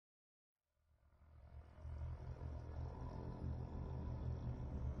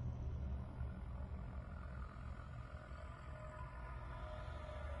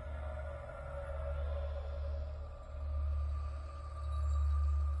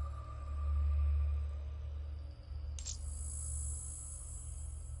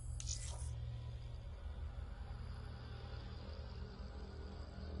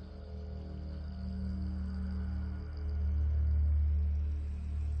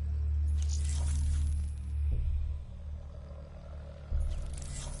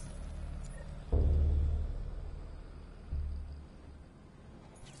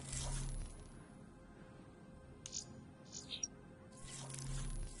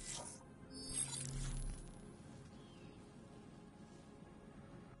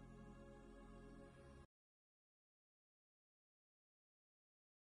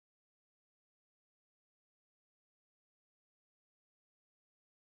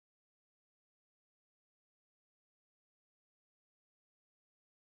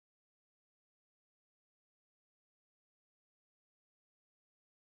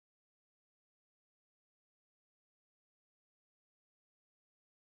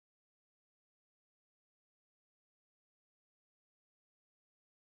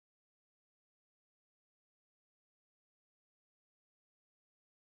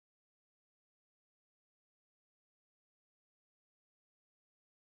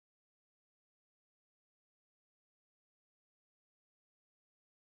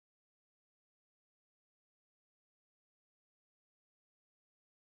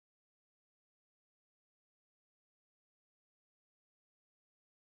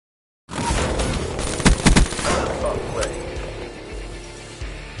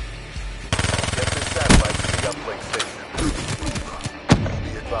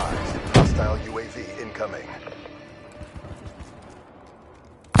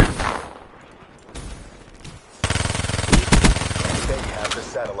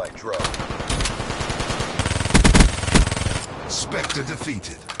satellite drone. Spectre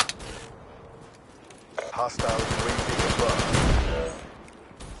defeated. Hostile UAV above.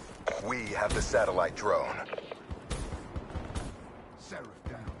 We have the satellite drone. Seraph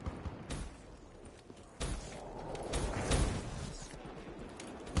down.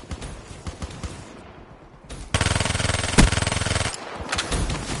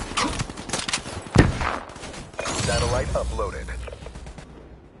 Satellite uploaded.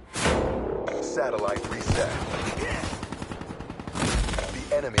 Satellite reset.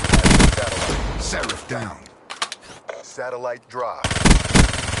 The enemy has the satellite. Seraph down. Satellite drop.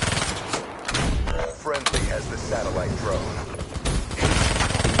 Friendly has the satellite drone.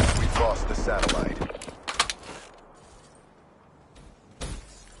 We've lost the satellite.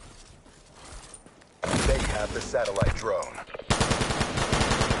 They have the satellite drone.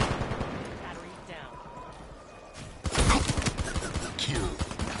 Battery down. Kill.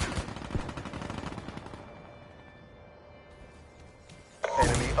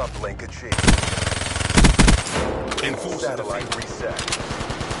 Enemy uplink achieved. Enforcer Satellite defeated. reset.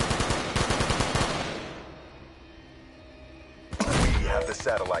 We have the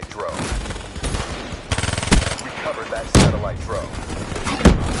satellite drone. Recover that satellite drone.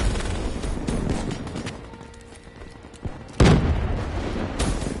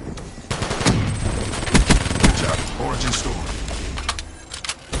 Watch out. Origin storm.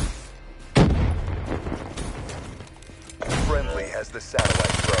 Friendly has the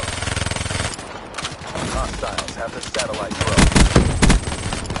satellite drone. Hostiles have the satellite drone.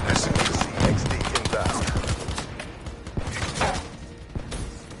 CXD inbound.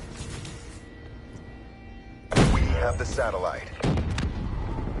 We have the satellite.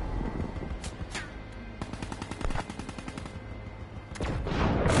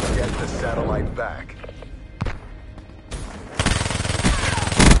 Get the satellite back.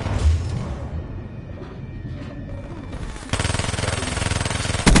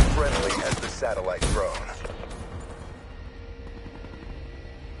 Friendly has the satellite drone.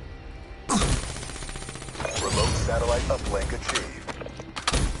 Remote satellite uplink achieved.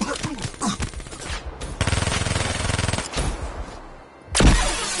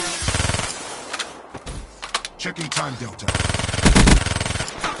 Checking time delta.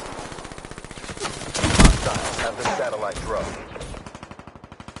 Hostiles have the satellite drone.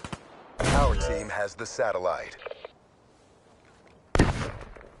 Our team has the satellite.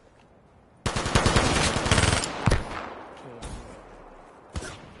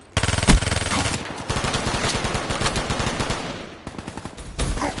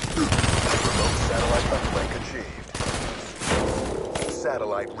 Remote satellite uplink achieved.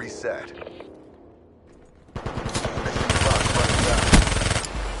 Satellite reset. Mission clock running down.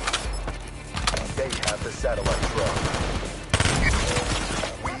 They have the satellite drone.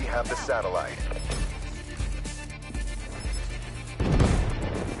 We have the satellite.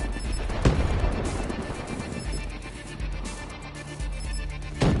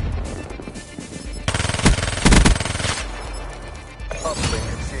 Uplink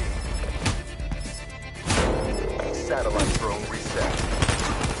achieved. Satellite drone reset.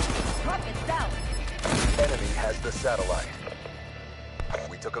 Rocket down. Enemy has the satellite.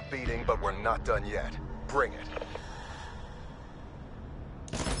 We took a beating, but we're not done yet. Bring it.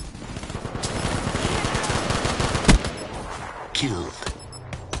 Killed.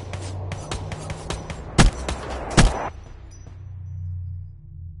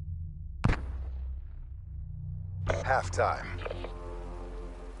 Halftime.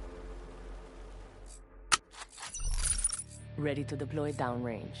 Ready to deploy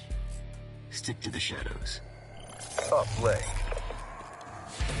downrange. Stick to the shadows. Uplink.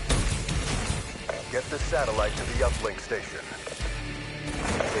 Get the satellite to the uplink station.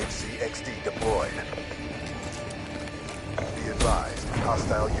 HCXD deployed. Be advised,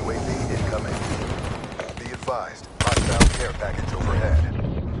 hostile UAV incoming. Be advised, hostile care package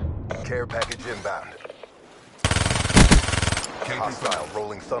overhead. Care package inbound. Hostile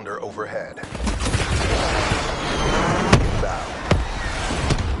rolling thunder overhead. Inbound.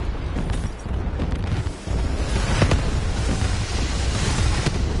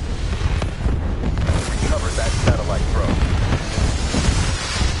 Recover that satellite drone.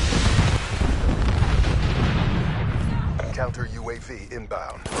 Counter UAV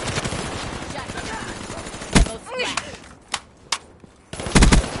inbound.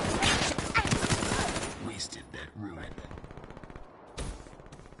 Wasted that ruin.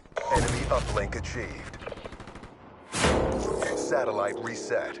 Enemy uplink achieved. Satellite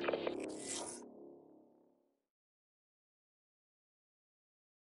reset.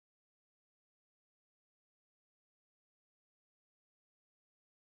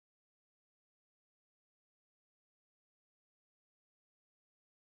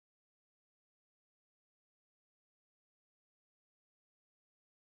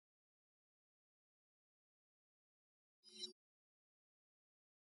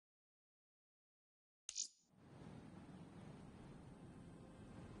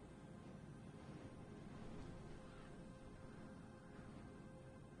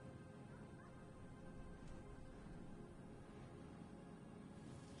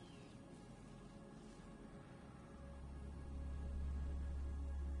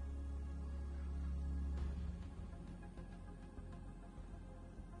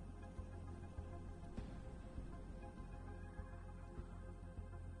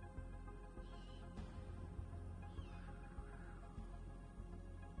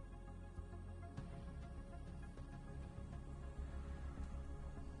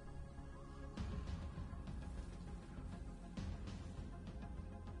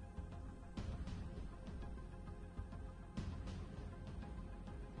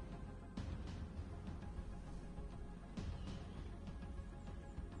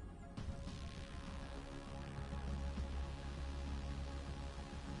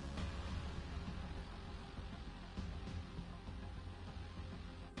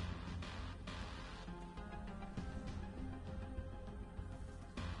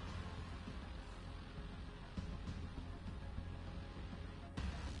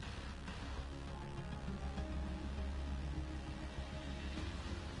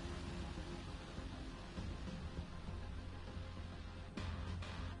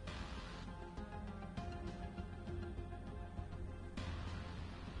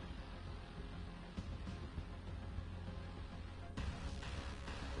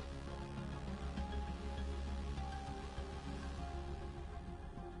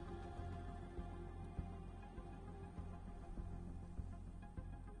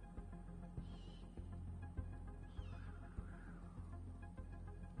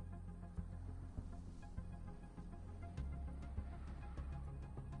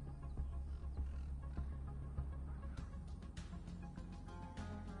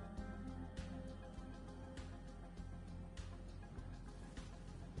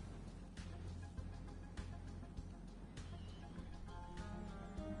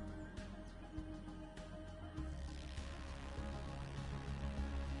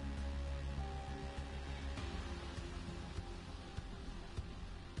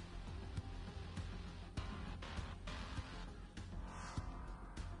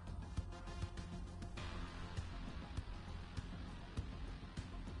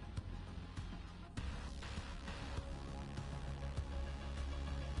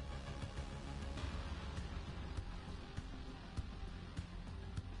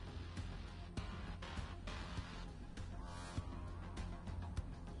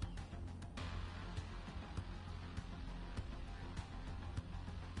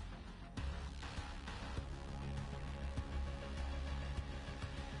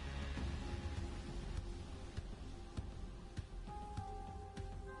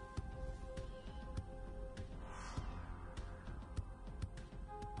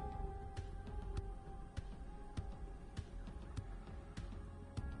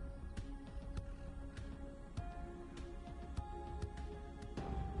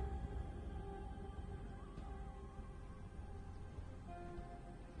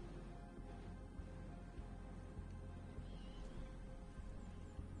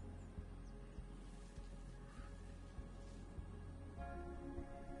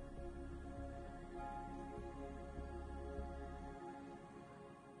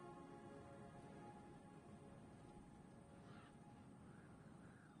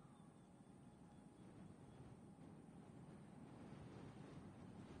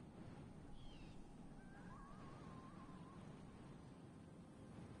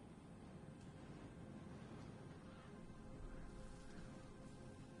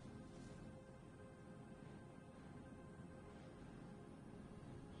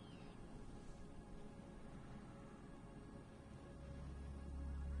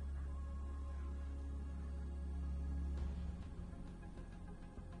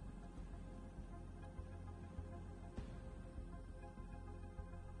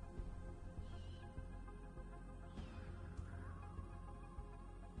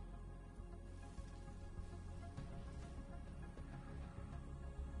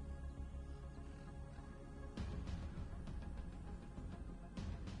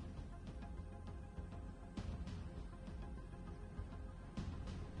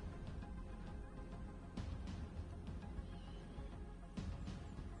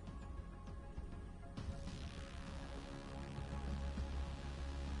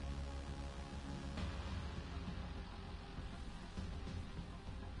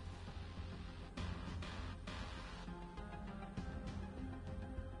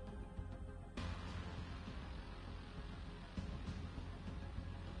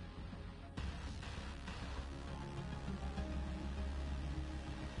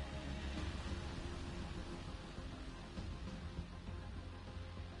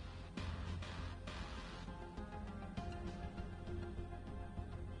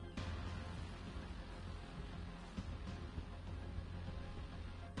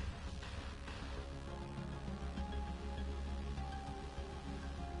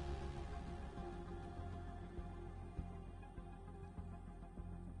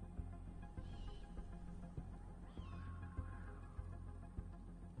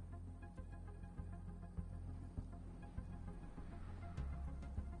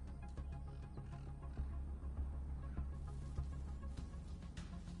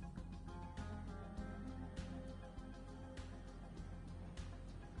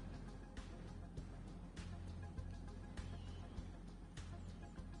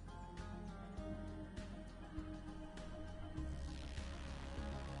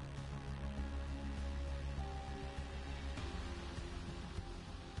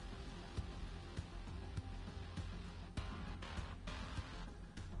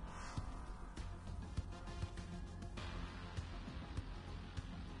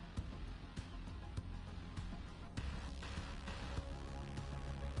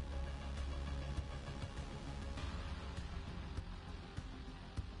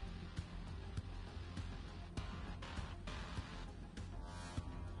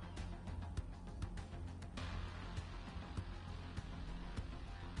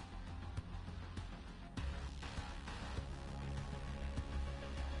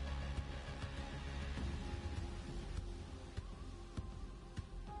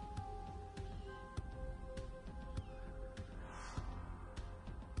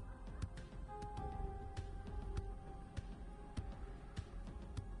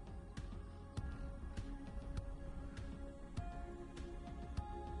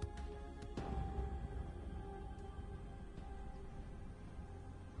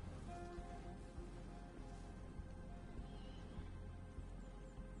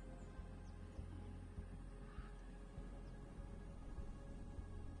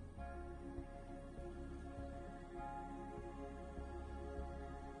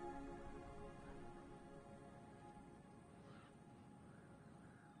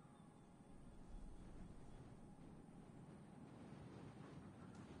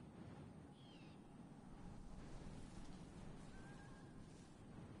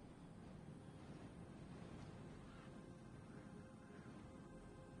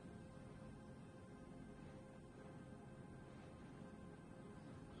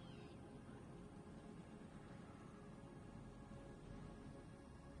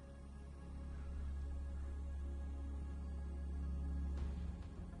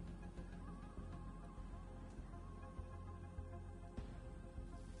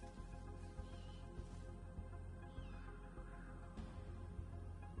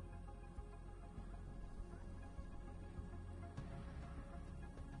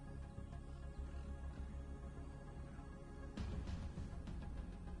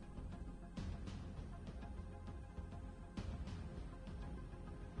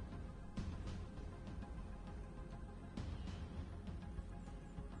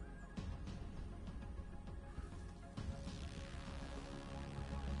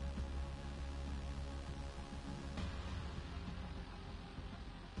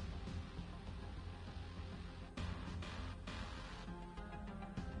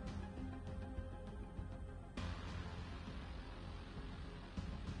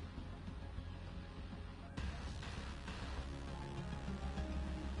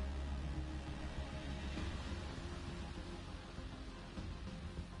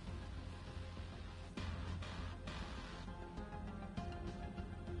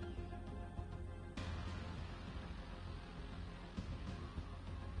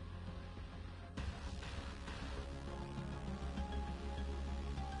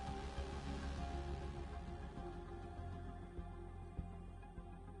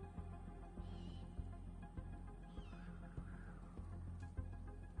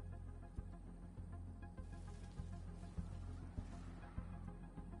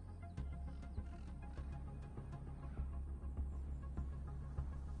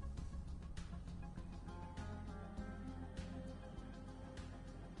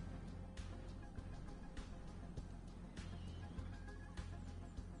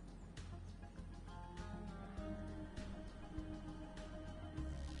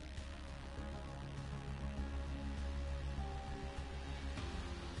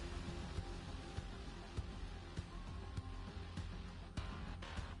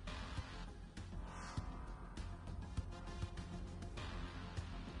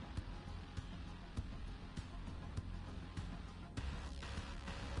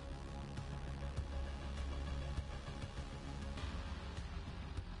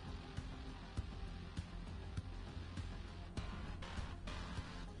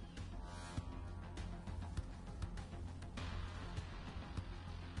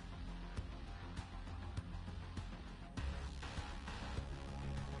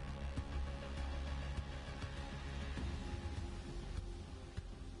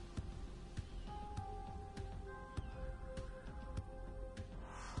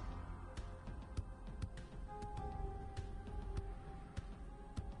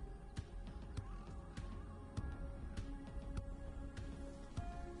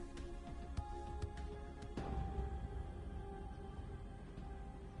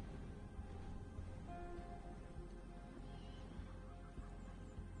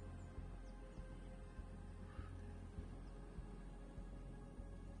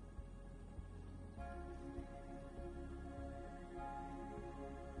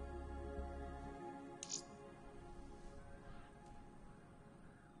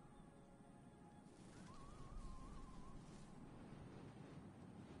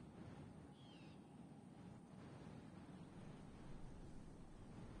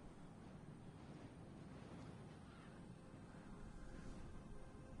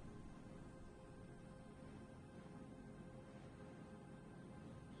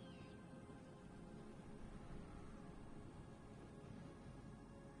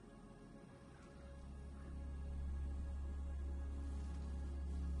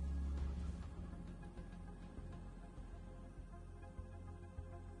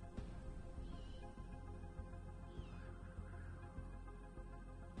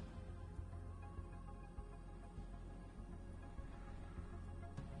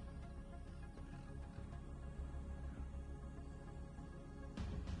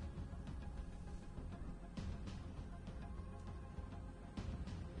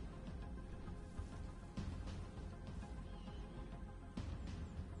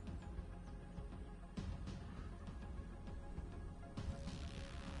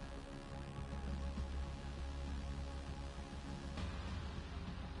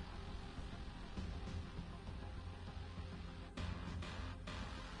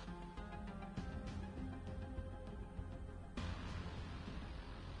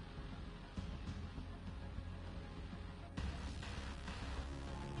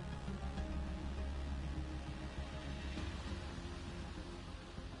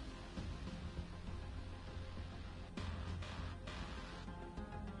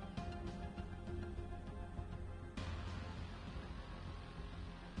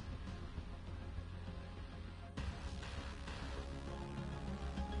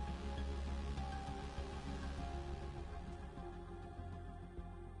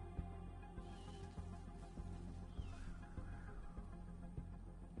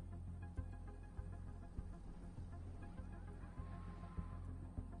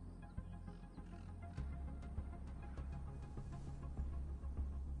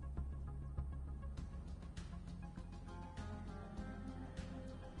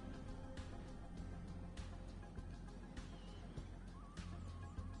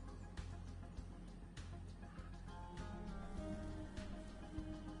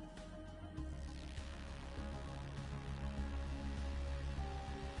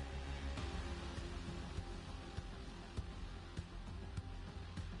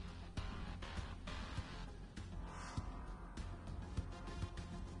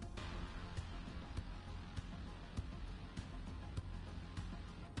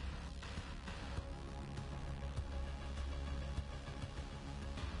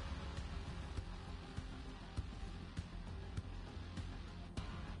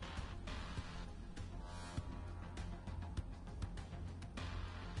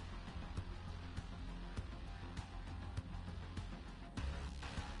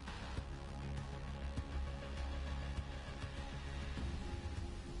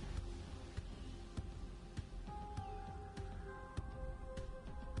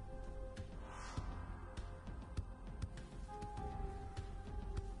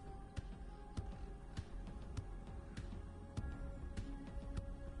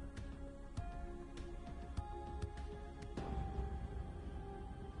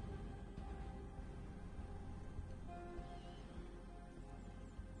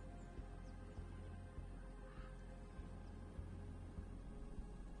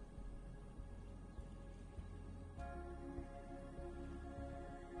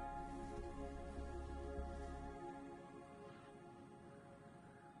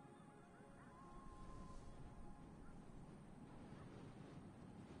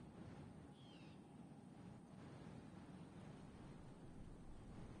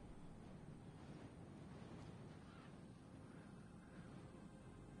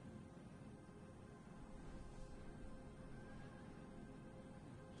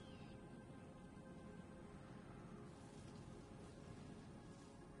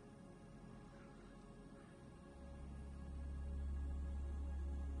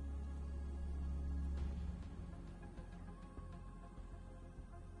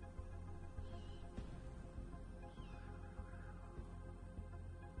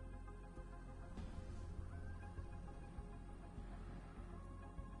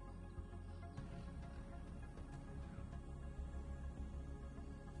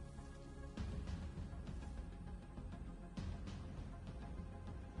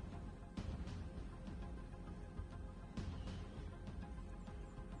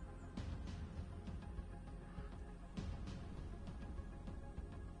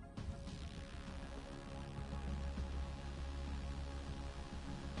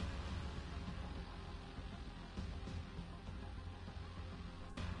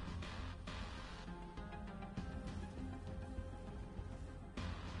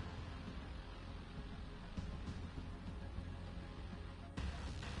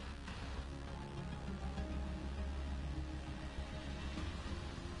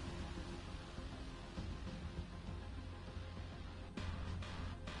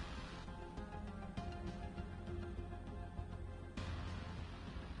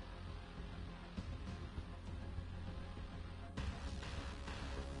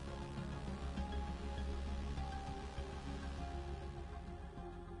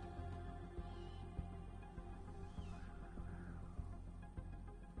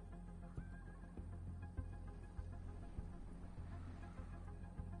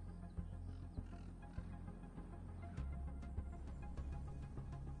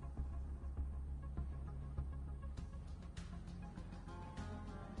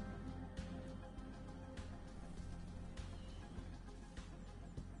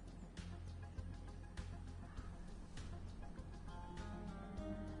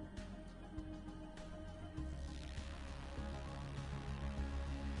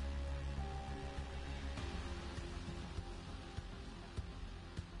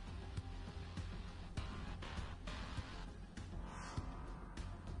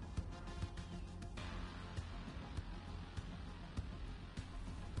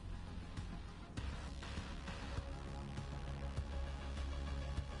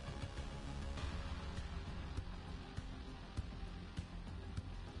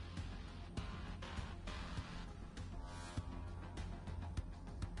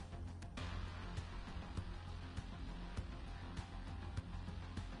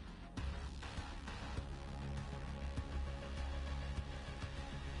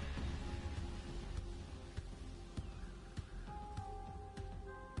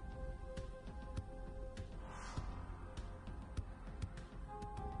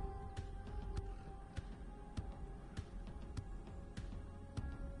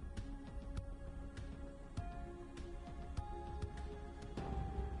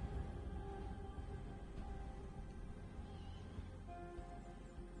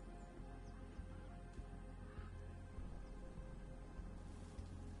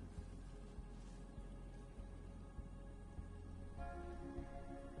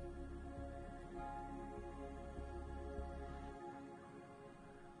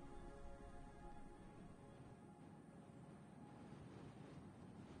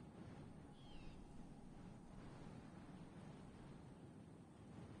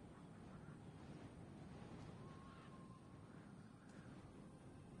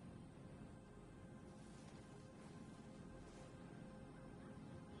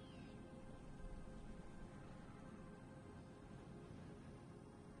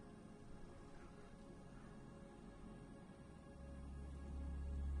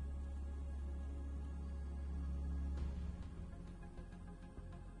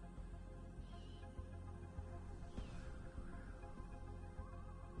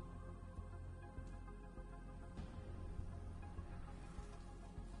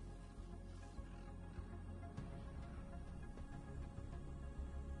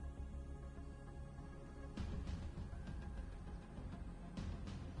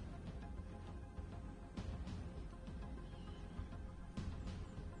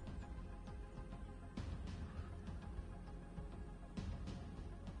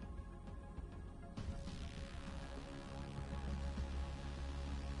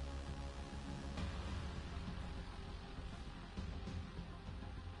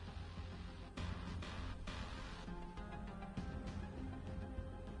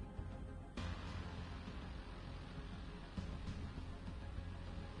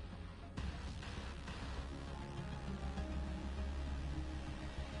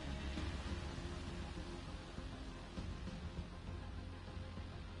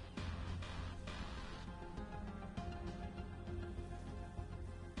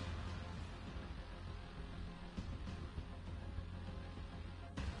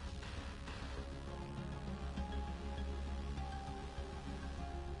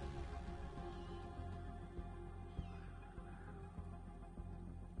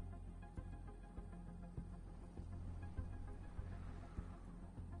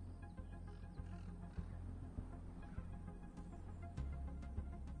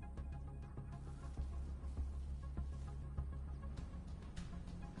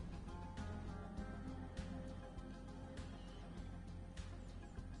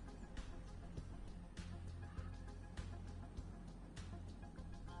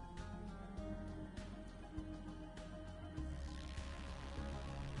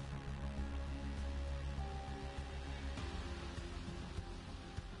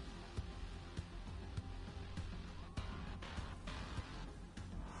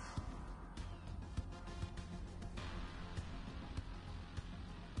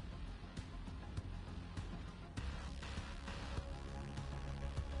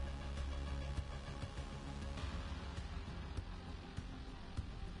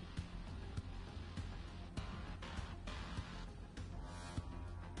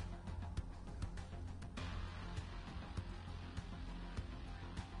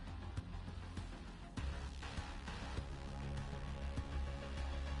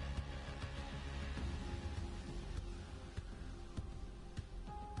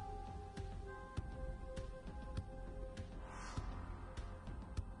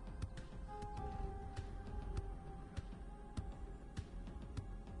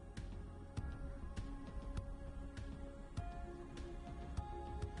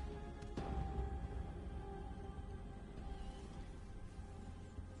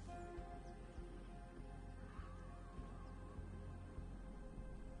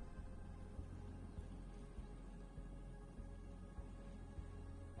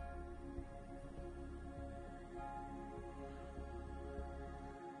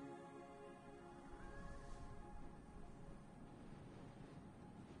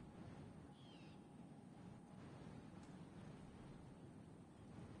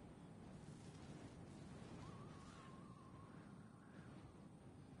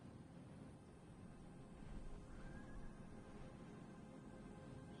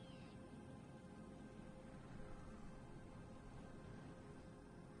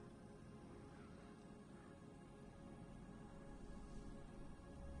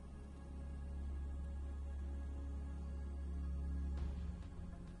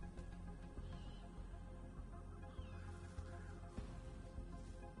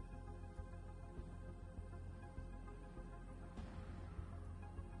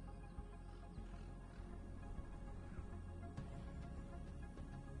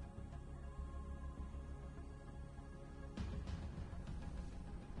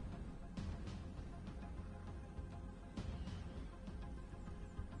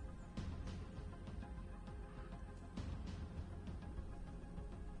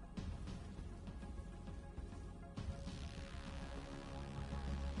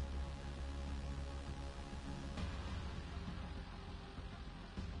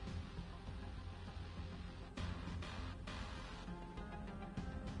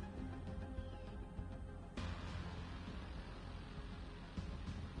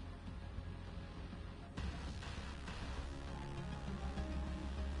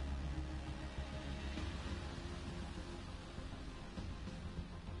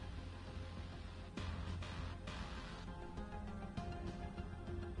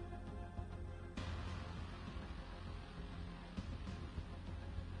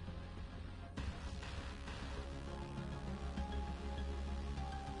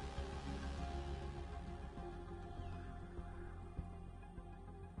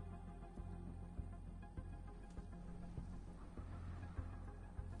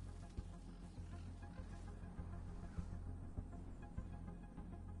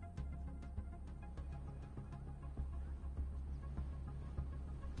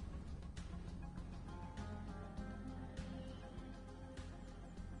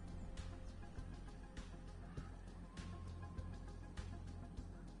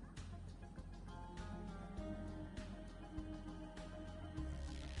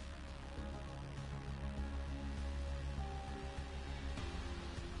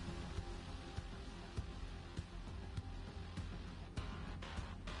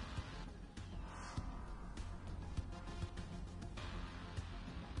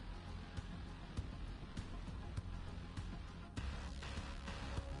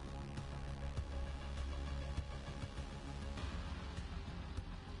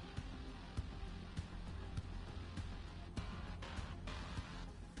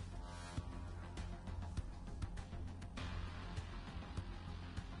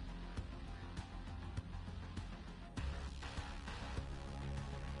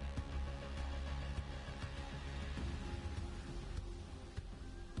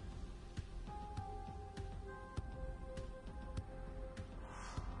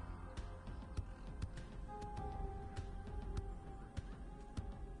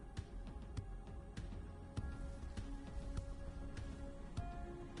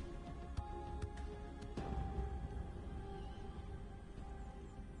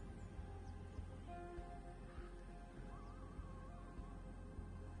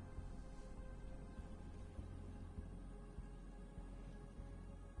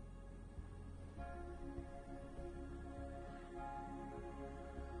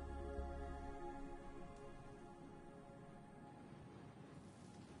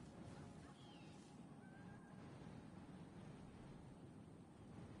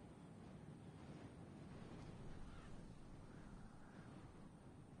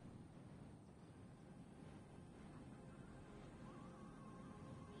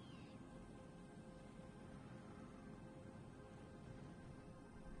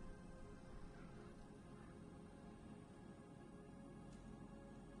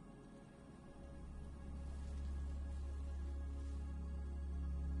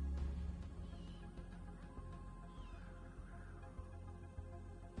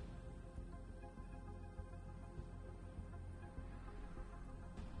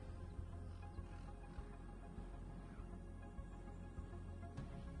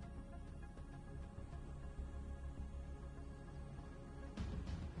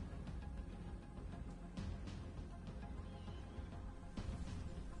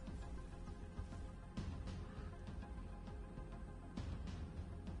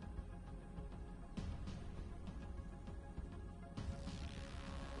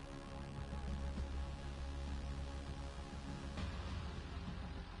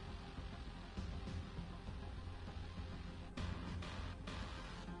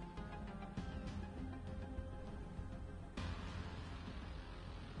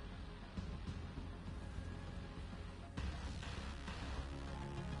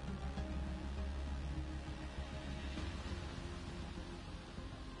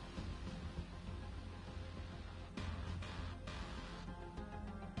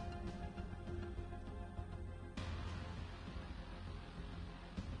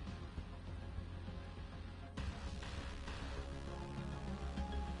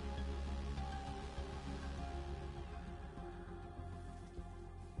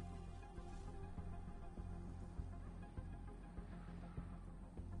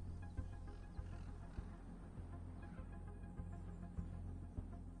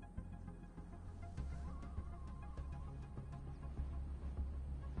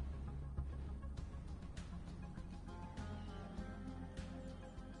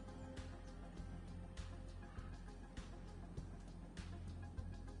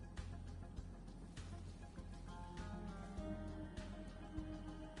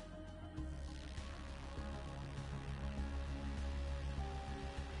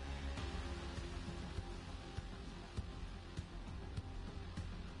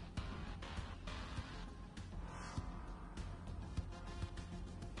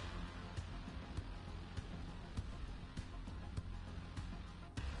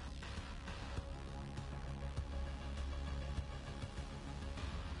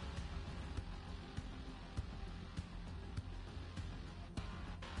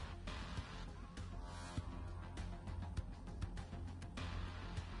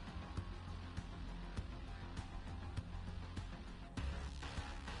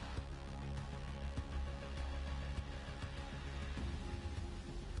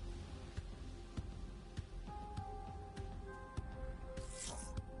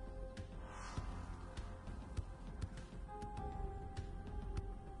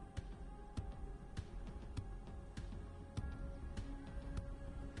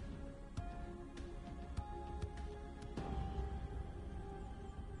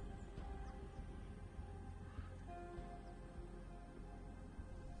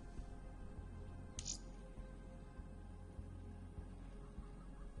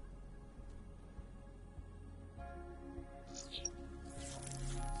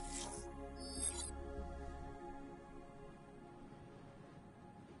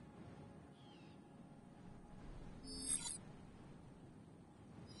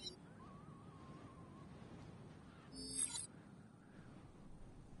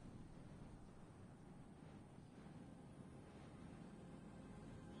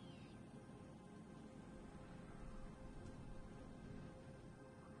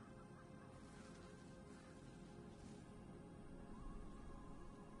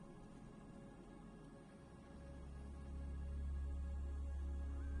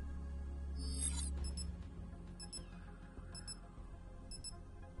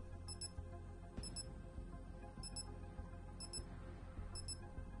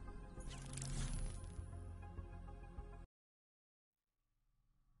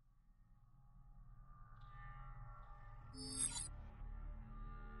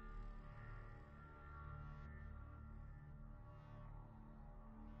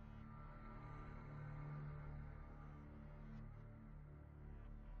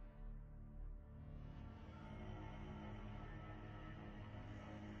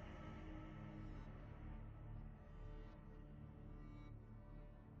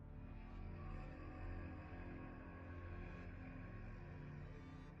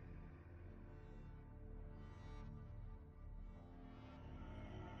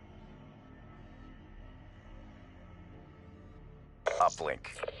 uplink.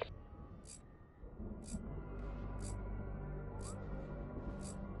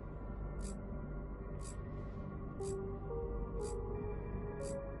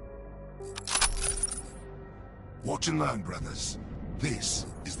 Watch and learn, brothers. This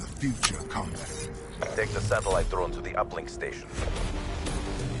is the future combat. Take the satellite drone to the uplink station.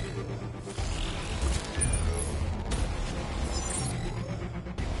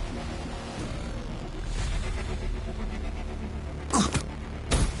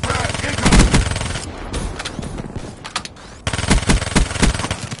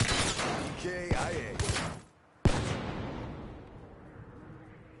 KIA.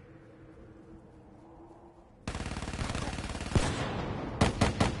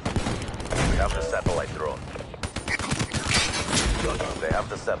 We have the satellite drone. They have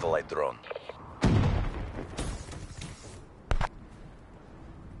the satellite drone.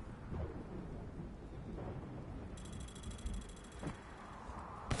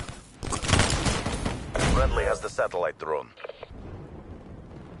 Friendly has the satellite drone.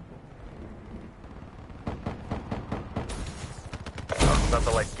 Our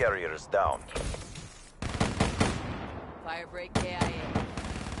satellite carrier is down. Firebreak KIA.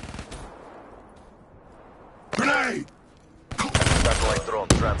 Grenade! Satellite drone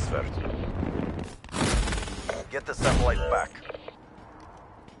transferred. Get the satellite back.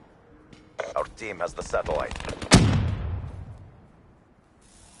 Our team has the satellite.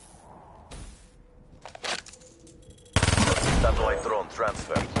 Satellite drone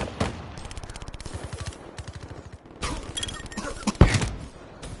transferred.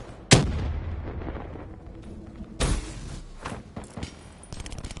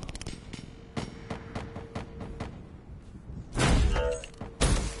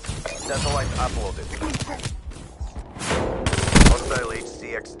 Satellite uploaded. Hostile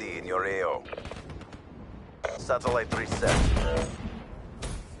HCXD in your AO. Satellite reset.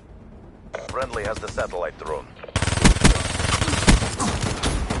 Friendly has the satellite drone.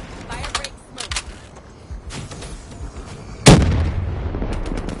 Firebreak smoke.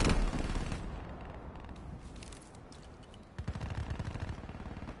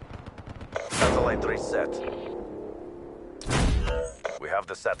 Satellite reset. We have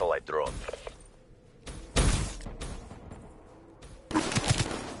the satellite drone.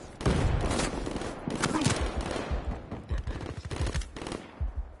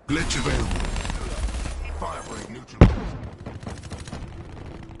 Glitch available. Firebreak neutralized.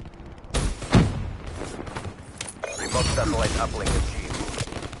 Remote satellite uplink achieved.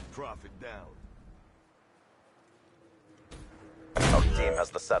 Profit down. Our team has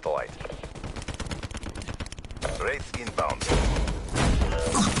the satellite. Wraith inbound.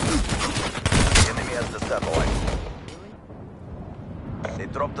 Enemy has the satellite. They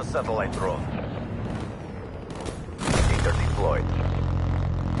dropped the satellite drone. Seeker deployed.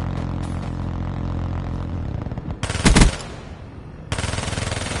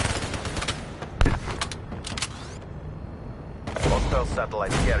 Hostile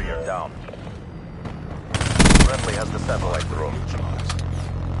satellite carrier down. Friendly has the satellite drone.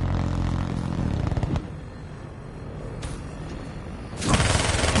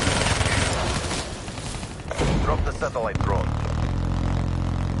 Drop the satellite drone.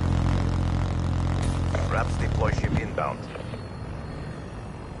 Raps deploy ship inbound.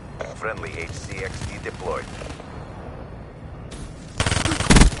 Friendly HCXD deployed.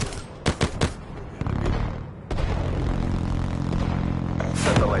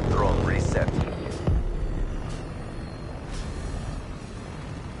 Satellite drone reset.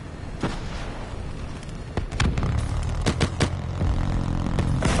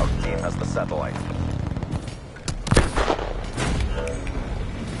 Our team has the satellite.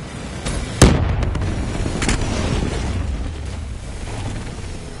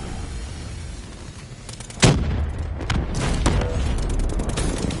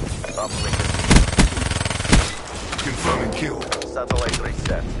 Uplink. Confirming kill. Satellite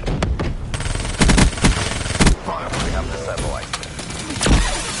reset. Fire. We have the satellite.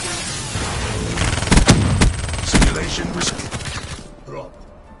 Simulation risk. Drop.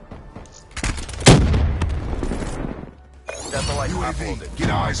 Satellite UAV. uploaded. Get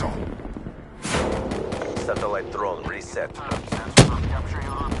eyes on. Satellite drone reset.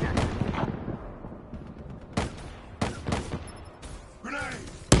 Grenade.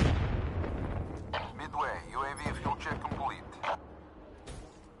 Midway, UAV fuel check complete.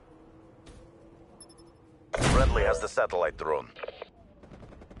 Friendly has the satellite drone.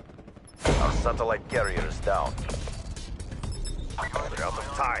 Our satellite carrier is down. We're out of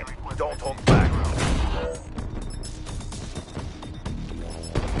time. Don't hold back.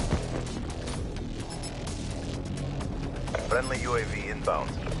 Friendly UAV inbound.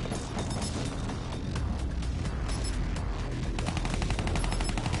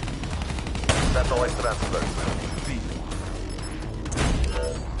 Satellite transfer.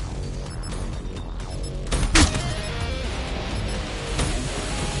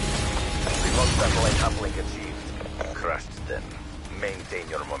 Remote satellite uplink achieved. Crushed them. Maintain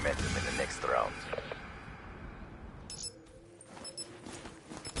your momentum in the next round.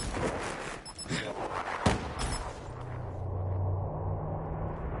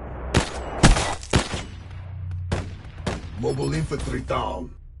 Mobile infantry down.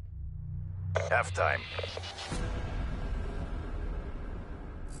 Halftime.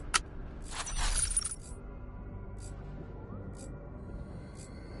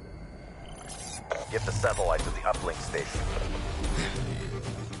 Get the satellite to the uplink station.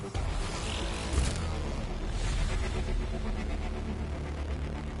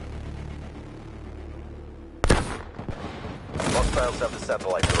 Hostiles have the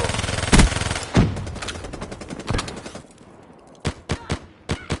satellite drone.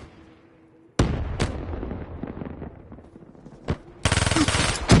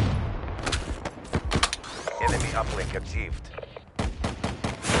 Enemy uplink achieved.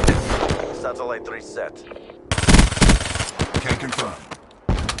 Satellite reset. Can confirm.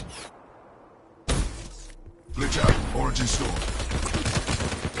 Glitch out. Origin store.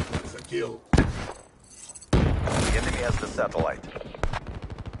 That's a kill. The enemy has the satellite.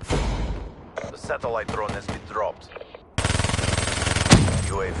 The satellite drone has been dropped.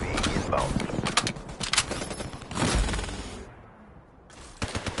 UAV inbound.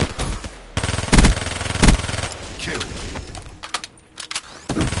 Kill.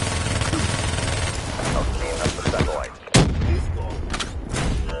 Our team has the satellite. He's gone.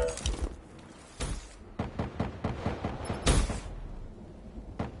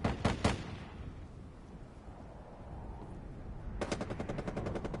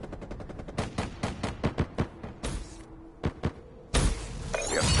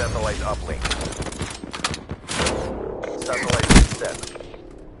 We have satellite uplink. Satellite reset.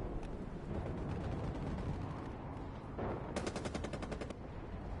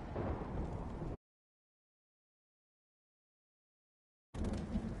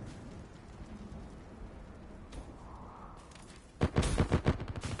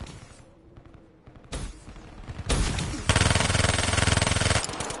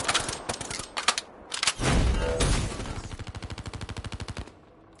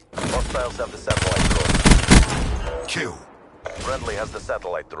 Hostiles have the satellite drone. Kill. Friendly has the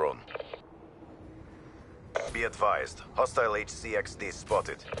satellite drone. Be advised, hostile HCXD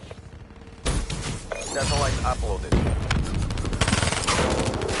spotted. Satellite uploaded.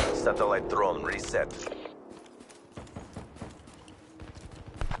 Satellite drone reset.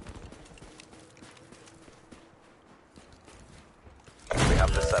 We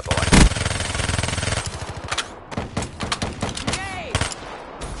have the satellite.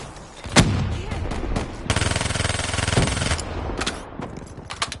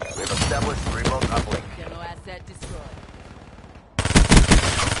 We've established remote uplink. Demo asset destroyed.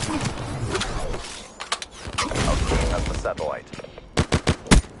 Our team has the satellite.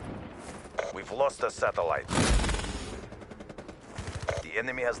 We've lost the satellite. The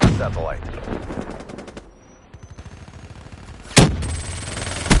enemy has the satellite.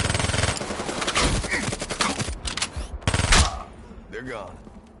 They're gone.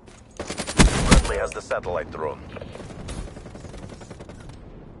 Friendly has the satellite drone.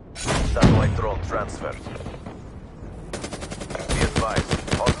 Satellite drone transferred. Be advised,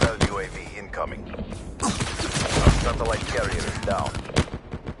 hostile UAV incoming. Our satellite carrier is down.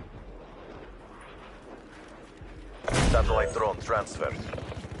 Satellite drone transferred.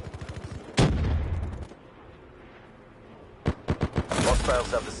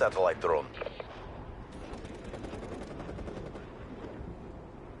 Hostiles have the satellite drone.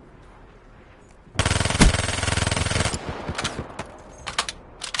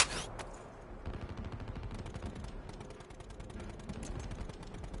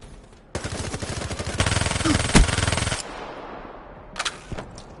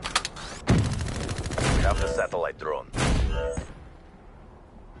 We have the satellite drone.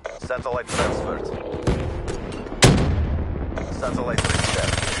 Satellite transferred. Satellite reset.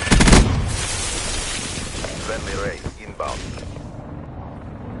 Friendly raid inbound.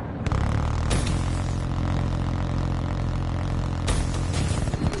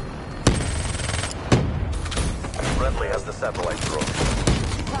 Friendly has the satellite drone.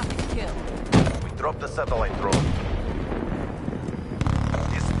 Copy kill. We dropped the satellite drone.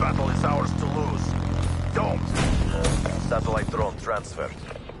 This battle is ours to lose. Don't! Satellite drone transferred.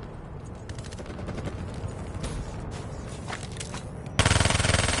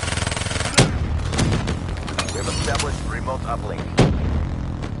 Establish remote uplink.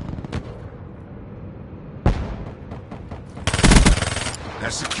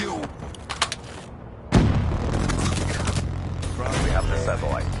 That's a kill. We have the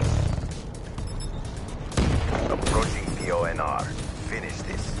satellite. Approaching PONR. Finish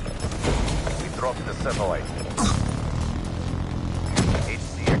this. We dropped the satellite.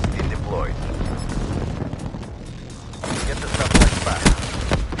 HCXD deployed. Get the satellite back.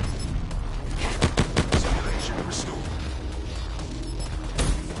 Simulation restored.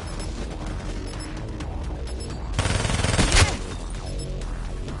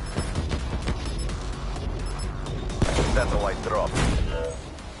 Satellite dropped.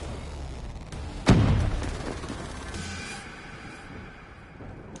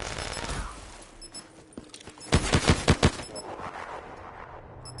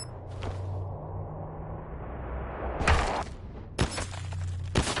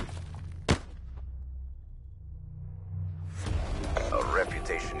 Our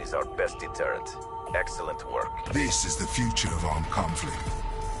reputation is our best deterrent. Excellent work. This is the future of armed conflict.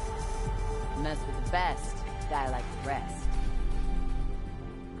 Mess with the best, die like the rest.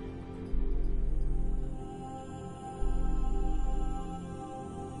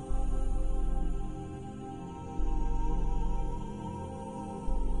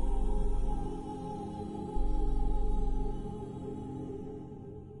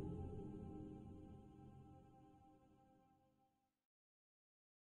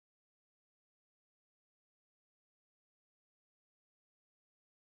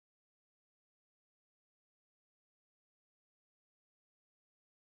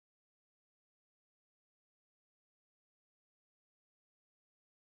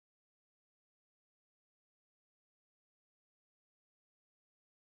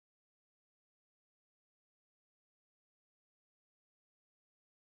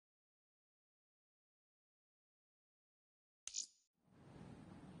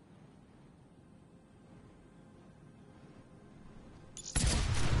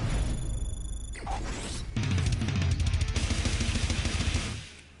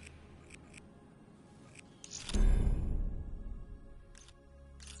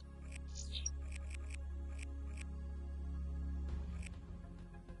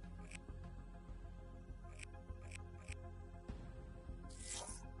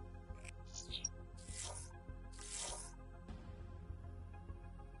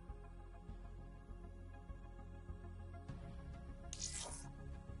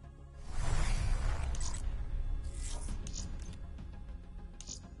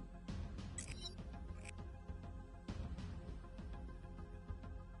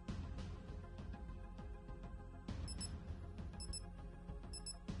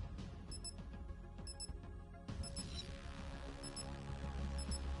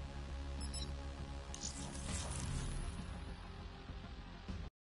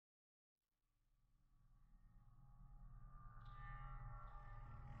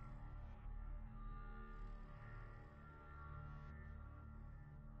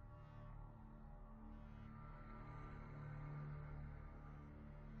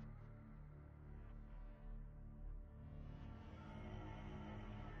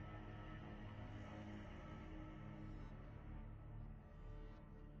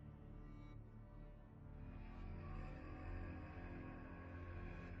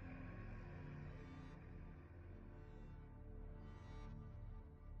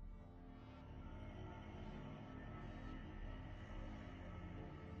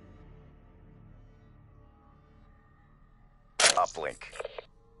 Uplink.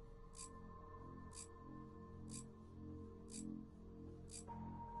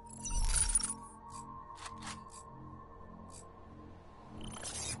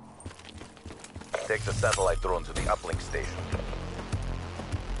 Take the satellite drone to the uplink station.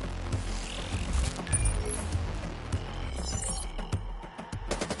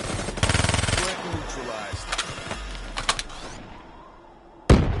 Threat neutralized.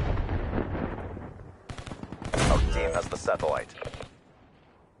 Our team has the satellite.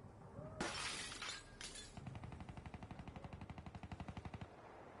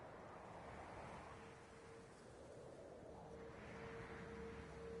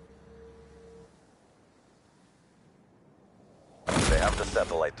 They have the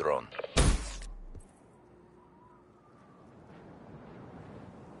satellite drone.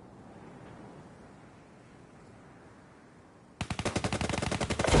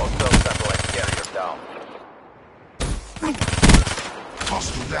 Hostile satellite carrier down.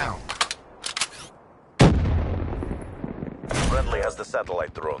 Hostile down. Friendly has the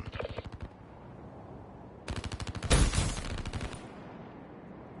satellite drone.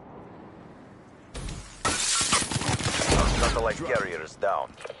 Satellite carrier is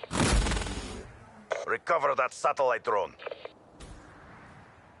down. Recover that satellite drone.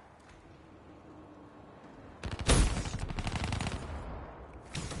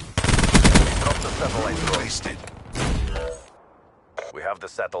 Drop the satellite drone. Wasted. We have the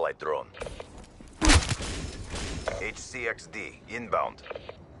satellite drone. HCXD inbound.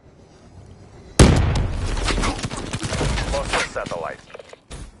 Lost the satellite.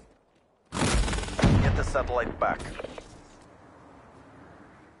 Get the satellite back.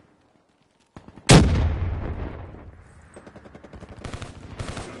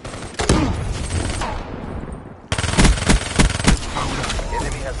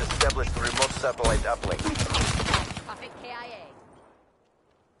 Enemy has established remote satellite uplink. Topic KIA.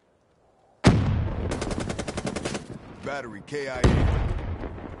 Battery KIA.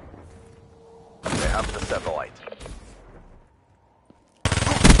 They have the satellite.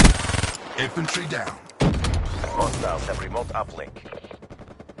 Infantry down. Hostiles have remote uplink.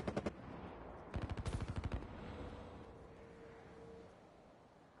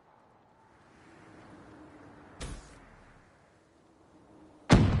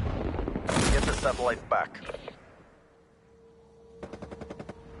 Get the satellite back.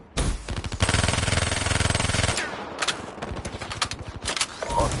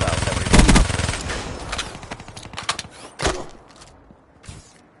 Hostiles have remote uplink.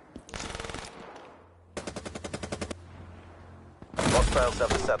 Hostiles have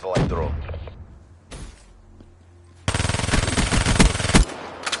the satellite drone.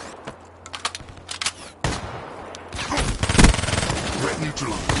 Threat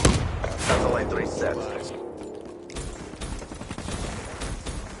neutralized. Satellite reset.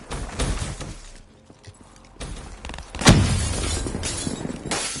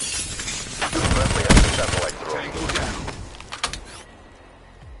 Friendly has the satellite drone. Tango down.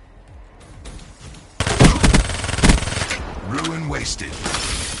 Ruin wasted.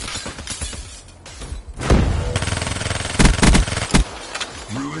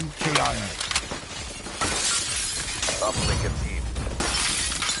 Ruin KIA. Uplink achieved.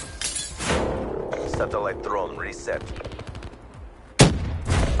 Satellite drone reset.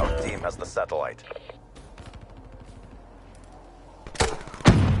 Our team has the satellite.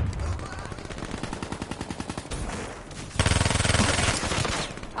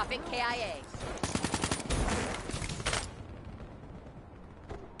 Topic KIA.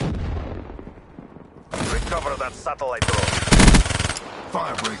 Recover that satellite drone.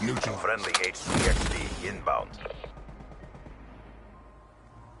 Firebreak neutral. Friendly HCXD inbound.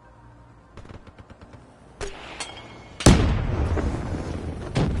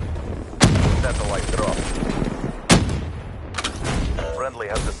 Satellite drop. Friendly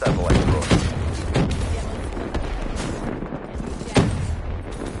has the satellite drone.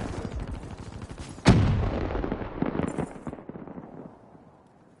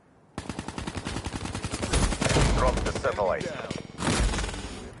 Drop the satellite.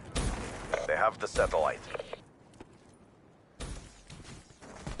 They have the satellite.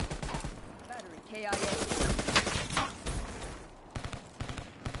 Battery KIA.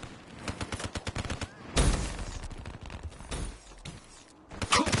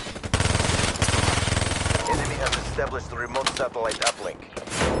 Enemy has established the remote satellite uplink.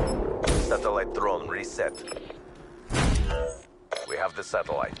 Satellite drone reset. We have the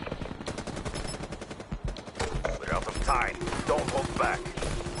satellite. We're out of time. Don't hold back.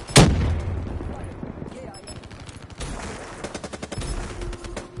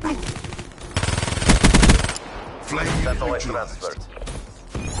 Flame Satellite neutralized. transferred.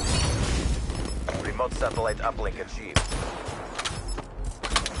 Remote satellite uplink achieved.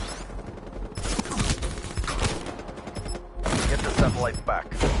 Get the satellite back.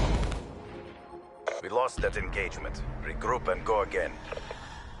 We lost that engagement. Regroup and go again.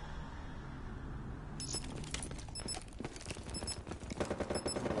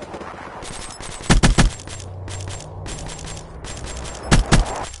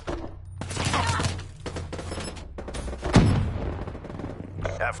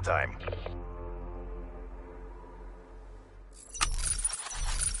 Halftime.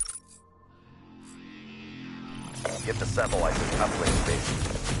 Get the satellite to uplink station.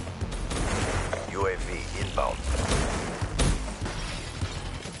 UAV inbound.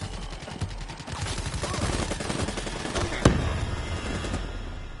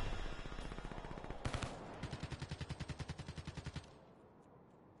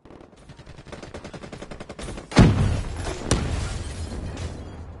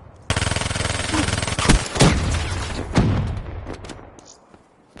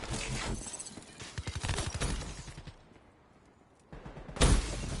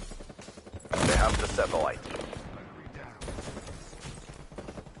 They have the satellite.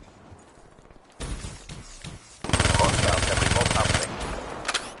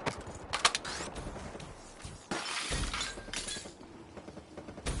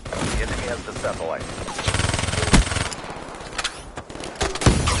 The enemy has the satellite.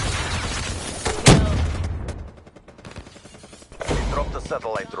 He dropped the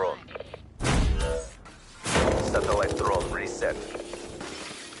satellite drone. Satellite drone reset.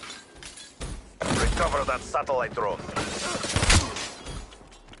 Recover that satellite drone.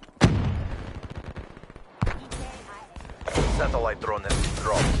 Satellite drone has been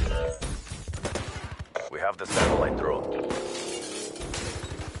dropped. We have the satellite drone.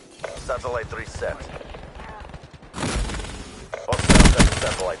 Satellite reset. Hostiles have the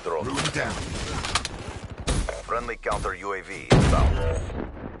satellite drone. Ruined down. Friendly counter UAV inbound.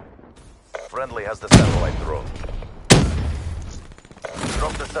 Friendly has the satellite drone.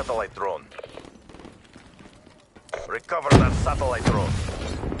 Drop the satellite drone. Recover that satellite drone.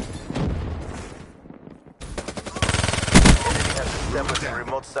 Enemy has established a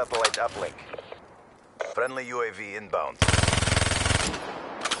remote satellite uplink. Friendly UAV inbound.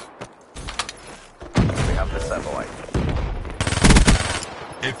 We have the satellite.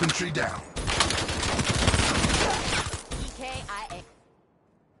 Infantry down. EKIA.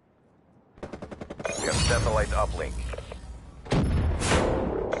 We have satellite uplink.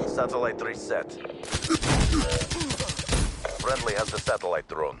 Satellite reset. Friendly has the satellite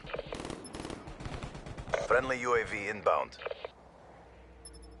drone. Friendly UAV inbound.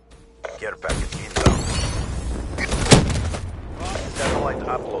 Care package inbound. Satellite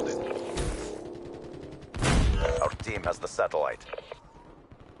uploaded. Our team has the satellite.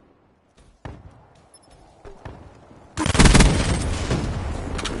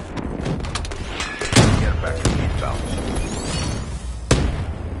 Care package inbound.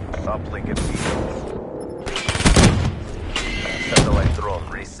 Uplink at field. Satellite drone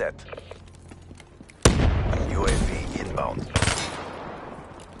reset. UAV inbound.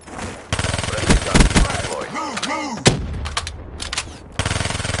 Friendly gun deployed. Move!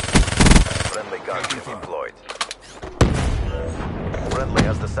 Friendly gun deployed. Friendly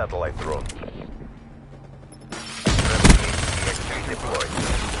has the satellite drone. Friendly HCXD deployed.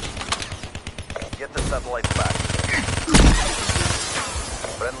 Get the satellites back.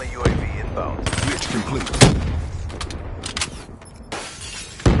 Friendly UAV inbound. Glitch complete.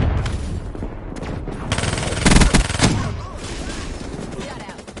 Shut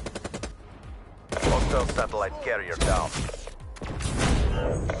out. Hostile satellite carrier down.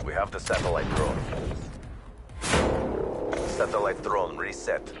 We have the satellite drone. Satellite drone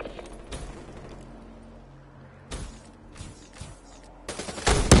reset.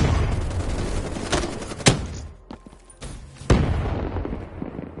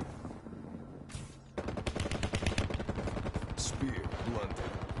 Spear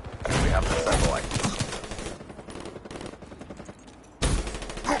blunted. We have the satellite.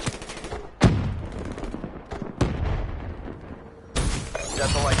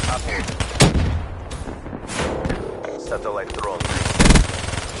 Satellite uploaded. Satellite drone reset.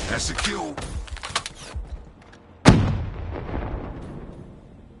 That's a kill.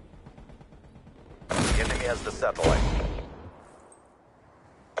 The enemy has the satellite.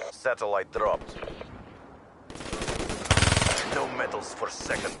 Satellite dropped. No medals for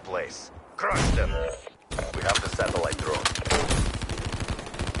second place. Crush them. We have the satellite drone.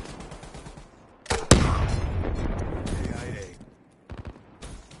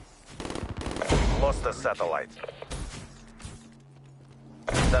 We've lost the satellite.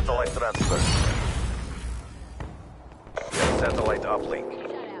 Satellite transfer. We have satellite uplink.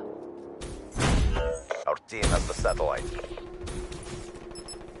 Shut out. Our team has the satellite.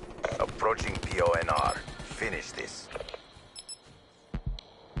 Approaching PONR. Finish this.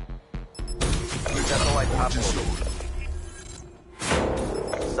 Satellite uploaded.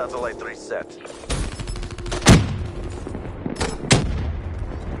 Satellite reset.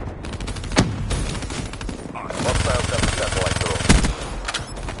 Hostiles have the satellite drone.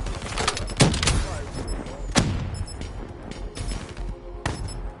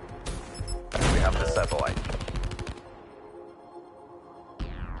 We have the satellite.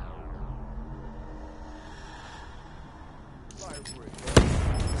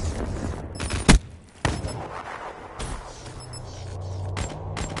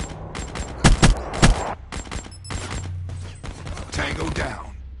 Tango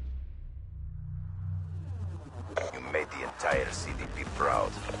down. You made the entire CDP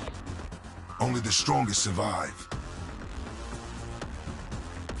proud. Only the strongest survive.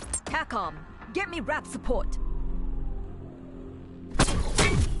 TACOM, get me rap support.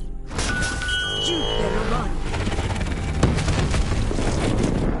 You better run.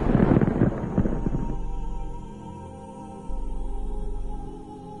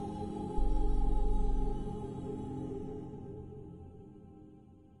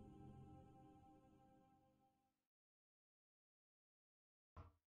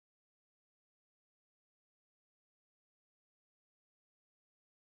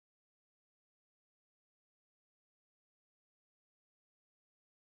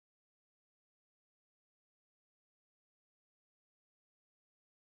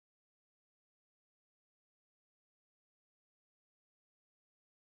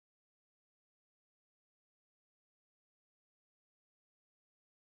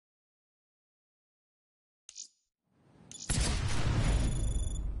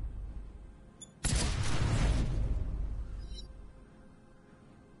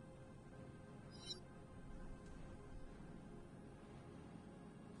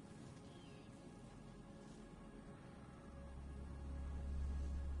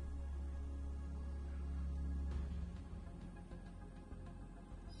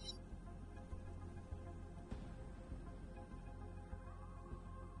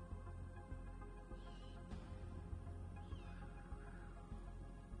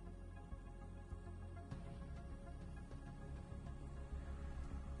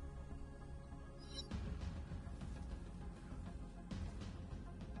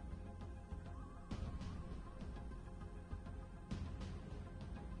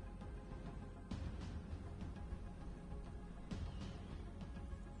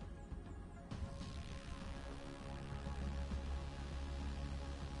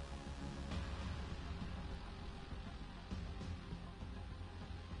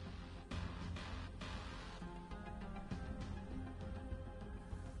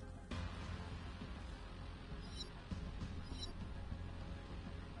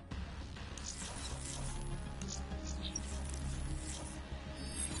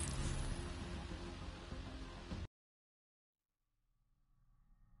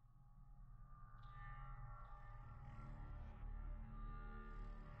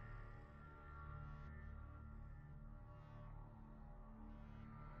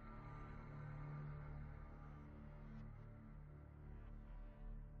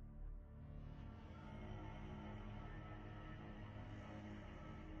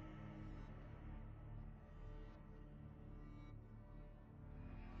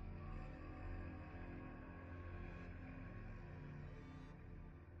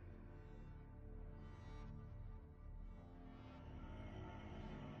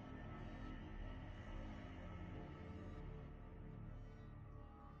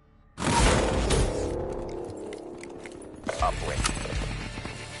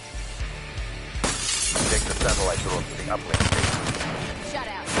 uplink station. Shut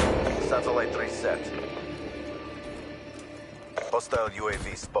out. Satellite reset. Hostile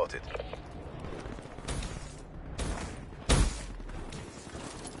UAV spotted.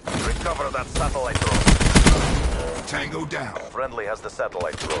 Recover that satellite drone. Tango down. Friendly has the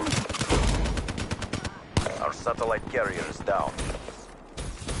satellite drone. Our satellite carrier is down.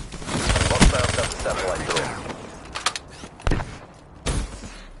 Hostiles have the satellite drone.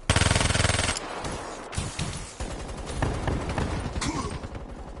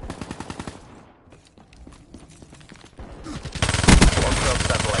 Hostile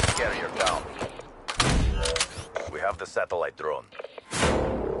satellite carrier down. We have the satellite drone.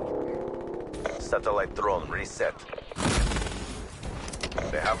 Satellite drone reset.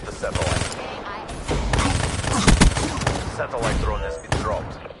 They have the satellite. Satellite drone has been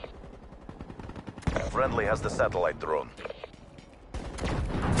dropped. Friendly has the satellite drone.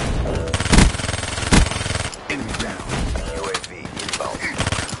 Enemy down. UAV inbound.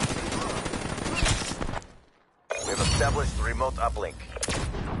 We've established remote uplink.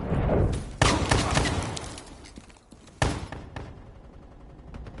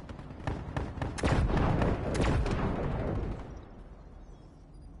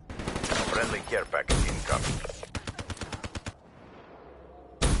 Friendly care package incoming.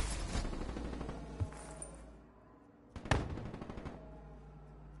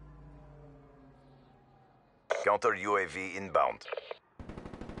 Counter UAV inbound.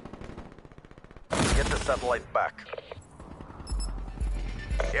 Get the satellite back.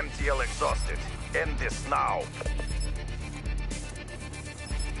 MTL exhausted. End this now.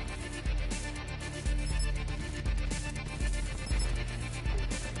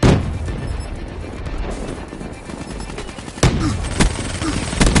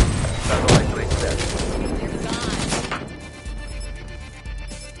 Satellite reset.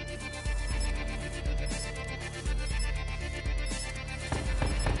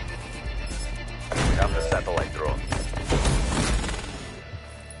 We have the satellite drone.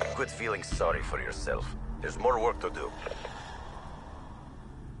 Quit feeling sorry for yourself. There's more work to do.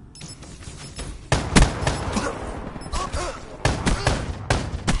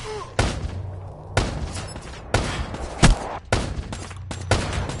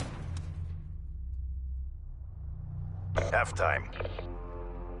 Halftime.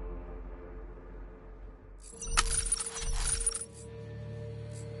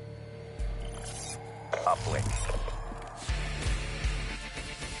 Uplink.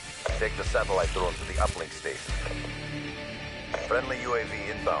 Take the satellite drone to the uplink station. Friendly UAV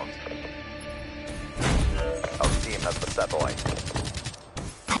inbound. Our team has the satellite.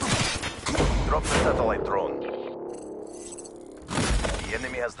 Drop the satellite drone. The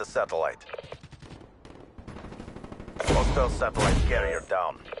enemy has the satellite. Hostile satellite carrier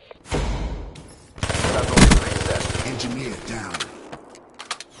down. Satellite reset. Engineer down.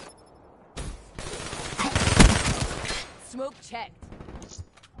 Smoke checked.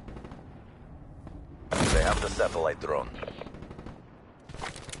 They have the satellite drone.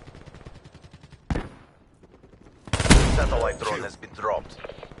 Satellite drone has been dropped.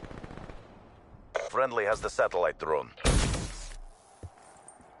 Friendly has the satellite drone.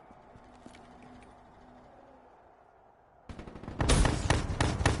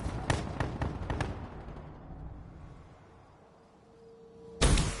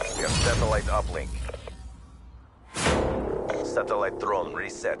 We have satellite uplink. Satellite drone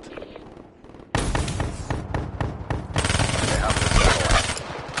reset. They have the satellite.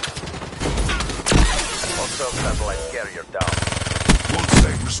 Hostile satellite carrier down. One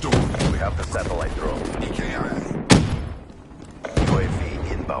save restored. We have the satellite drone. EKIA. UAV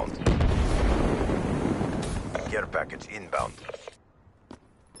inbound. Care package inbound.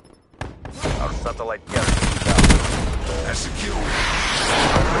 Our satellite carrier is down. That's secure.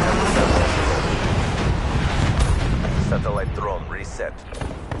 Satellite drone reset.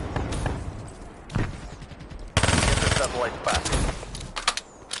 Get the satellite back.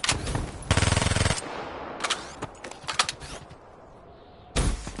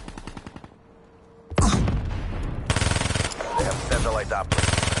 They have satellite up.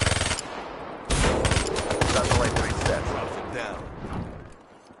 Satellite reset. Down.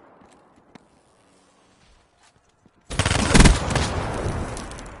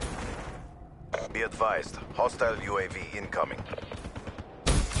 Be advised, hostile UAV incoming.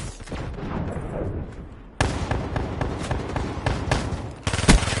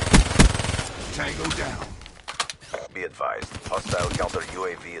 Tango down. Be advised, hostile counter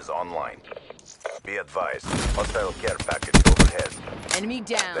UAV is online. Be advised, hostile care package overhead. Enemy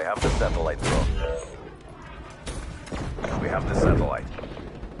down. They have the satellite drone. We have the satellite.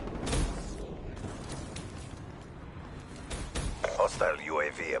 Hostile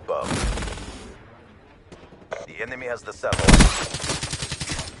UAV above. The enemy has the satellite.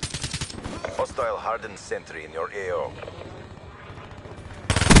 Hostile hardened sentry in your AO.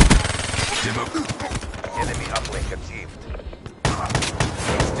 Enemy uplink achieved.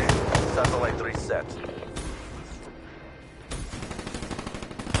 Satellite reset.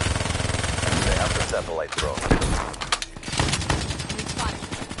 They have the satellite drone.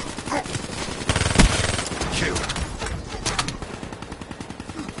 Kill.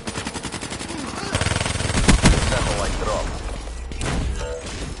 Satellite dropped.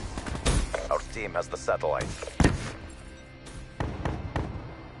 Our team has the satellite.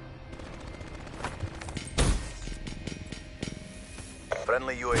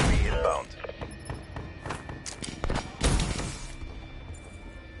 Friendly UAV inbound.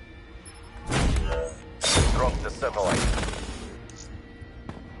 Drop the satellite.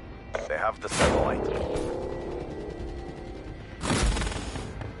 They have the satellite.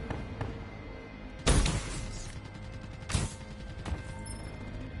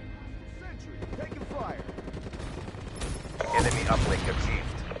 Enemy uplink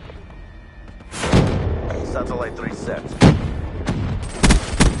achieved. Satellite reset.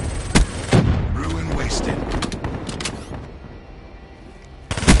 Ruin wasted.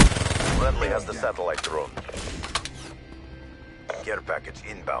 Friendly has the satellite drone. Care package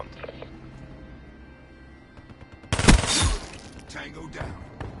inbound. Tango down.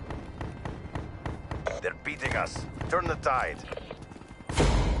 They're beating us. Turn the tide.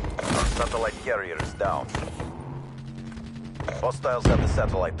 Our satellite carrier is down. Hostiles have the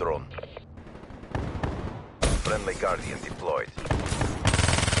satellite drone. Friendly Guardian deployed.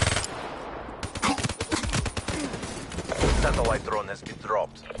 The satellite drone has been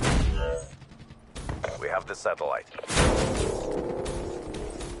dropped. We have the satellite.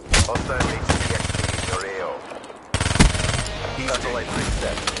 Hostile HCXD in your AO. Satellite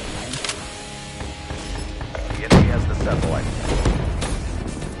reset. The enemy has the satellite.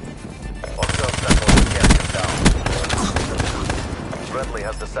 Hostile satellite carrier down. Friendly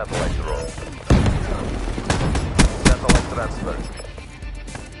has the satellite drone. Satellite transferred.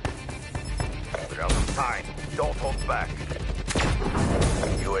 We're out of time. Don't hold back.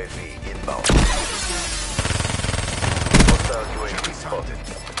 UAV inbound. Hostile UAV spotted.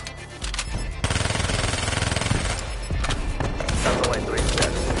 Satellite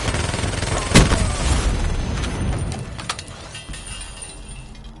reset.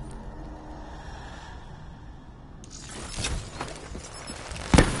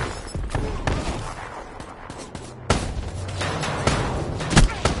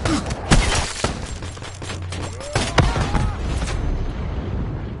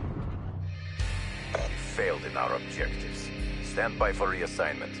 Failed in our objectives. Stand by for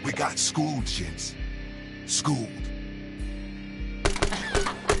reassignment. We got schooled, gents. Schooled.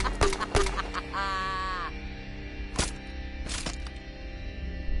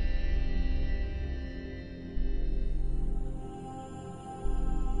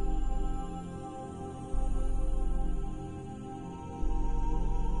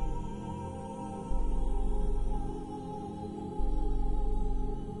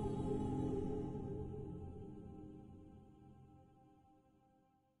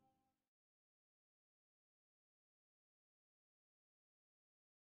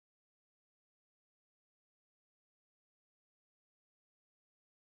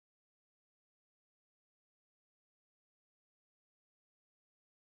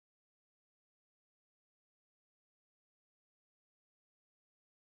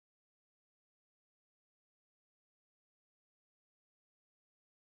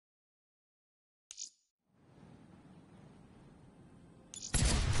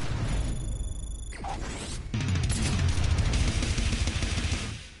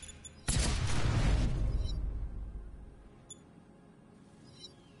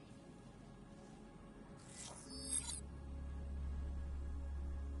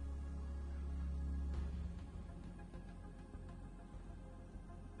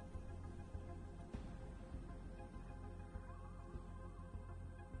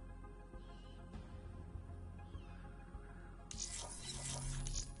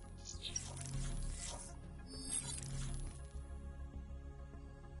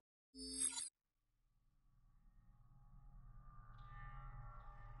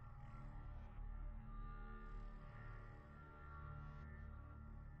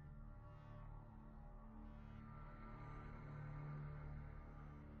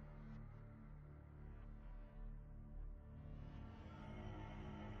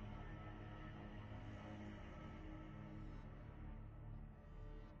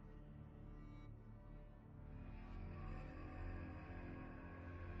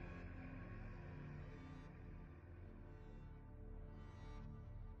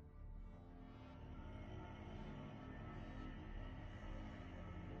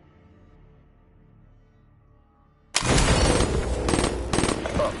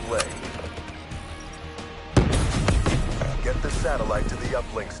 lane. Get the satellite to the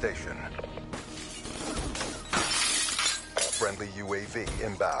uplink station. Friendly UAV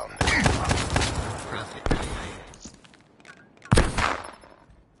inbound.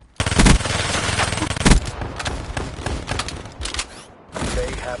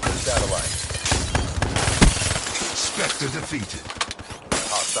 They have the satellite. Spectre defeated.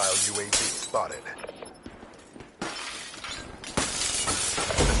 Hostile UAV spotted.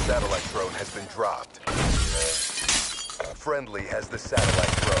 The satellite drone has been dropped. Friendly has the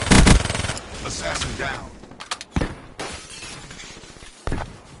satellite drone. Assassin down.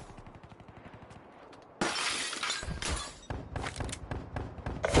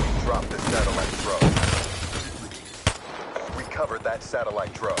 Drop the satellite drone. Recover that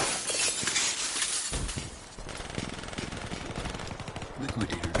satellite drone.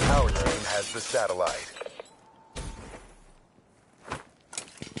 Our team has the satellite.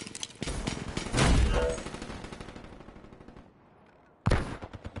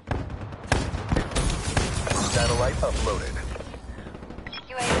 Satellite uploaded.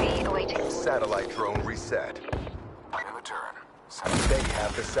 UAV awaiting. Satellite drone reset. In the turn. They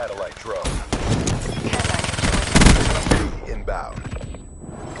have the satellite drone. Care package Inbound.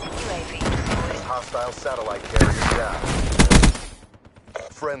 UAV deployed. Hostile satellite carrier down.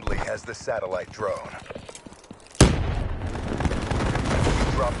 Friendly has the satellite drone.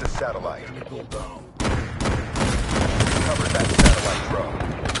 Drop the satellite. Cover that satellite drone.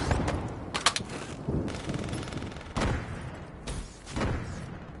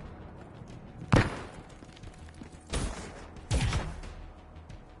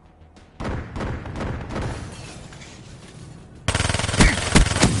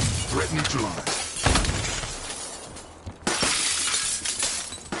 Threat neutralized.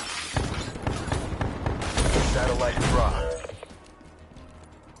 Satellite dropped.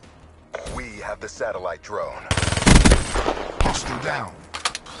 We have the satellite drone. Hostile down.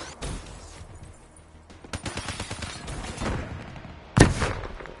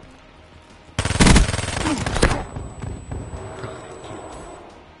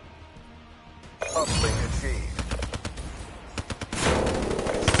 Uplink achieved.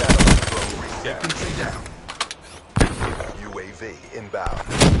 Satellite drone reset. Infantry down. UAV inbound.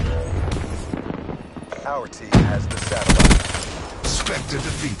 Our team has the satellite. Spectre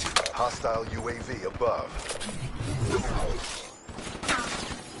defeated. Hostile UAV above.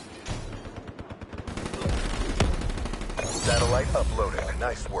 Satellite uploaded.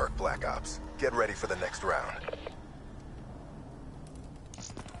 Nice work, Black Ops. Get ready for the next round.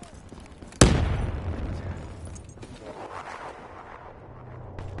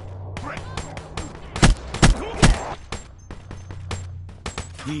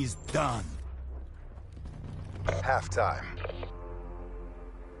 He's done. Halftime.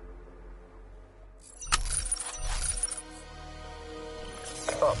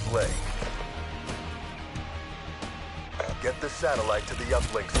 Uplink. Get the satellite to the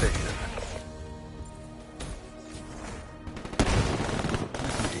uplink station.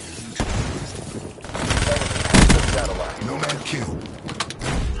 Enemy has the satellite. No man killed.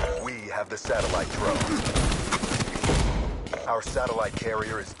 We have the satellite drone. Our satellite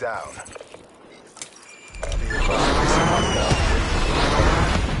carrier is down. Be advised,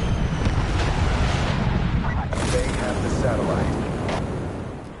 they have the satellite.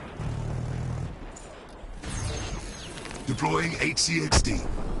 Deploying HCXD.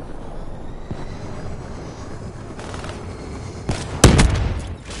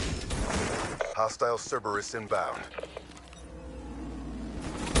 Hostile Cerberus inbound.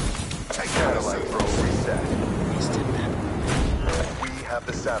 Satellite drone reset. We have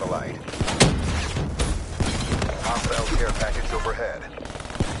the satellite. Hostile care package overhead.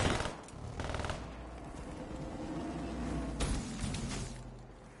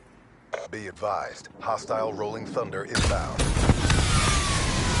 Be advised, hostile rolling thunder inbound.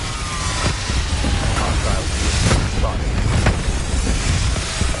 Hostile spotted.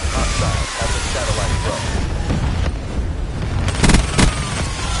 Hostile has a satellite drone.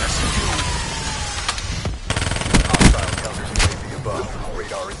 Hostile counter UAV above.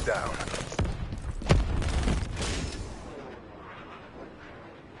 Radar is down.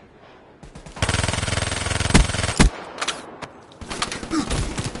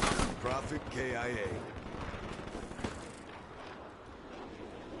 Prophet KIA.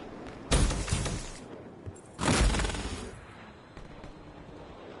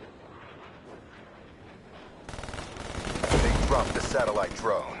 They dropped the satellite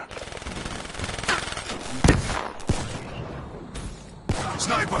drone.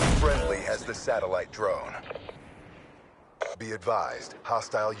 Sniper. Friendly has the satellite drone. Be advised,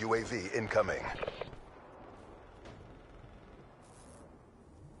 hostile UAV incoming.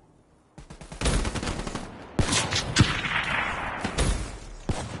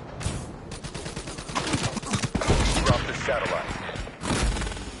 Drop the satellite.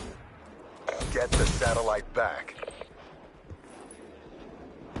 Get the satellite back.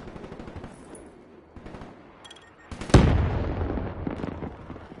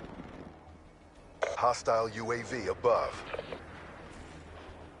 Hostile UAV above.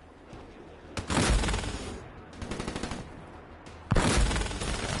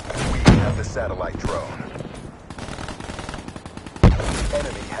 We have the satellite drone.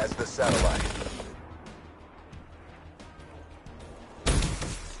 Enemy has the satellite.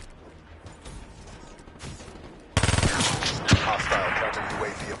 Hostile counter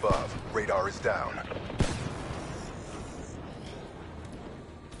UAV above. Radar is down.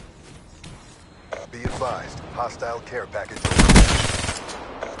 Be advised, hostile care package overhead.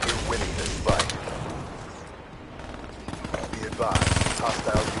 We're winning this fight. Be advised,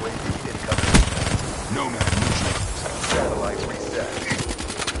 hostile UAV incoming. Nomad neutralized. Satellite reset.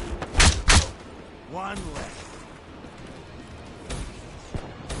 One left.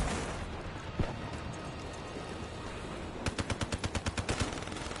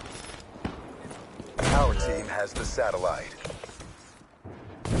 Our team has the satellite.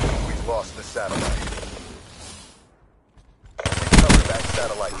 We've lost the satellite. Recover that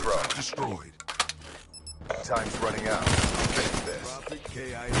satellite drone. Destroyed. Time's running out. Finish this. Profit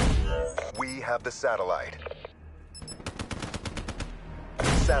KIA. We have the satellite.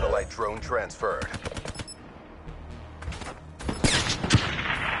 Satellite drone transferred.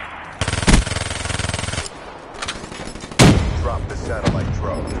 Drop the satellite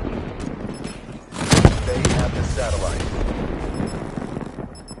drone. They have the satellite.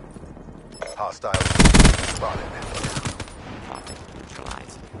 Hostile spotted.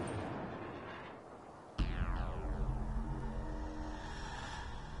 Neutralized.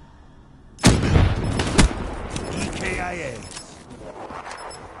 EKIA.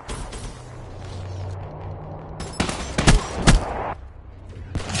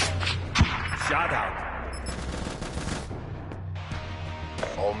 Shot out.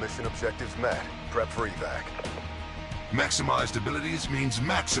 All mission objectives met. Prep for evac. Maximized abilities means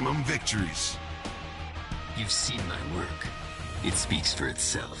maximum victories. You've seen my work. It speaks for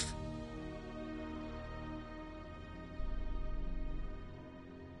itself.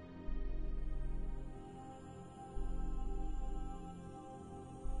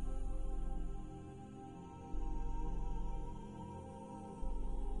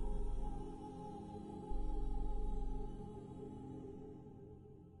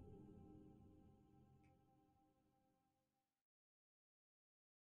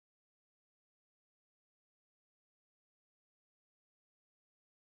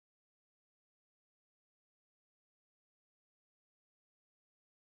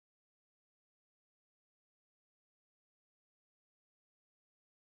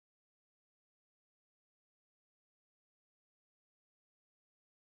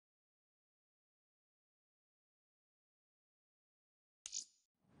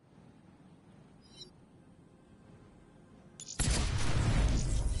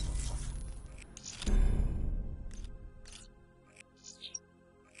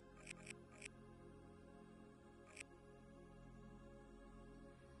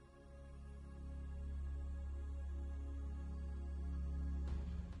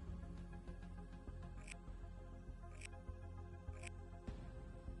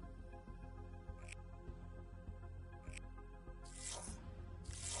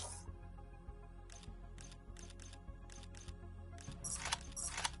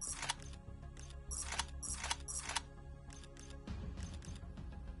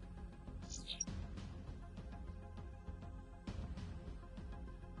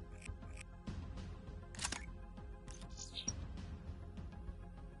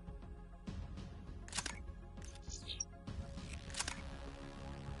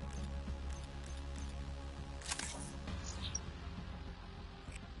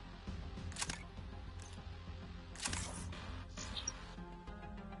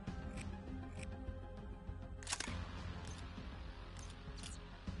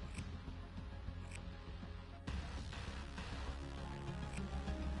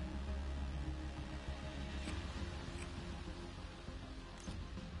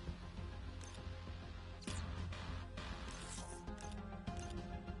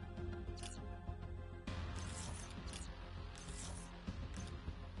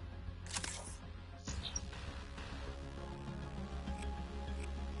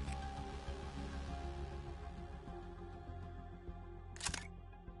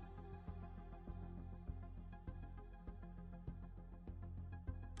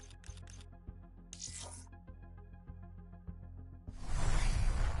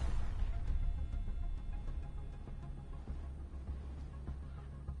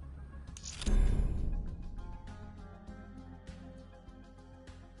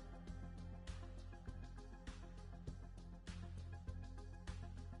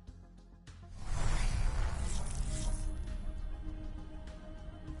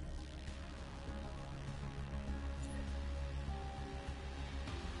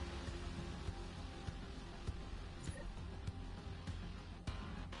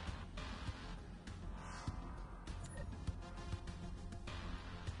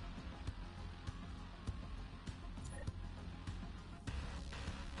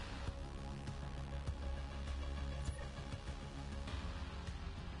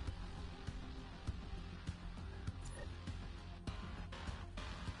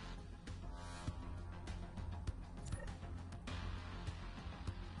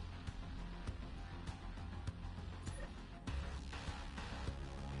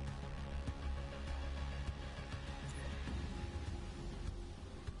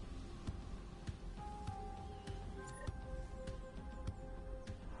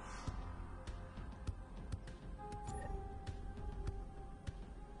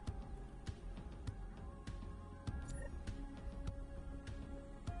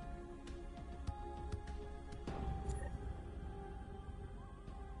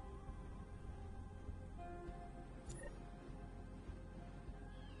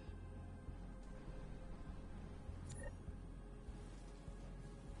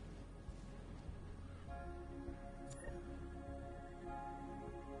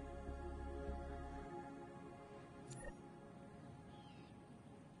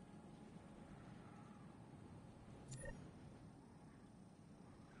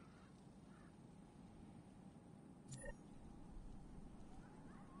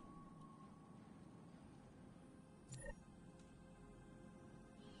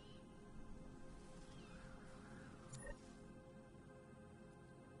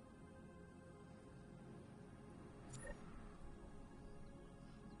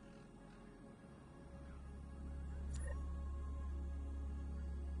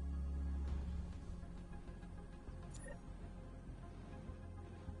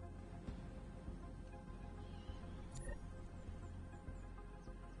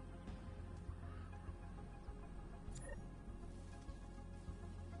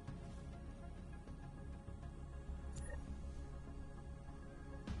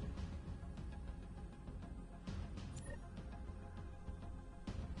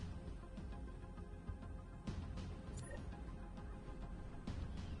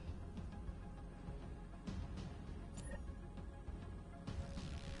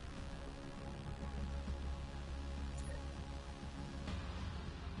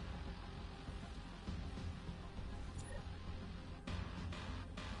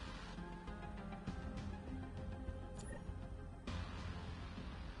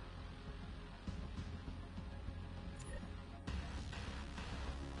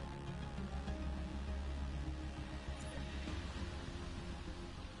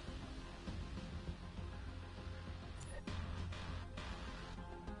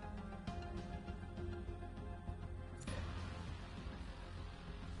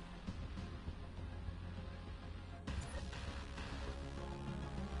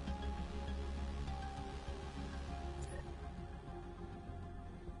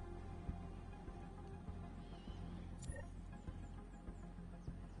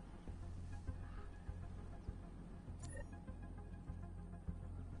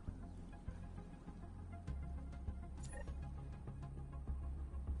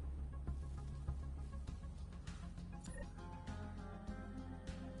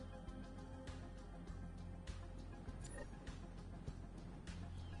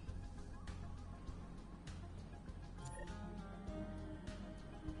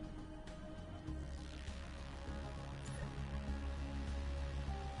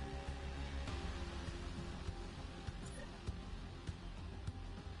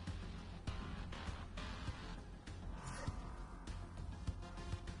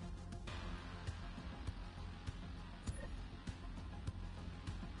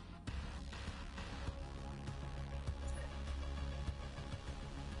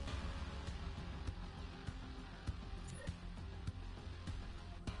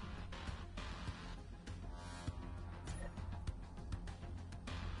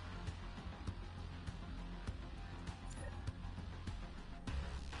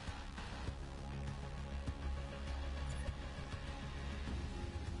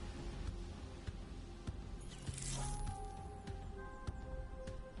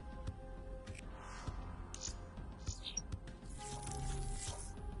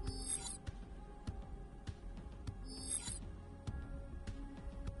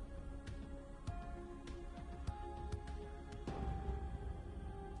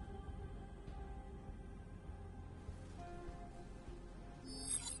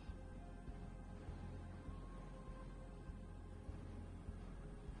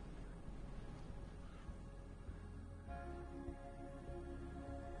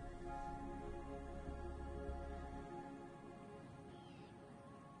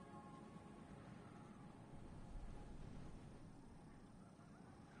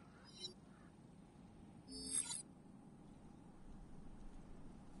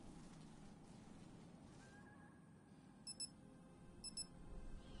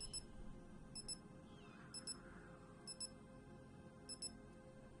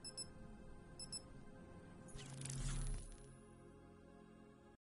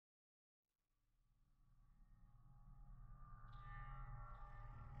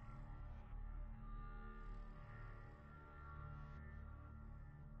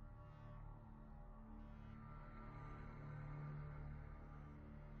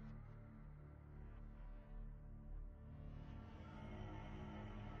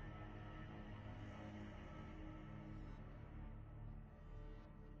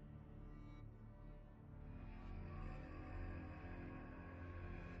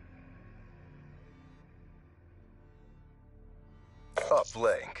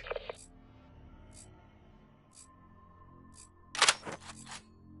 uplink.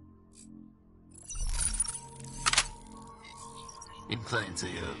 Inclines AO,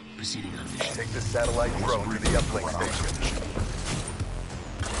 proceeding on mission. Take the satellite drone to the uplink station.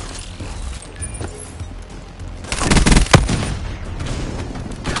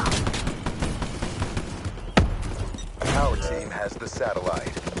 Our team has the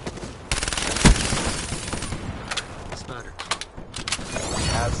satellite. Spotter. We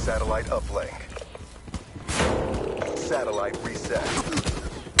have satellite uplink. Satellite reset.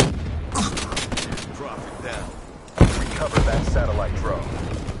 Drop it down. Recover that satellite drone.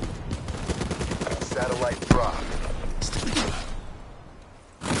 Satellite dropped.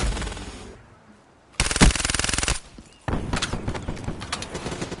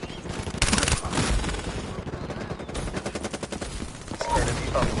 Enemy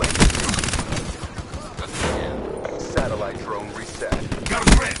uplink. Satellite drone reset. Got a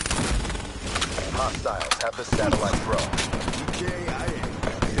threat! Hostiles have the satellite drone. KIA.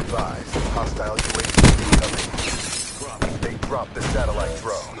 Be advised, hostile UAV incoming. They dropped the satellite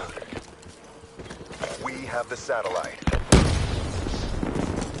drone. We have the satellite.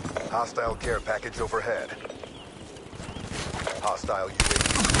 Hostile care package overhead. Hostile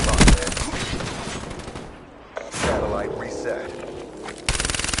UAV spotted. Satellite reset.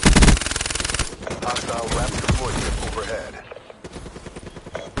 Hostile Raptor warship overhead.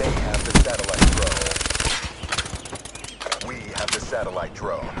 They have the satellite drone. We have the satellite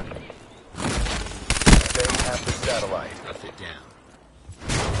drone. They have the satellite. Rough it down.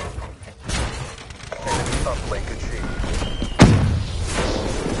 Enemy uplink achieved.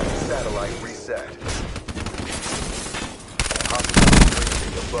 Satellite reset. Hostile UAV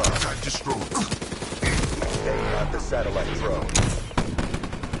above. Time to stroke. They have the satellite drone.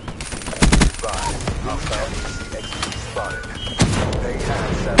 Advise. Hostile ECXD spotted. They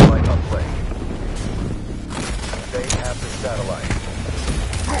have satellite uplink. They have the satellite.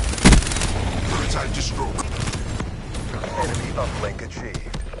 Time to stroke. Enemy uplink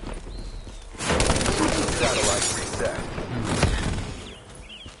achieved. Satellite reset.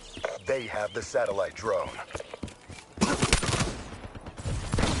 They have the satellite drone.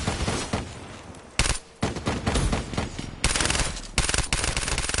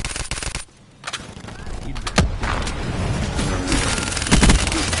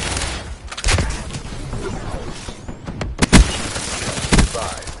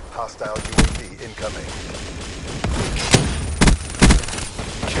 Advised. Hostile UAV incoming.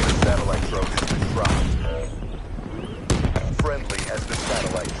 Satellite drone has been dropped. Friendly has the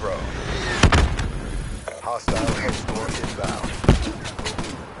satellite drone. Hostile Hellstorm inbound.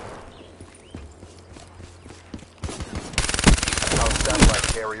 Our satellite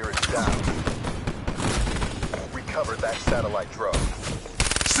carrier is down. Recover that satellite drone.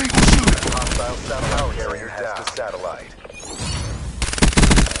 Single shooter! Hostile satellite carrier has the satellite.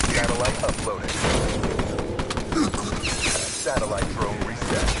 Satellite uploaded. Satellite drone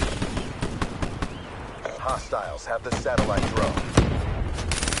reset. Hostiles have the satellite drone.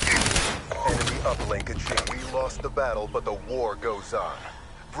 Enemy uplink achieved. We lost the battle, but the war goes on.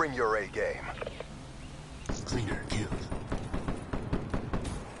 Bring your A game. Cleaner killed.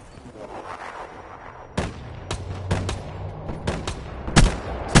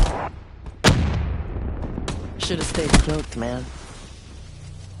 Should have stayed cloaked, man.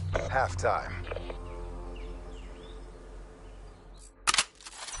 Halftime.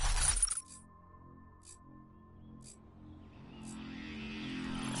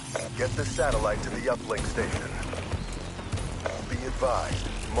 Get the satellite to the uplink station. Be advised,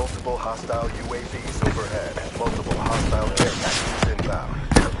 multiple hostile UAVs overhead. Multiple hostile care packages inbound.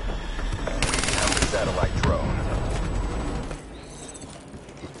 We have the satellite drone.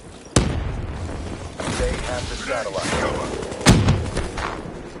 They have the satellite.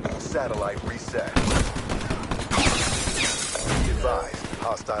 Satellite reset. Be advised,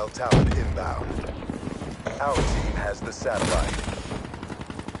 hostile talent inbound. Our team has the satellite.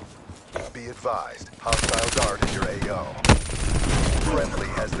 Be advised, hostile dart in your AO. Friendly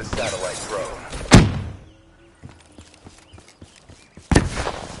has the satellite drone.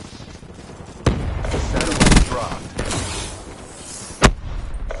 Satellite dropped.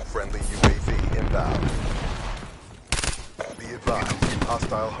 Friendly UAV inbound. Be advised,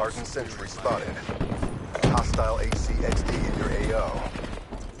 hostile hardened sentry spotted. Hostile HCXD in your AO.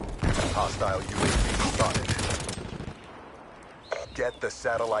 Hostile UAV spotted. Get the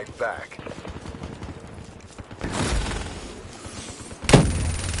satellite back.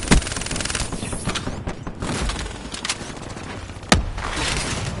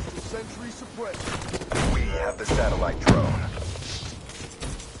 Sentry suppressed. We have the satellite drone.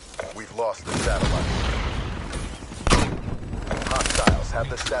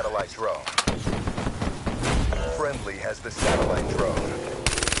 satellite drone. Friendly has the satellite drone.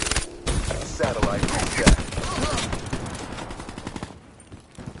 Satellite reset.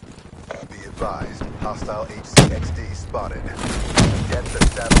 Be advised, hostile HCXD spotted. Get the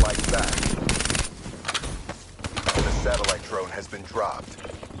satellite back. The satellite drone has been dropped.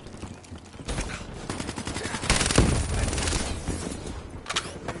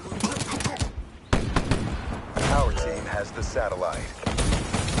 Our team has the satellite.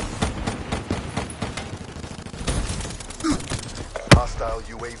 Hostile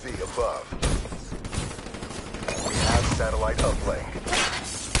UAV above. We have satellite uplink.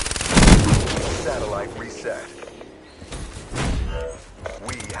 Satellite reset.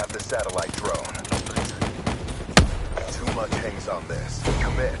 We have the satellite drone. Too much hangs on this.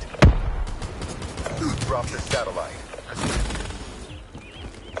 Commit. Drop the satellite.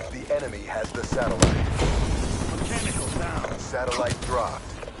 The enemy has the satellite. Mechanical down. Satellite dropped.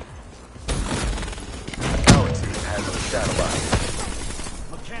 Our team has the satellite.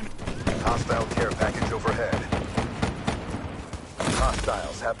 Hostile care package overhead.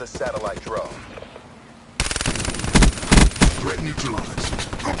 Hostiles have the satellite drone. Threat neutralized.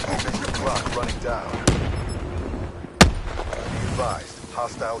 Mission clock running down. Be advised,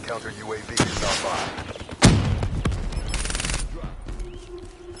 hostile counter UAV is online.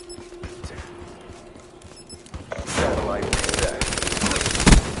 Satellite reset.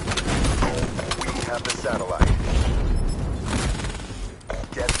 We have the satellite.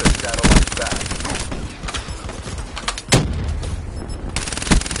 Get the satellite back.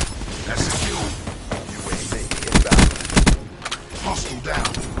 That's a kill. UAV inbound. Hostile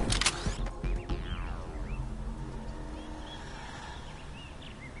down.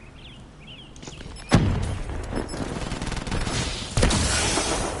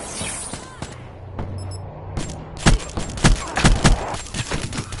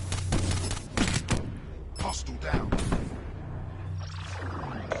 Hostile down.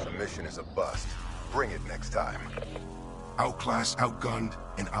 The mission is a bust. Bring it next time. Outclassed, outgunned,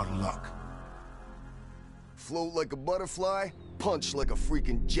 and out of luck. Float like a butterfly, punch like a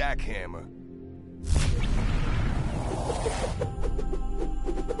freaking jackhammer.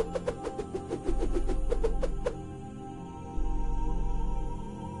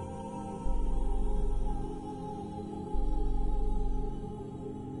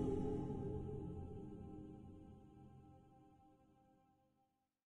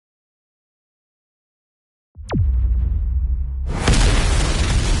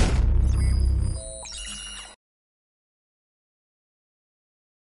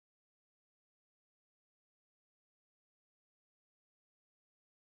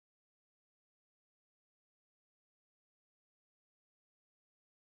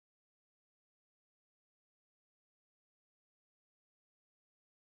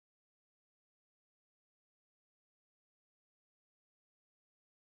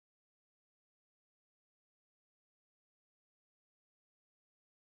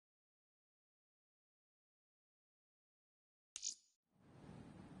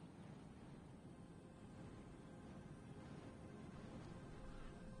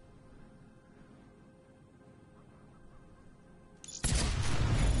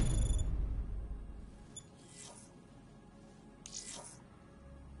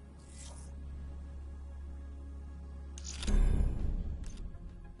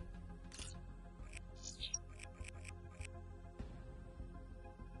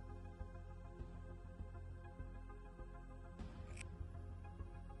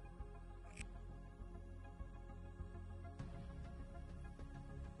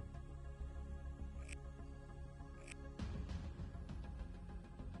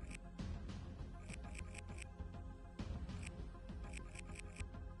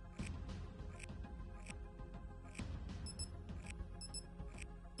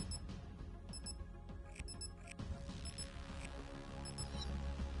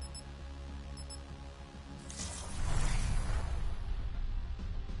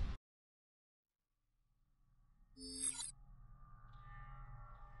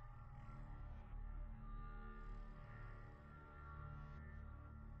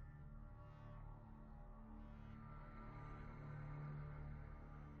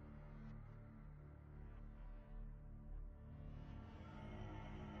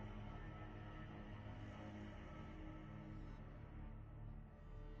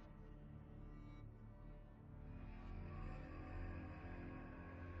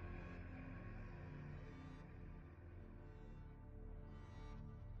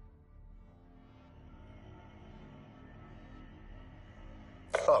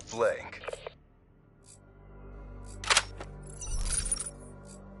 Uplink.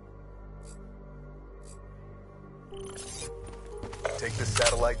 Take the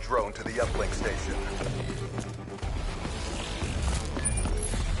satellite drone to the uplink station.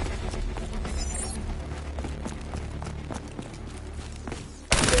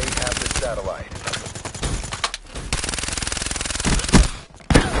 They have the satellite.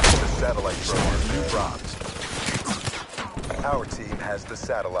 The satellite drone has been dropped. Our team has the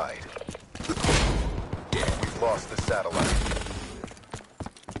satellite. We've lost the satellite.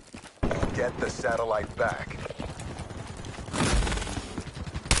 Get the satellite back.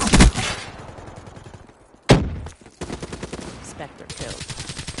 Spectre killed.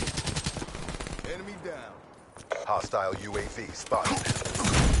 Enemy down. Hostile UAV spotted.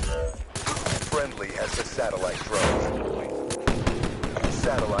 Friendly has the satellite drone.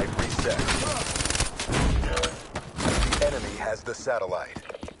 Satellite reset. The enemy has the satellite.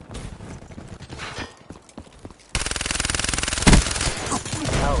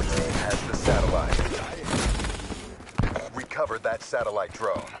 Our team has the satellite. Recover that satellite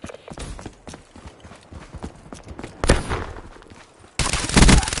drone.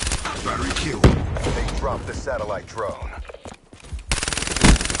 Battery killed. They dropped the satellite drone.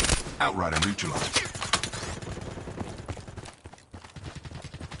 Outrider neutralized.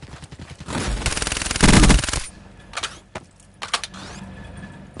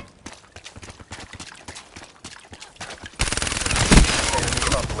 Enemy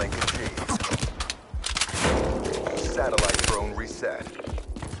uplink achieved. Satellite drone reset.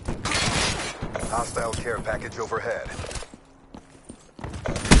 Hostile care package overhead.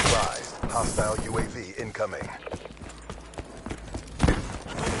 Advised, hostile UAV incoming.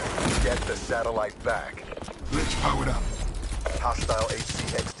 Get the satellite back. Let's power it up. Hostile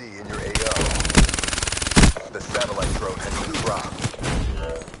HCXD in your AO. The satellite drone has been dropped.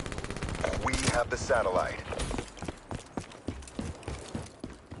 We have the satellite.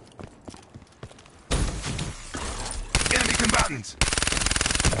 Enemy combatants.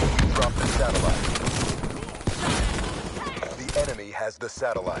 We dropped the satellite. The enemy has the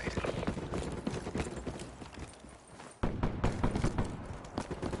satellite.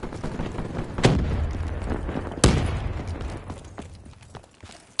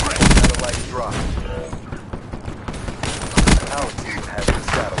 Satellite dropped. Our team has the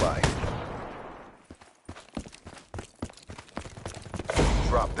satellite.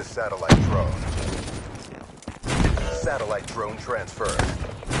 Drop the satellite drone. Satellite drone transferred.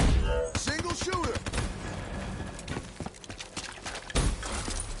 Single shooter.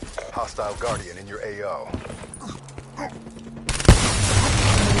 Hostile Guardian in your AO.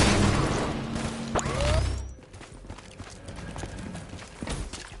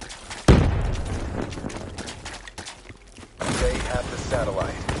 They have the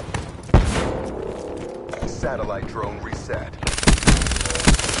satellite. Satellite drone reset.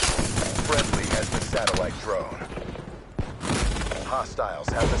 Friendly has the satellite drone. Hostiles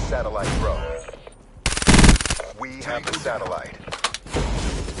have the satellite drone. We have the satellite.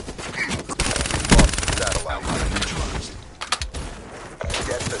 Lost the satellite. Neutralized.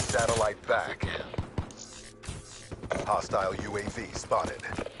 Get the satellite back. Hostile UAV spotted.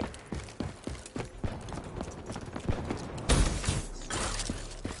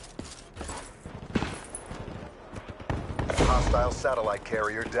 Hostile satellite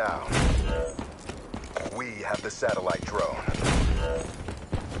carrier down. We have the satellite drone.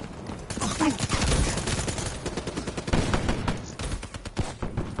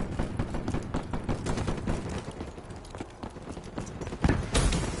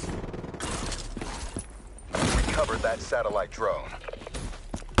 Recover that satellite drone.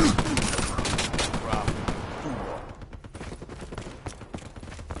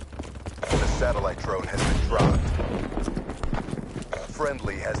 The satellite drone has been dropped.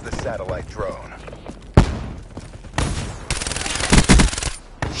 Friendly has the satellite drone.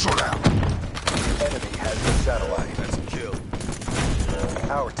 Shut out. The enemy has the satellite. That's a kill.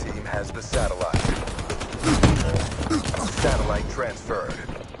 Our team has the satellite. Satellite transferred.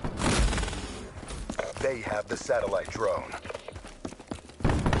 They have the satellite drone.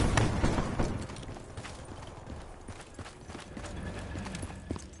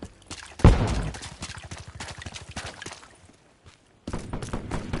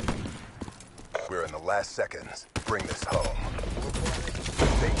 We're in the last seconds. Bring this home.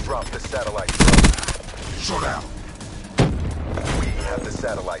 They dropped the satellite drone. Shut out. We have the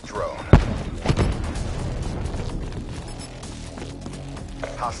satellite drone.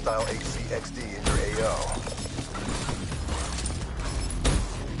 Hostile HCXD in your AO.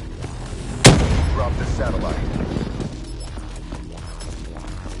 Drop the satellite.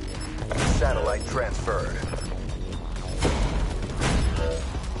 Satellite transferred.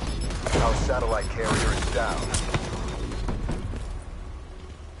 Our satellite carrier is down.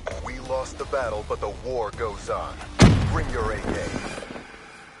 lost the battle, but the war goes on. Bring your A game.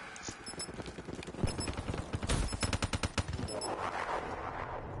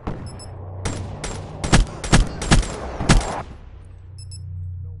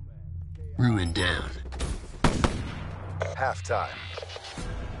 Ruin down. Halftime.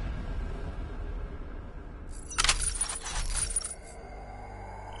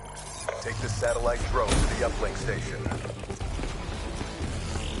 Take the satellite drone to the uplink station.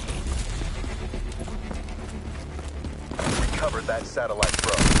 Recover that satellite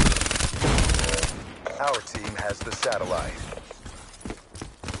drone. Our team has the satellite.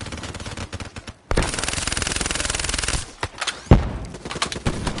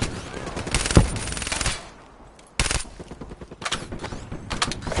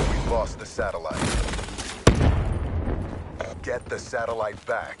 We've lost the satellite. Get the satellite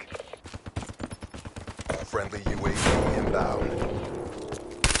back. Friendly UAV inbound.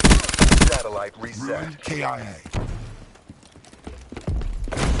 Satellite reset. Ruin KIA.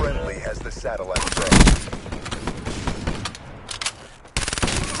 Friendly has the satellite drone.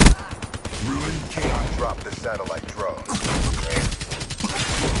 Ruin KIA. Drop the satellite drone.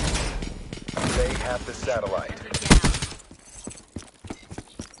 They have the satellite.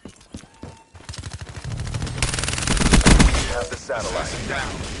 We have the satellite.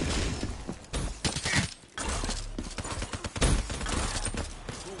 Down.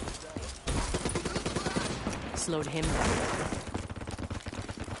 Slowed him down.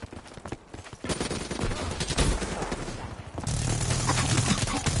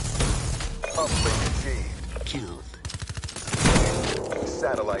 Uplink achieved. Killed.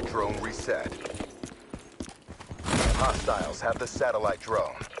 Satellite drone reset. Hostiles have the satellite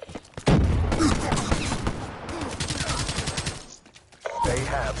drone. They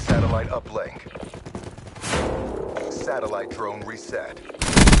have satellite uplink. Satellite drone reset.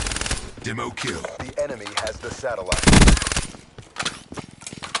 Demo kill. The enemy has the satellite.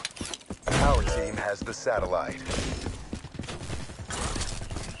 Our team has the satellite.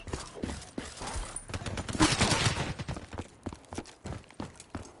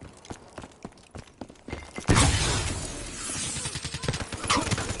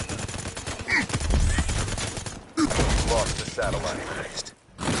 Lost the satellite.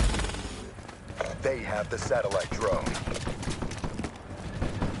 They have the satellite drone.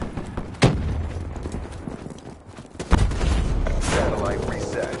 Satellite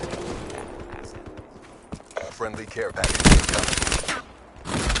reset. Friendly care package incoming.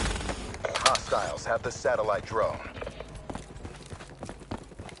 Hostiles have the satellite drone.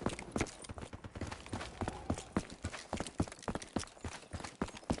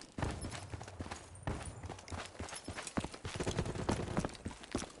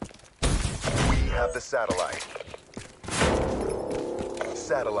 We have the satellite.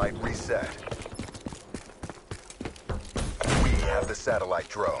 Satellite reset. We have the satellite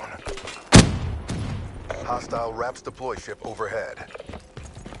drone. Hostile RAPS deploy ship overhead.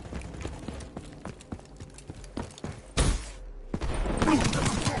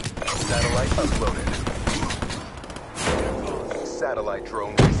 Satellite uploaded. Satellite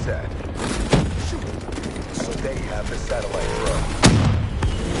drone reset. They have the satellite drone.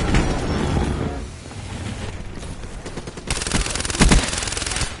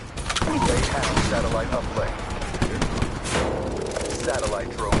 They have satellite uplink.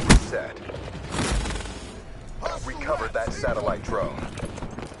 Satellite drone reset. Recover that satellite drone.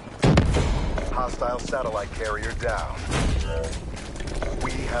 Hostile satellite carrier down.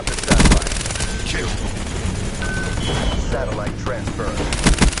 We have the satellite. Kill. Satellite transferred.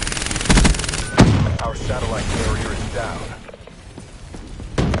 Our satellite carrier is down.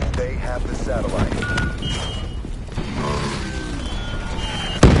 They have the satellite.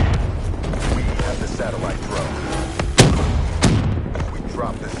 We have the satellite drone. We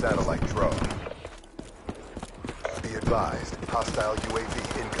dropped the satellite drone. Be advised, hostile UAV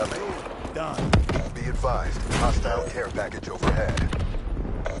incoming. Done. Be advised, hostile care package overhead.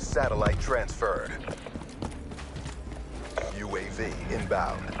 Satellite transferred. UAV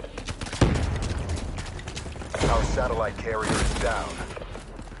inbound. Our satellite carrier is down.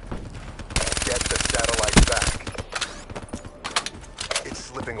 Get the satellite back. It's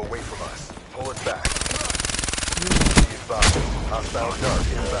slipping away from us. Pull it back. Be advised, hostile dart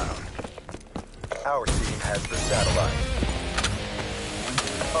inbound. Our team has the satellite.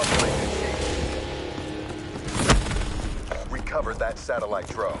 Uplink achieved. Recover that satellite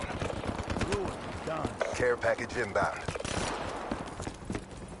drone. Done. Care package inbound.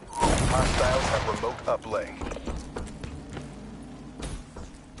 Hostiles have remote uplink.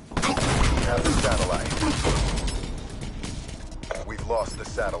 We have the satellite. We've We've lost the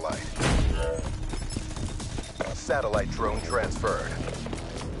satellite. Satellite drone transferred.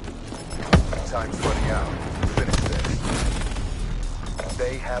 Time's running out. Finish this.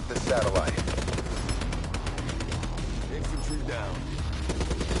 They have the satellite. Infantry down.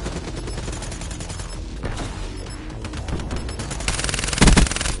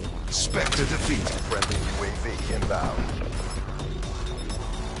 Spectre defeated. Friendly UAV inbound.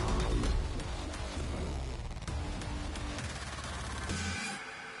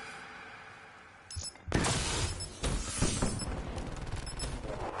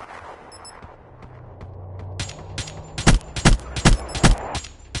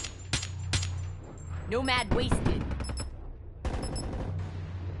 Nomad wasted.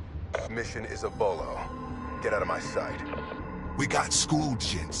 Mission is a bolo. Get out of my sight. We got schooled,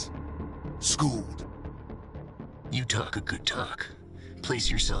 gents. Schooled. You talk a good talk. Place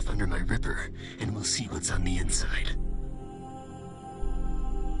yourself under my ripper, and we'll see what's on the inside.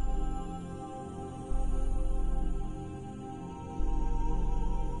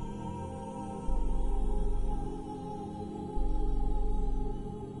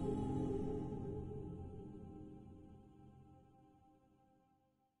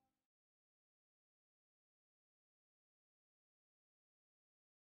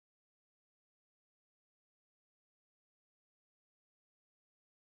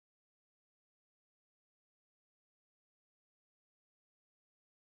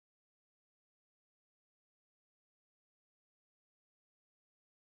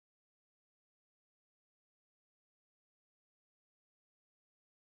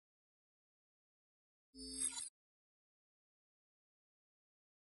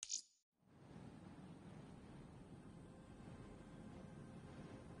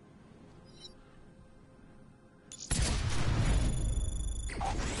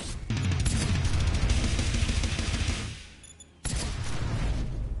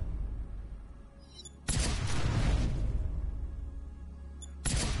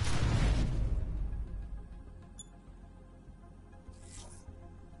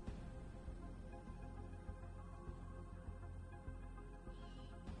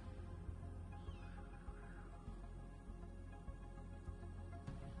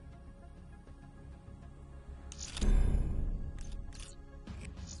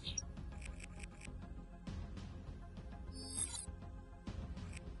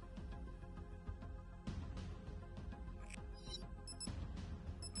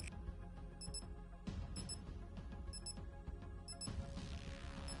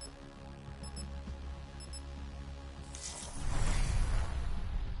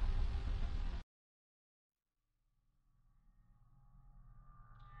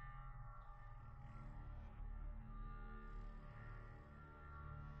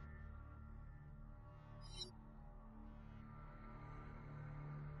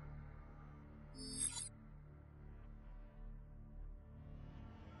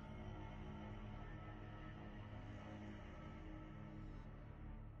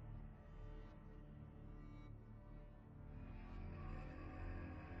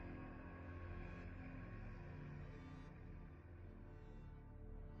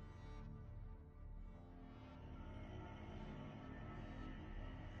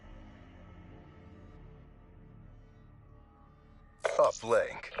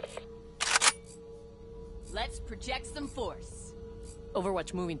 Uplink. Let's project some force.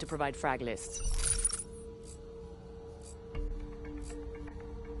 Overwatch moving to provide frag lists.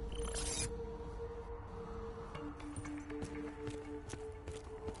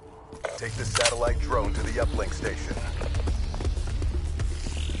 Take the satellite drone to the uplink station.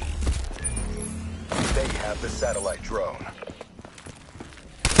 They have the satellite drone.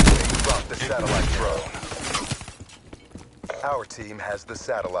 They dropped the satellite drone. Our team has the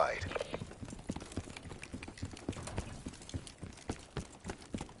satellite.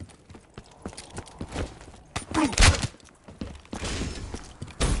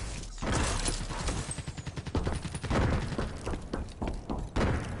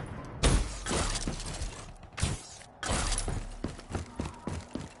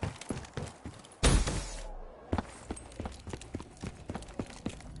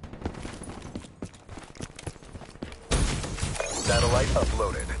 Satellite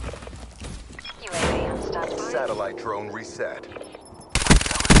uploaded. UAV on standby. Satellite drone reset. 10,000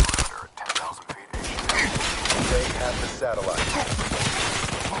 feet. They have the satellite.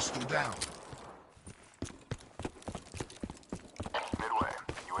 Hostile down. Midway.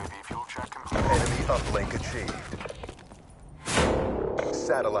 UAV fuel check complete. Enemy uplink achieved.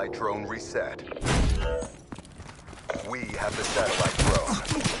 Satellite drone reset. We have the satellite drone.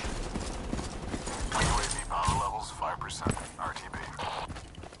 UAV power levels 5%. RTB.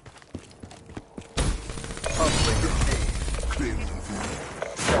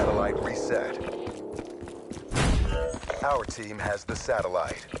 team has the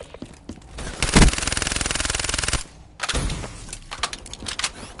satellite.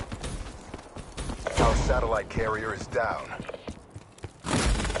 Our satellite carrier is down.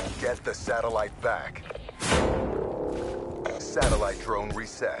 Get the satellite back. Satellite drone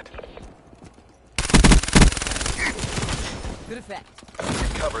reset. Good effect.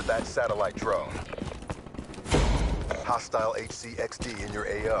 Recovered that satellite drone. Hostile HCXD in your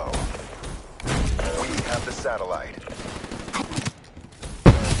AO. We have the satellite.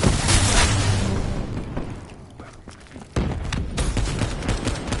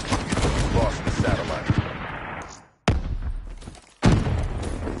 Lost the satellite.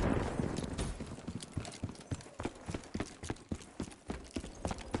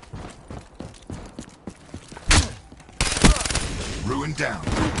 Ruin down.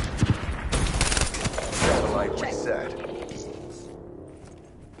 Satellite reset.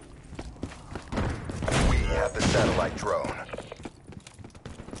 We have the satellite drone.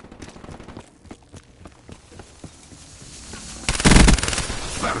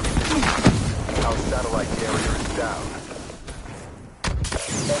 Our satellite carrier is down.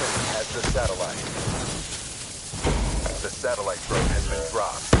 Enemy has the satellite. The satellite drone has been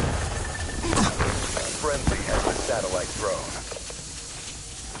dropped. Friendly has the satellite drone.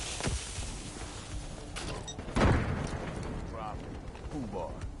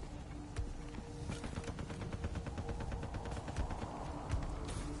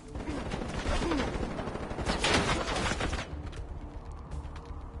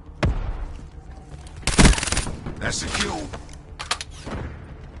 That's a kill.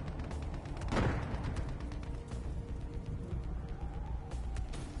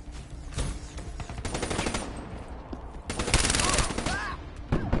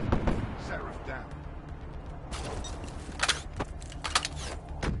 Seraph down.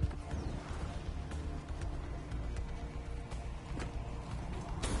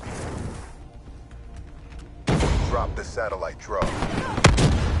 Drop the satellite drone.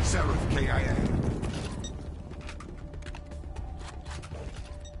 Seraph KIA.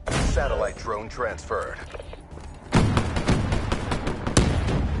 Satellite drone transferred.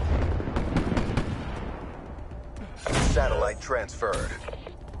 Satellite transferred.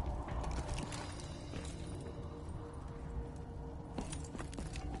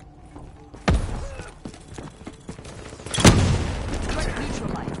 Threat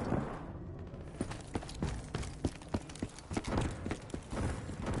neutralized.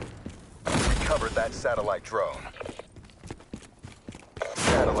 Recovered that satellite drone.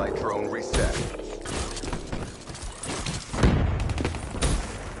 Satellite drone reset.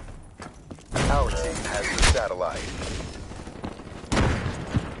 Our team has the satellite.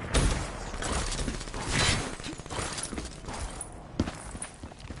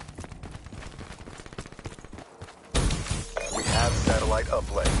 We have satellite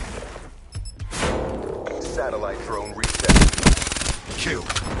uplink. Satellite drone reset. Kill.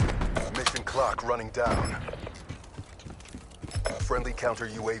 Mission clock running down. Friendly counter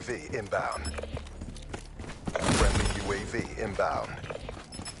UAV inbound. Friendly UAV inbound.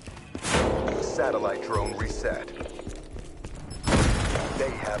 Satellite drone reset.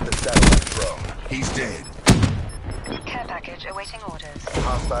 They have the satellite drone. He's dead. Care package awaiting orders.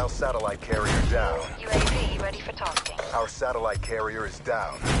 Hostile satellite carrier down. UAV ready for tasking. Our satellite carrier is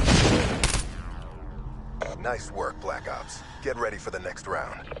down. Nice work, Black Ops. Get ready for the next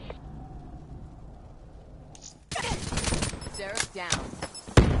round. Seraph down.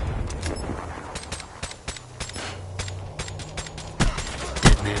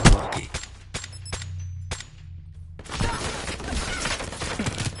 Dead man walking.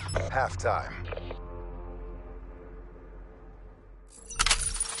 Halftime.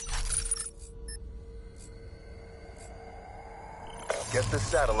 Get the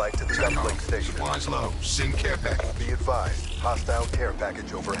satellite to the uplink station. Supplies low. Send care package. Be advised, hostile care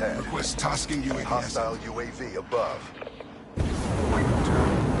package overhead. Request tasking UAV. Hostile UAV above.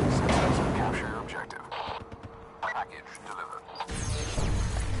 Successfully capture your objective. Package delivered.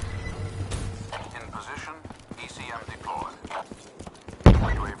 In position, ECM deployed.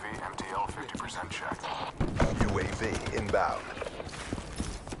 UAV MTL 50% checked. UAV inbound.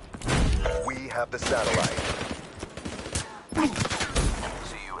 We have the satellite.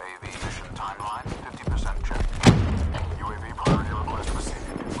 CUAV mission timeline 50% checked. UAV priority request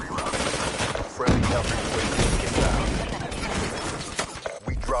received. Reroute. Friendly counter UAV inbound.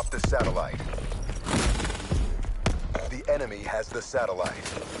 We dropped the satellite. The enemy has the satellite.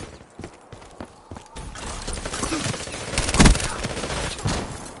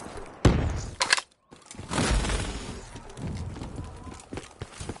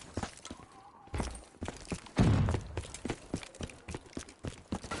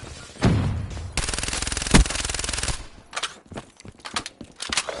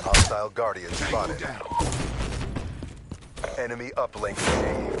 Hostile Guardian Tango spotted. down. Enemy uplink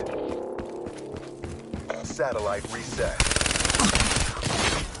achieved. Satellite reset.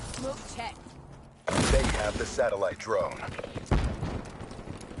 Smoke check. They have the satellite drone.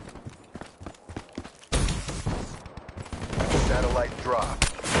 Satellite drop.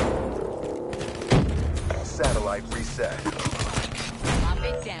 Satellite reset. Pop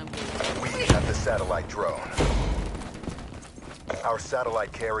it down. We have the satellite drone. Our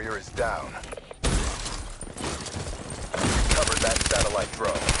satellite carrier is down. Recover that satellite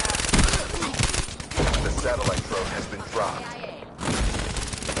drone. The satellite drone has been dropped.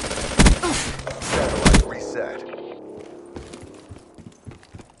 Satellite reset.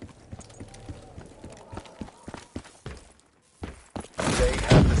 They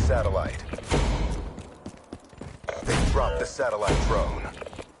have the satellite. They dropped the satellite drone.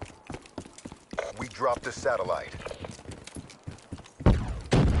 We dropped the satellite.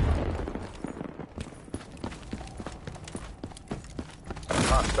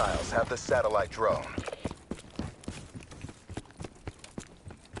 Hostiles have the satellite drone.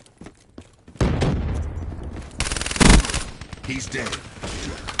 He's dead.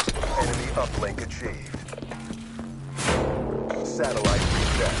 Enemy uplink achieved. Satellite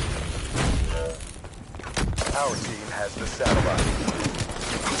reset. Our team has the satellite.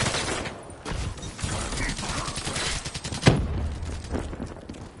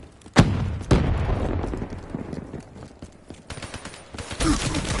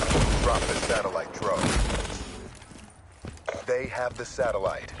 Drop the satellite drone. They have the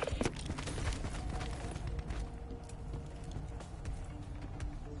satellite.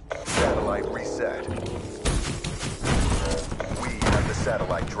 Satellite reset. We have the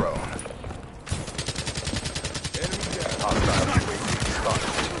satellite drone. Hostile UAV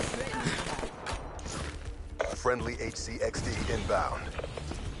spotted. Friendly HCXD inbound.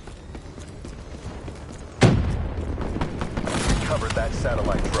 Covered that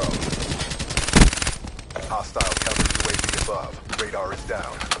satellite drone. Hostile counter UAV above. Radar is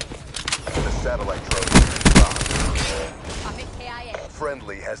down. The satellite drone has been dropped. Pop it KIA.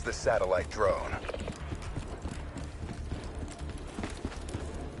 Friendly has the satellite drone.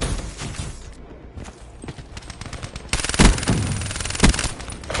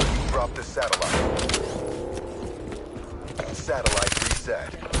 Drop the satellite. Satellite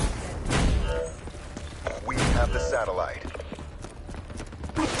reset. We have the satellite.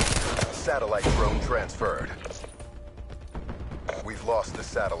 Satellite drone transferred. We've lost the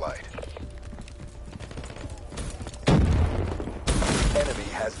satellite. Enemy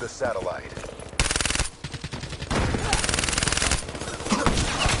has the satellite.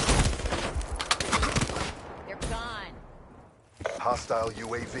 They're gone. Hostile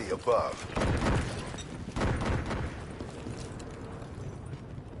UAV above.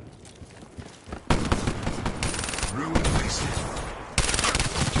 Ruin wasted.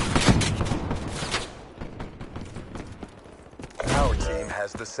 Our team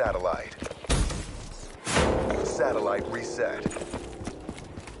has the satellite. Satellite reset.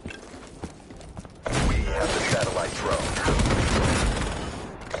 We have the satellite drone.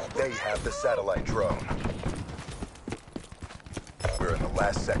 They have the satellite drone. We're in the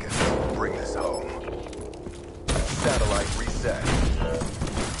last seconds. Bring this home. Satellite reset.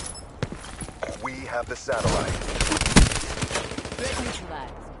 We have the satellite. Threat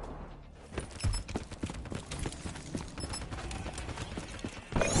neutralized.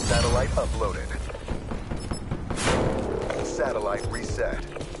 Satellite uploaded. Satellite reset.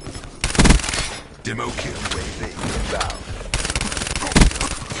 Demo kill. UAV inbound.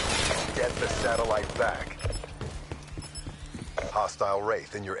 Get the satellite back. Hostile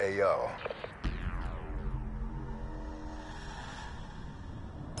Wraith in your AO.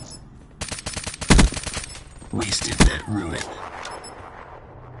 Wasted that ruin.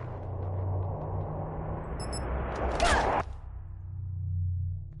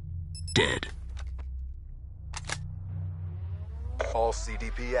 Dead. All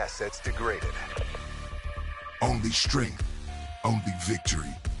CDP assets degraded. Only strength. Only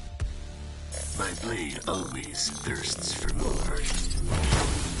victory. My blade always thirsts for more.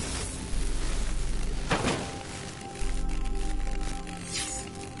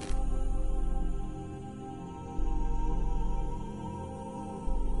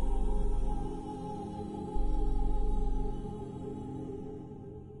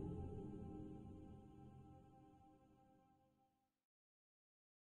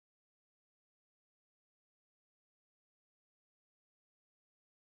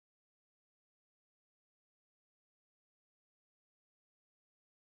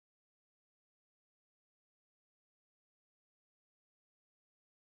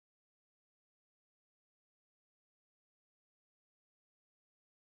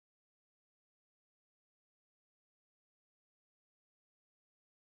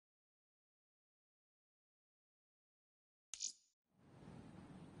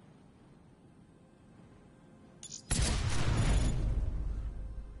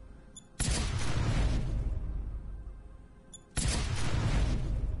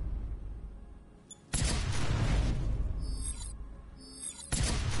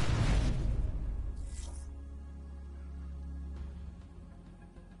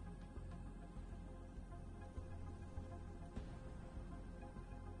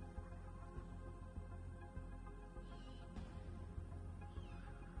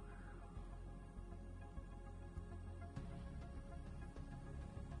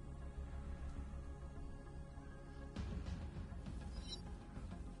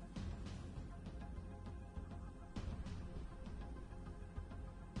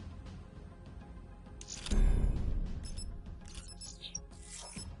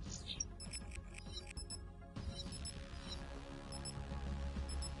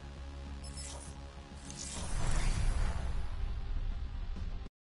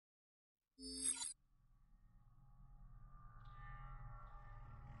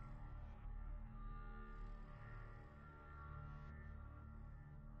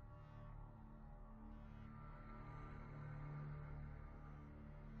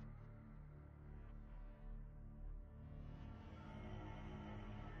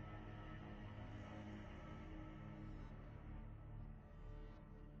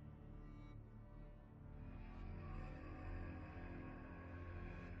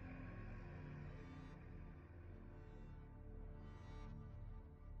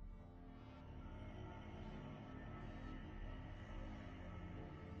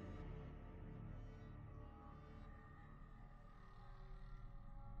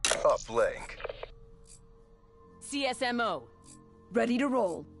 Uplink. CSMO. Ready to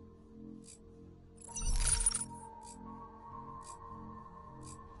roll.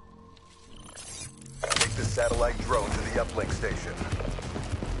 Take the satellite drone to the uplink station.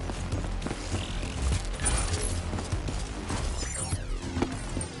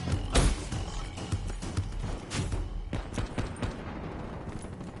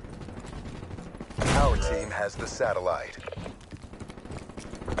 Our team has the satellite.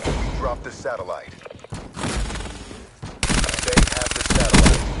 We dropped the satellite. They have the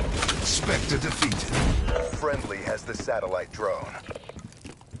satellite. Spectre defeated. Friendly has the satellite drone.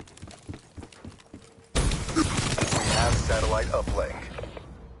 We have satellite uplink.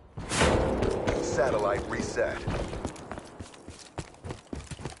 Satellite reset.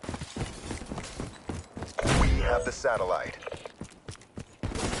 We have the satellite.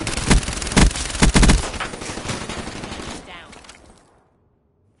 Down.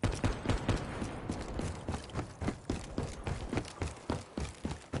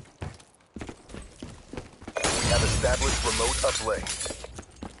 We have established remote uplink.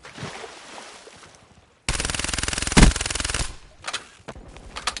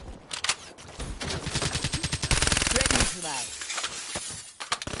 Threat neutralized.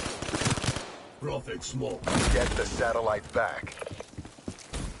 Prophet smoke. Get the satellite back.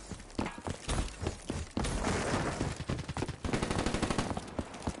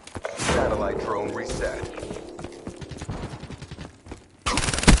 Satellite drone reset. We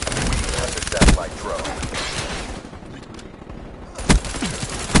have the satellite drone.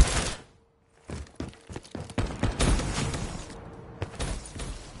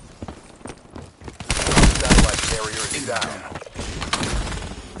 Satellite carrier is down.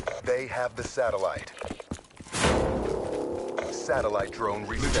 They have the satellite. Satellite drone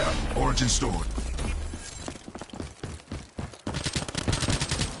reset. Origin stored.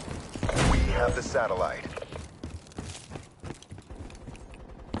 We have the satellite.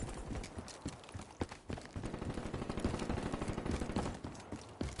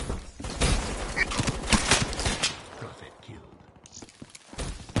 Prophet killed.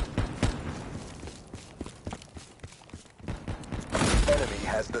 Enemy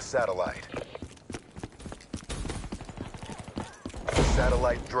has the satellite.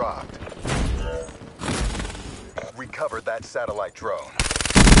 Satellite dropped. Recovered that satellite drone.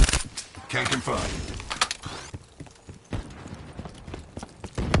 Can't confirm.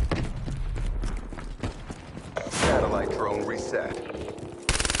 Satellite drone reset.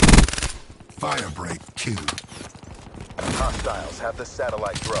 Firebreak killed. Hostiles have the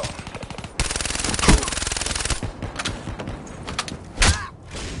satellite drone.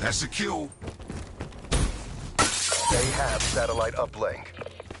 That's a kill. They have satellite uplink.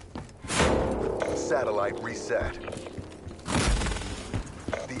 Satellite reset.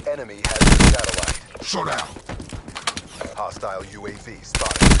 The enemy has the satellite. Shut out. Hostile UAV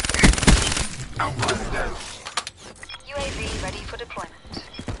spotted. Outrider down. UAV ready for deployment.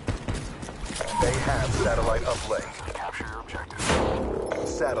 They have satellite uplink. Capture your objective.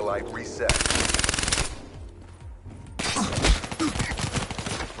 Satellite reset.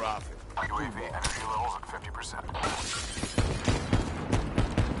 Prophet. UAV energy levels at 50%.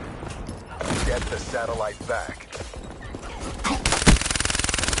 Get the satellite back.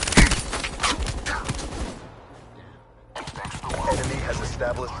 Thanks for the work. Enemy has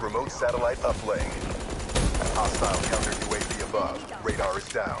established remote satellite uplink. Hostile counter UAV above. Radar is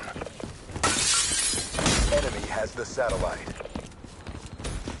down. Enemy has the satellite.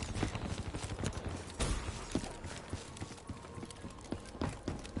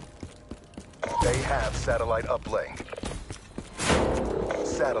 They have satellite uplink.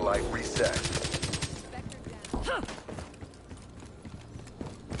 Satellite reset.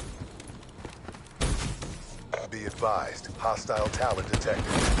 Be advised, hostile tower detected.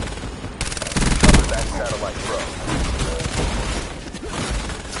 Cover that satellite drone.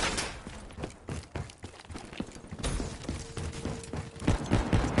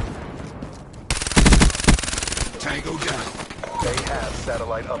 Tango down. They have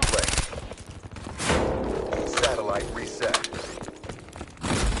satellite uplink. Satellite reset.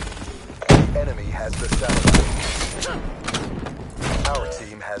 Enemy has the satellite. Our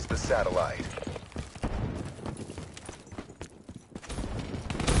team has the satellite.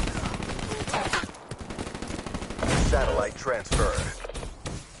 Satellite transferred.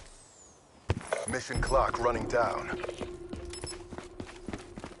 Mission clock running down.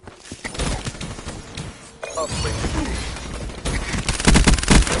 Uplink achieved.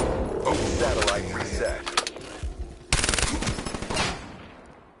 Satellite reset.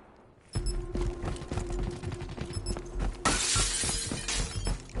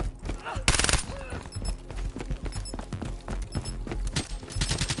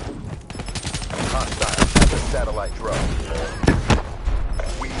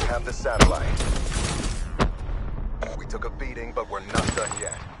 have the satellite. We took a beating, but we're not done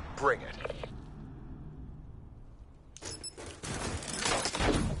yet. Bring it.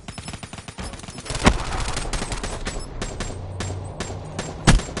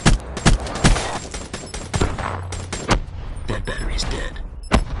 That battery's dead.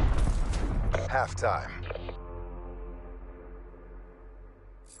 Halftime.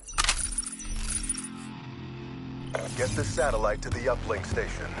 Get the satellite to the uplink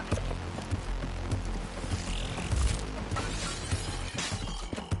station.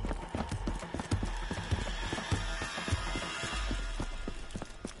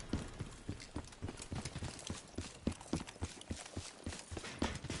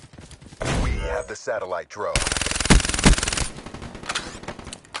 We have the satellite drone.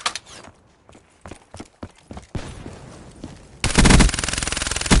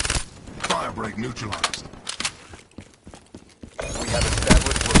 Firebreak neutralized. We have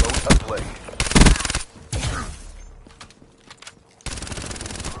established remote uplink.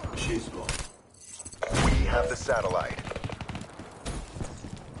 She's gone. We have the satellite.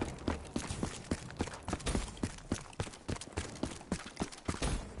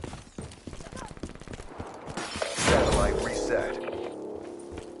 Satellite reset.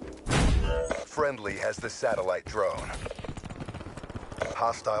 Friendly has the satellite drone.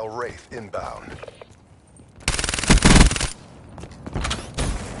 Hostile Wraith inbound.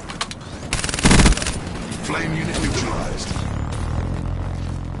 Flame unit neutralized.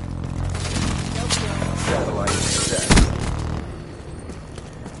 Satellite reset.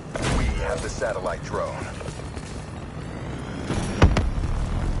 We have the satellite drone.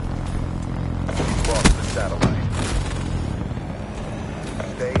 We lost the satellite.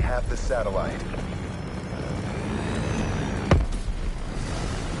 They have the satellite.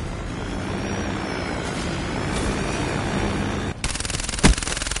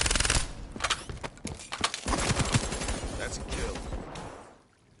 That's a kill.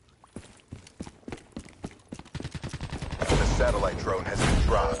 The satellite drone has been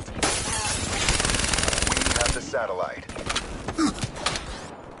dropped. We have the satellite.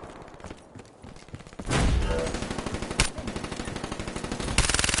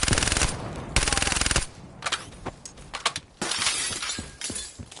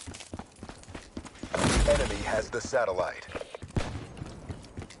 The enemy has the satellite.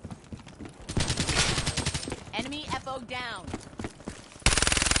 Enemy FO down.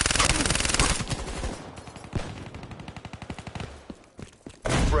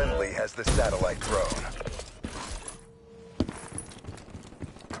 Friendly has the satellite drone.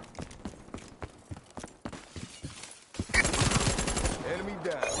 Enemy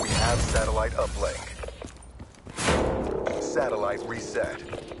down. We have satellite uplink. Satellite reset.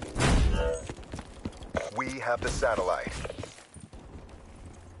 We have the satellite.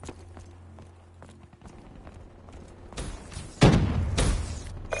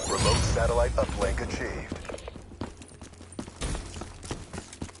 Remote satellite uplink achieved.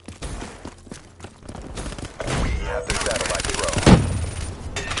 We have the satellite drone.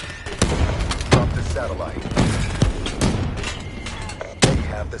 Drop the satellite. We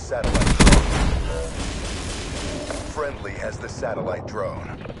have the satellite drone. Friendly has the satellite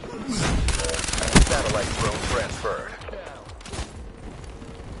drone. Satellite drone transferred.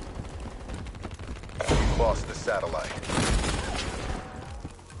 We lost the satellite.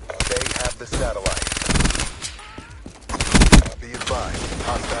 They have the satellite. Be advised,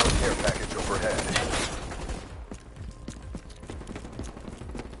 hostile care package overhead.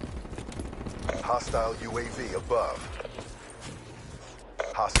 Hostile UAV above.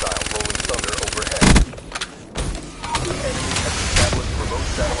 Hostile rolling thunder overhead. Enemy has established remote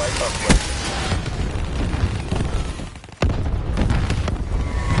satellite uplink.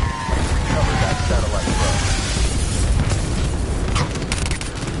 Recover that satellite drone.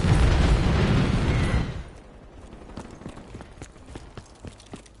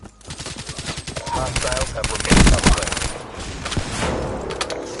 Hostiles have remote uplink.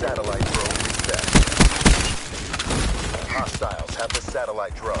 Satellite drone reset. Hostiles have the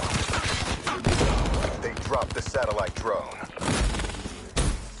satellite drone. They dropped the satellite drone.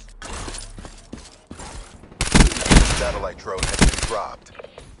 Satellite drone has been dropped.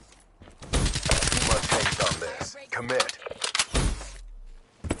 Too much hangs on this. Commit.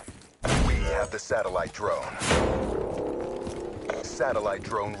 We have the satellite drone. Satellite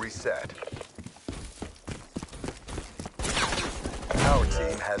drone reset. Our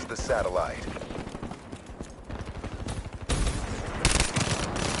team has the satellite.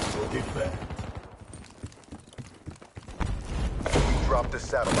 We'll get back. We dropped the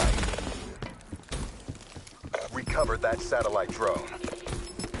satellite. Recover that satellite drone.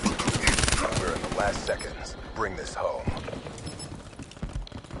 We're in the last seconds. Bring this home.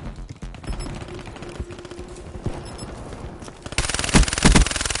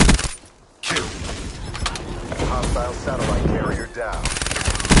 Hostile satellite carrier down.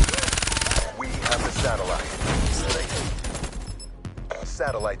 We have the satellite.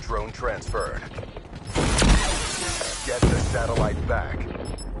 Satellite drone transferred. Get the satellite back.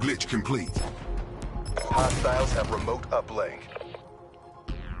 Glitch complete. Hostiles have remote uplink.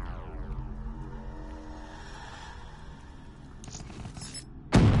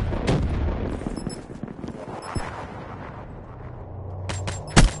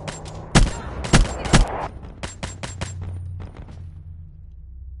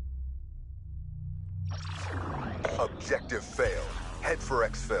 Objective failed. Head for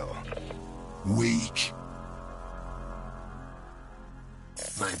exfil. Weak.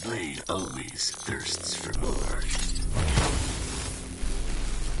 My blade always thirsts for more.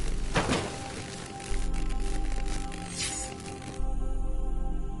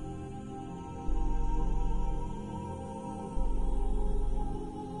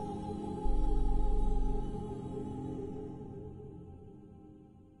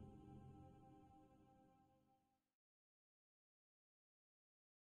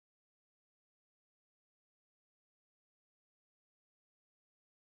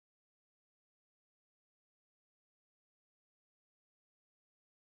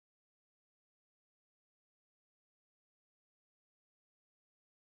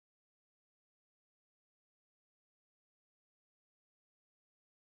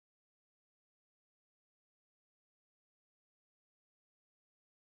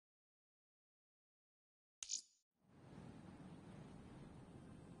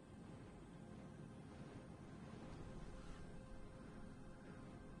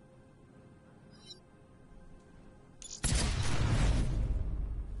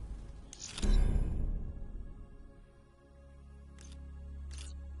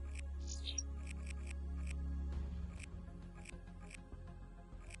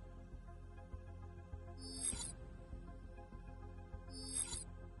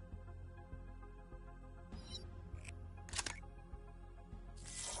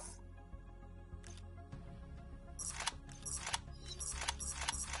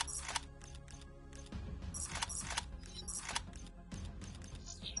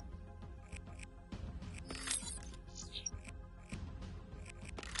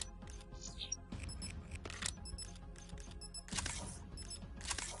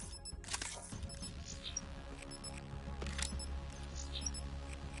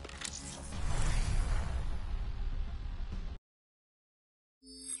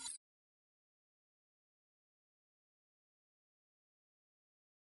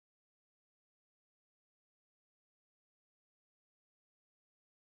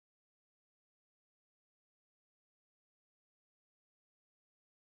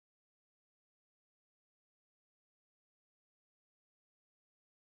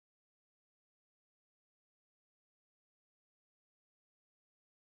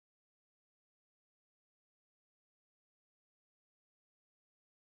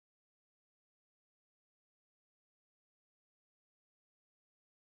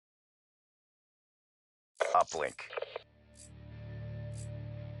 Uplink.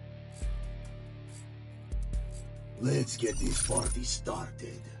 Let's get this party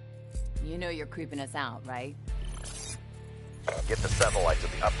started. You know you're creeping us out, right? Get the satellite to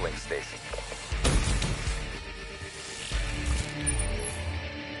the uplink station.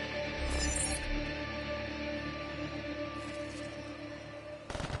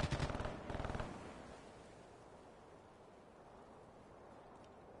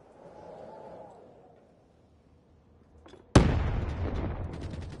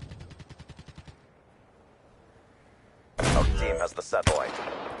 Our team has the satellite.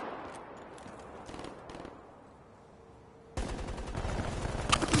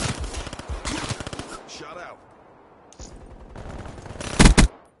 Shut out.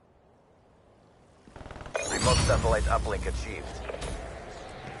 Remote satellite uplink achieved.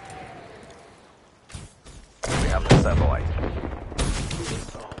 We have the satellite.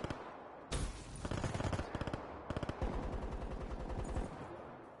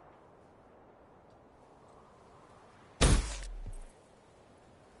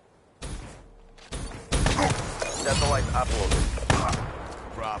 Satellite uploaded.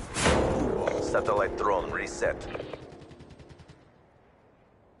 Profit. Satellite drone reset.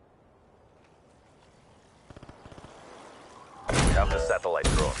 We have the satellite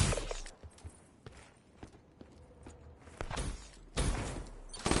drone.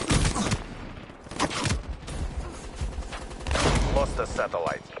 Lost the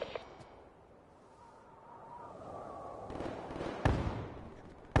satellite.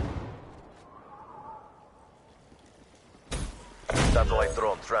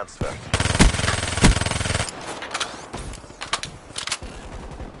 transferred.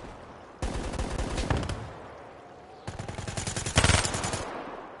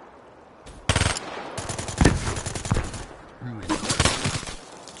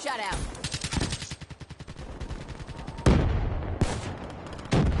 Shut out.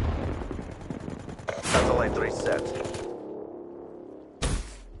 Satellite reset.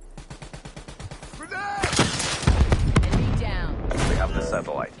 Enemy down. We have the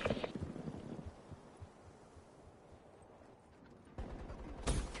satellite.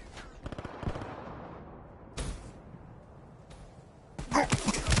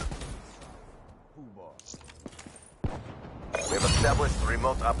 We have established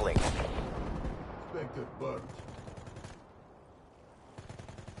remote uplink. Spectre burnt.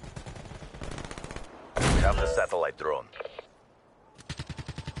 We have the satellite drone.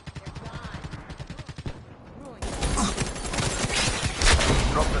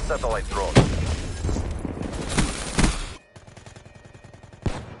 Drop the satellite drone.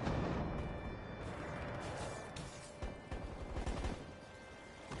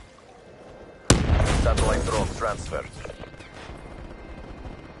 Satellite drone transferred.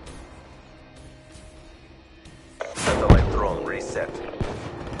 Satellite drone reset.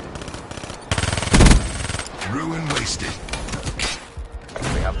 Ruin wasted.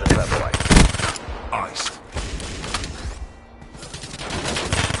 We have the satellite. Iced.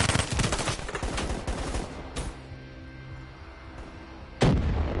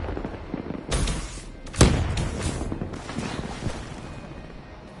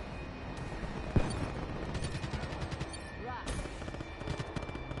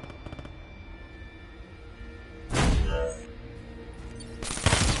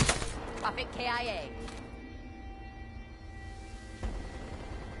 Traffic KIA.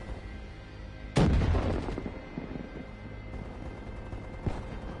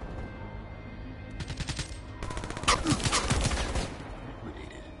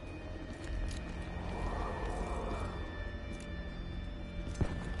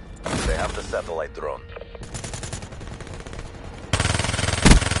 They have the satellite drone.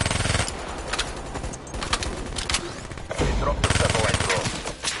 They dropped the satellite drone.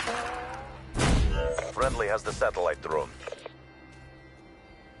 Friendly has the satellite drone.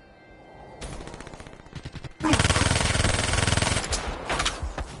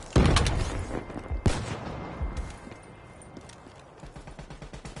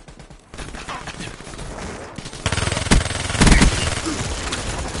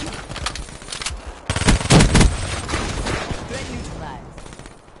 Threat neutralized.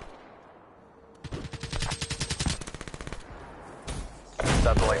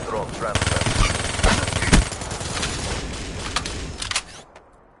 Satellite drone transferred.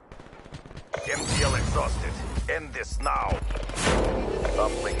 MTL exhausted. End this now.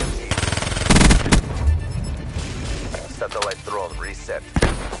 Uplink is easy. Satellite drone reset. We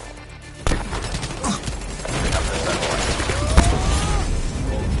have the satellite.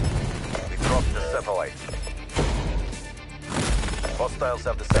 We dropped the satellite. Hostiles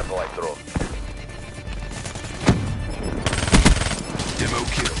have the satellite drone. Demo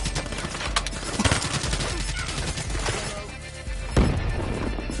kill.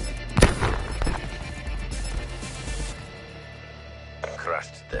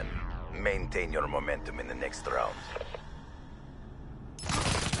 Crushed them. Maintain your momentum in the next round.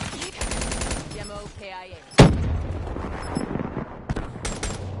 Demo KIA.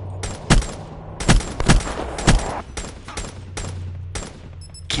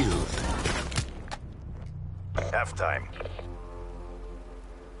 Killed. Halftime.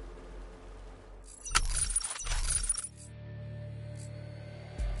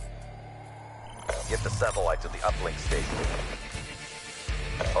 Get the satellite to the uplink station.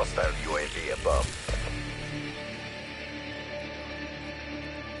 Hostile UAV above.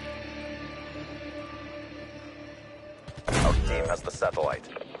 Our team has the satellite.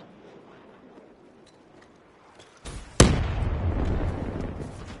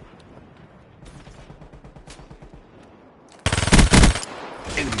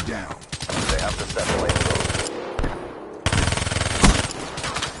 Enemy down. They have the satellite drone.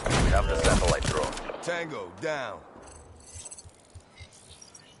 We have the satellite drone. Tango, down.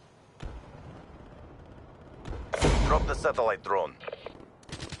 Drop the satellite drone.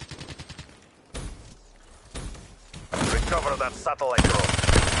 Recover that satellite drone.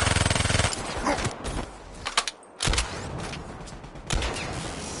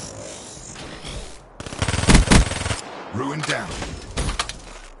 Ruin down.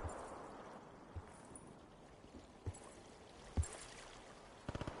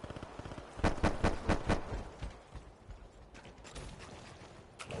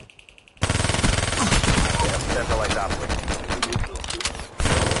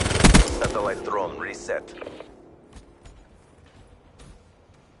 Satellite drone reset.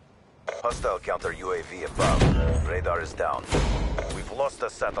 Hostile counter UAV above. Radar is down. We've lost a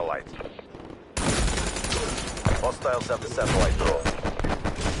satellite. Hostiles have the satellite drone.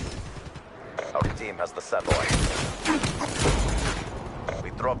 Our team has the satellite. We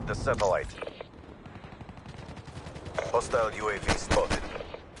dropped the satellite. Hostile UAV spotted.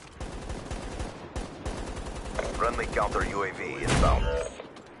 Friendly counter UAV inbound.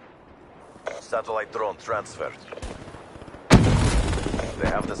 Satellite drone transferred. They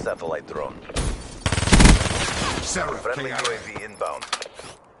have the satellite drone. Friendly UAV inbound.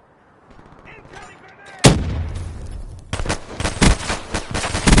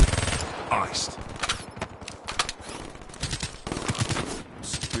 Iced.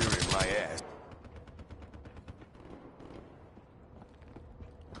 Spear in my ass.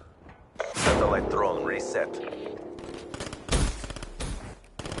 Satellite drone reset.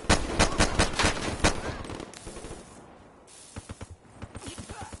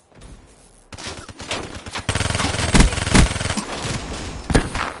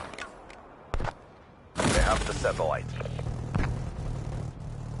 They have the satellite.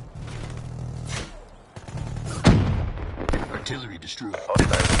 Artillery destroyed.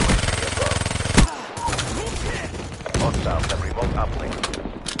 Hostile UAV above. Hostiles have remote uplink.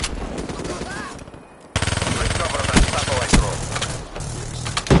 Recover that satellite drone.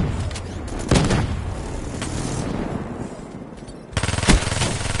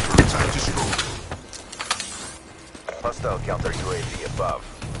 Attack destroyed. Hostile counter UAV above.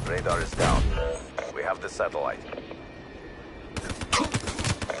 Radar is down. We have the satellite.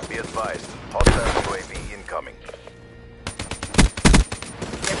 Be advised, hostile UAV incoming.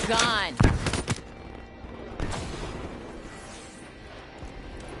 They're gone.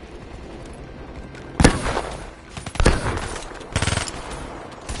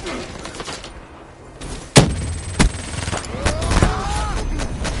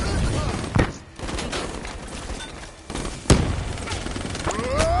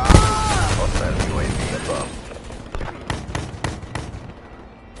 Hostile UAV above.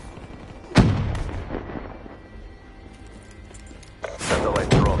 Satellite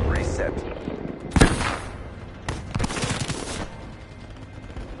drone reset.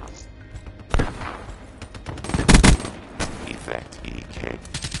 Effect EK.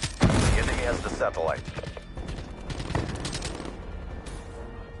 The enemy has the satellite.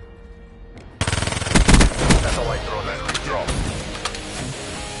 Satellite drone has been dropped.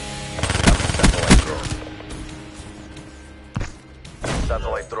 We have the satellite drone.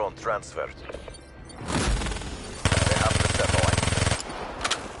 Satellite drone transferred. They have the satellite.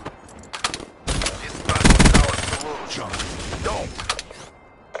 This battle is ours to lose. Don't!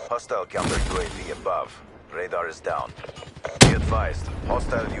 Hostile counter UAV above. Radar is down. Be advised,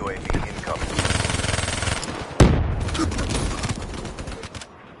 hostile UAV incoming.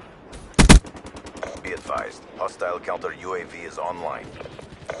 Be advised, hostile counter UAV is online.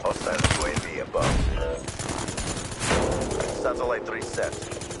 Hostile UAV above. Satellite reset.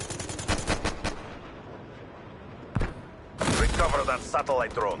 Recover that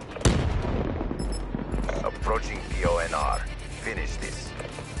satellite drone. Approaching PONR. Finish this.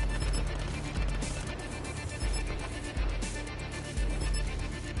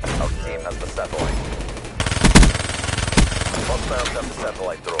 Our team has the satellite. Hostiles have the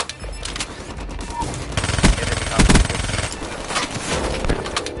satellite drone. Enemy uplink.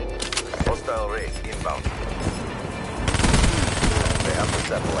 Hostile race inbound. They have the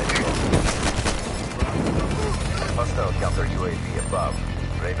satellite drone. Hostile counter UAV above.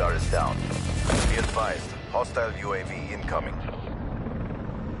 Radar is down. Be advised, hostile UAV incoming.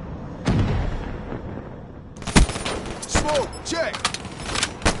 Smoke, check!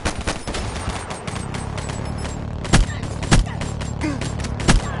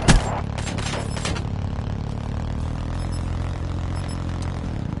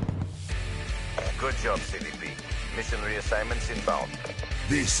 Good job, CDP. Mission reassignments inbound.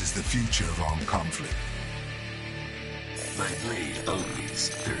 This is the future of armed conflict. My blade always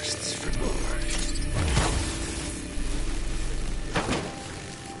thirsts for more.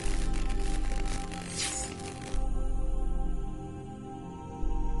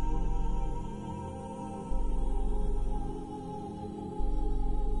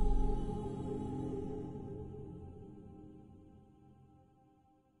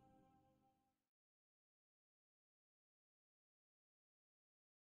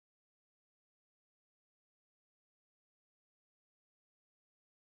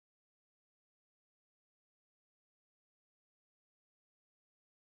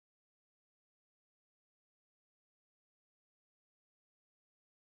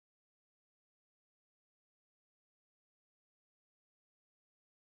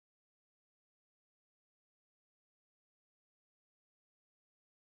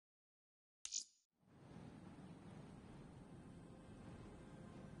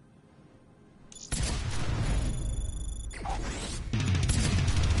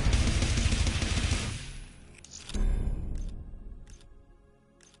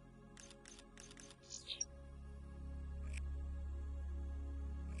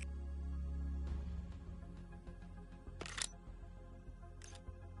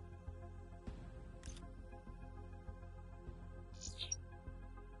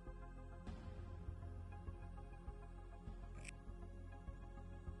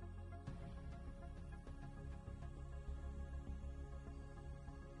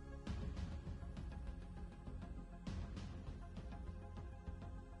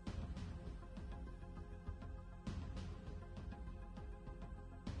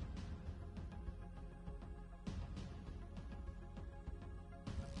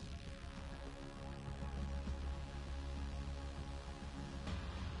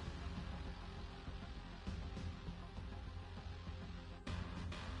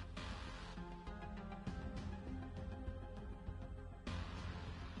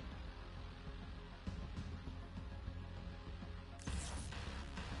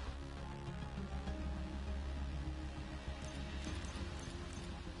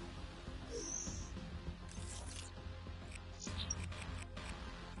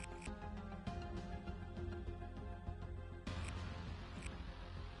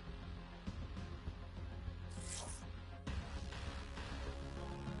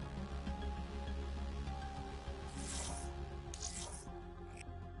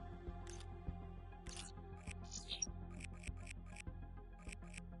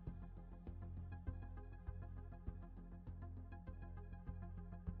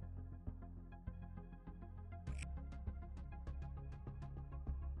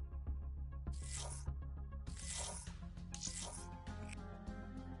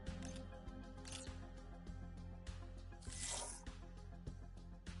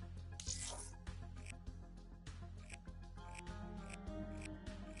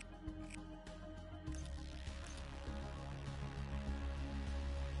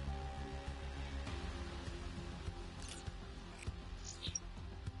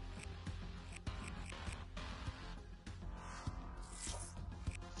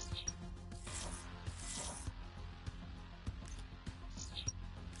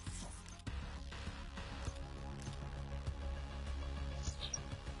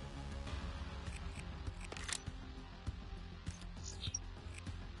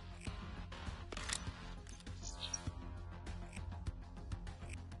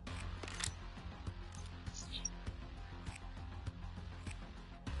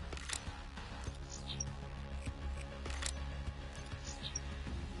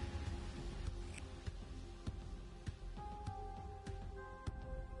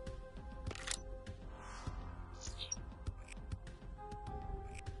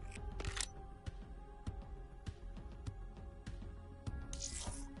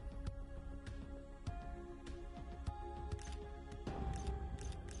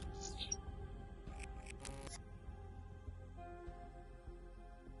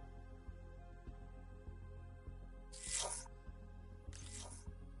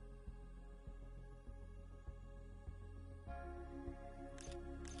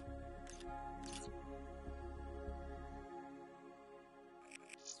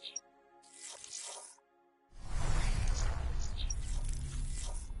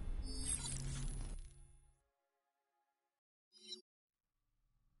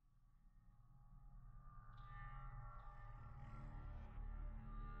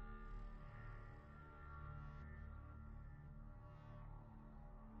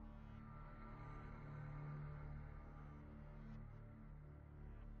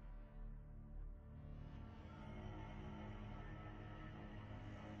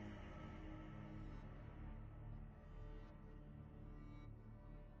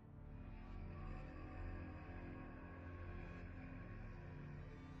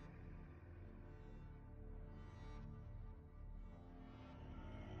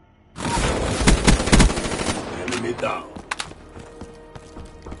 Enemy down.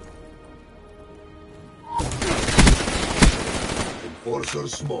 Enforcer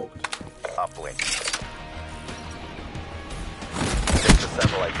smoked. Uplink. Take the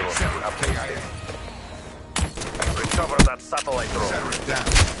satellite drone to the uplink station. Recover that satellite drone. Sever it down.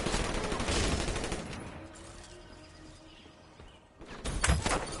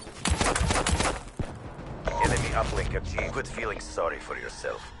 Enemy uplink achieved. Quit feeling sorry for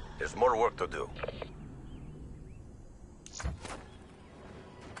yourself. There's more work to do.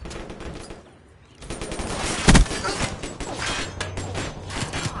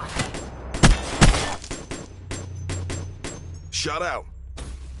 Shut out.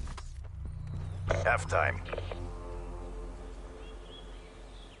 Halftime.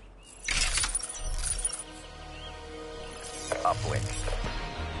 Uplink.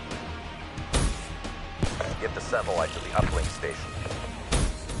 Get the satellite to the uplink station.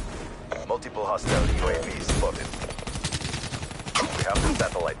 Multiple hostile UAVs spotted. We have the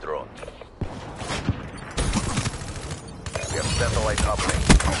satellite drone. We have satellite uplink.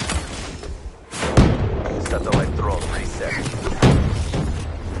 Satellite drone reset.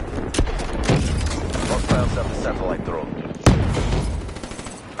 Hostiles have the satellite drone.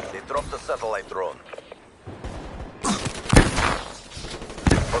 They dropped the satellite drone.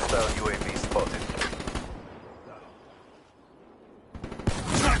 Hostile UAV spotted.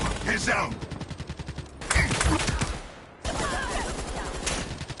 Sniper, heads down.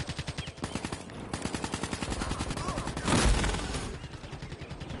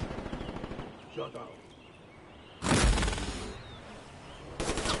 Shut out.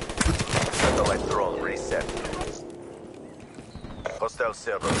 Satellite drone reset. Hostile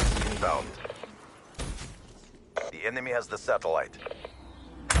servers inbound. The enemy has the satellite.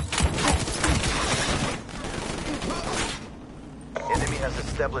 Enemy has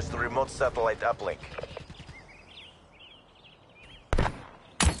established the remote satellite uplink.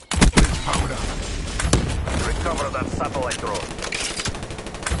 Powered up. Recover that satellite drone.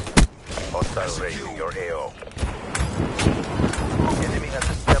 Hostile raising your AO. Enemy has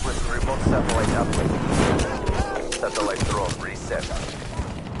established the remote satellite uplink. Satellite drone reset.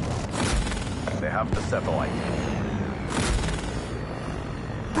 They have the satellite.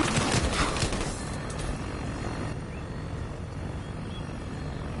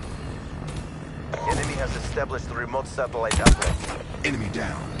 Enemy has established the remote satellite uplink. Enemy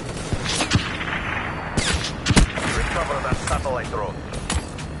down. Recover that satellite drone.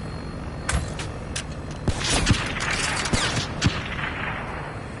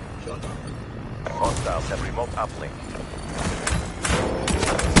 Shut up. Hostiles have remote uplink.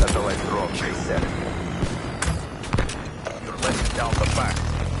 Satellite drone reset. You're letting down the back.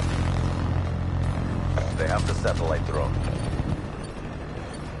 They have the satellite drone.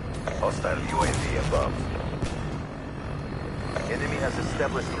 Hostile UAV above. Enemy has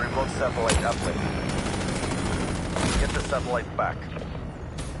established the remote satellite uplink. Get the satellite back.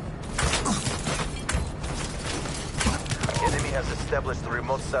 Enemy has established the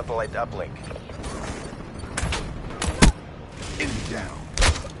remote satellite uplink. Enemy down.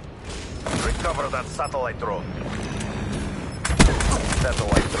 Recover that satellite drone.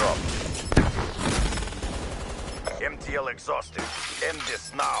 Satellite dropped. MTL exhausted. End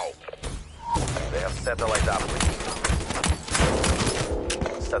this now. They have satellite uplink.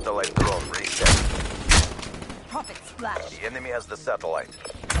 Satellite drone reset. Profit splash. The enemy has the satellite.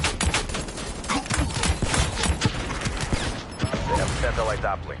 They have satellite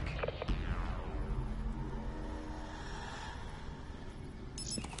uplink.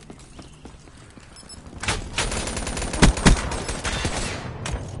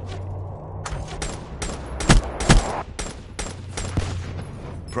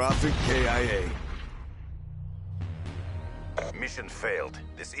 Prophet KIA. Mission failed.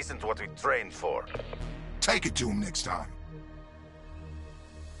 This isn't what we trained for. Take it to him next time.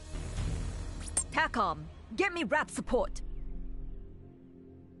 TACOM, get me rap support.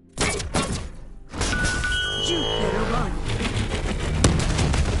 You better run.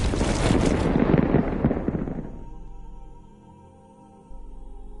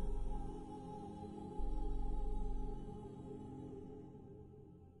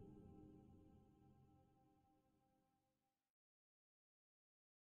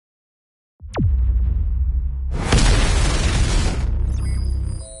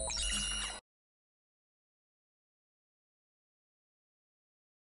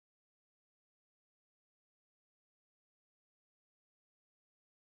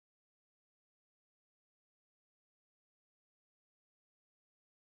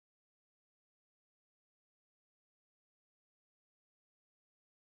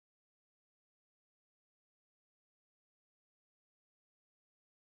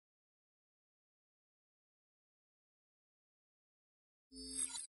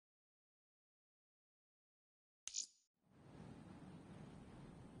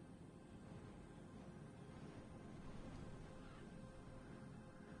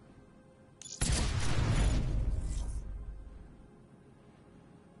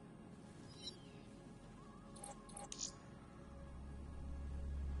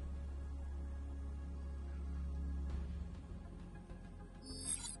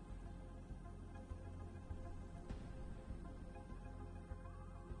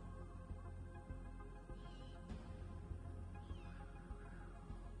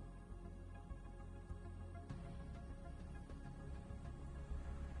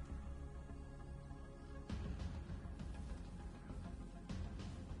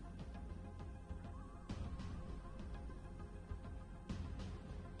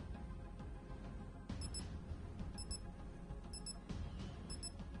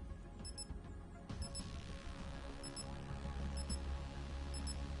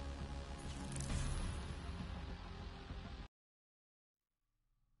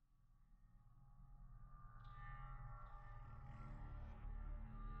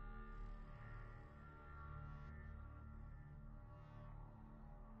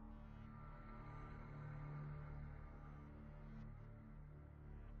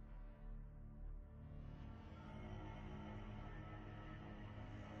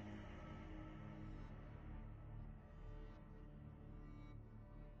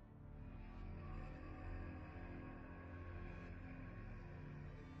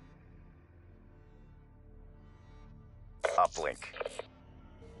 uplink.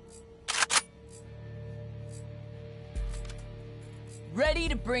 Ready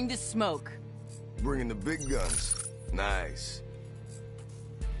to bring the smoke. Bringing the big guns. Nice.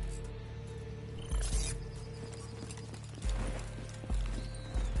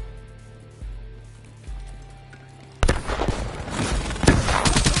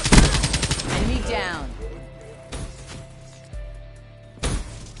 Enemy down.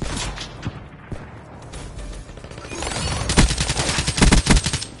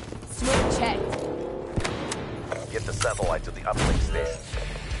 Smoke checked. Get the satellite to the uplink station.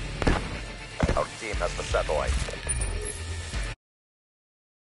 Our team has the satellite.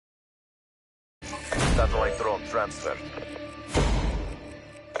 Satellite drone transferred.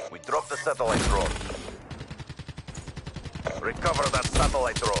 We dropped the satellite drone. Recover that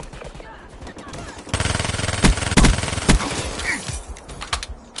satellite drone.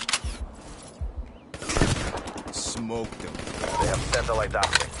 Smoked them. They have satellite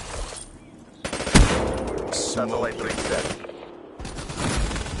uplink. Satellite reset.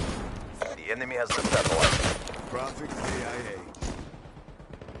 The enemy has the satellite. Prophet AIA.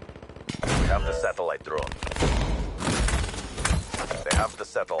 We have the satellite drone. They have the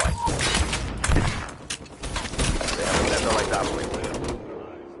satellite. They have satellite uplink.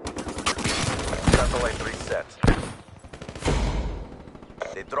 Satellite reset.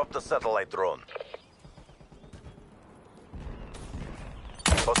 They dropped the satellite drone.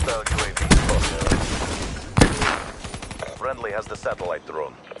 Hostile UAV spotted. Friendly has the satellite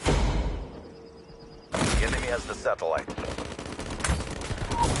drone. The enemy has the satellite.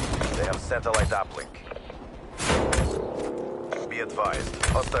 They have satellite uplink. Be advised,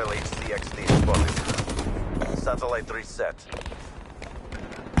 hostile HCXD spotted. Satellite reset.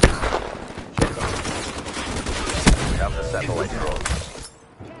 We have the satellite drone.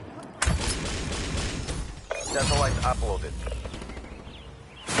 Satellite uploaded.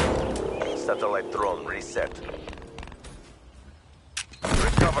 Satellite drone reset.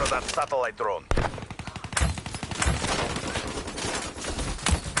 Recover that satellite drone.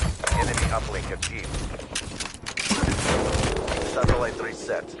 Enemy uplink achieved. Satellite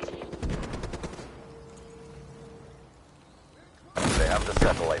reset. They have the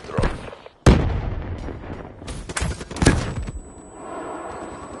satellite drone.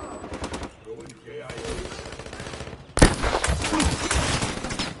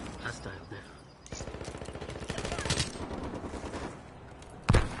 Hostile down.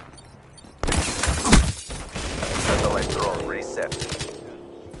 Satellite drone reset.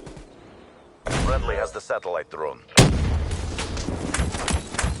 Friendly has the satellite drone.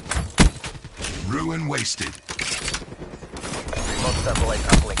 Ruin wasted. Remote satellite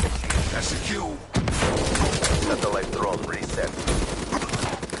uplink achieved. That's a kill. Satellite drone reset.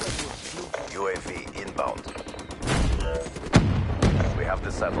 UAV inbound. We have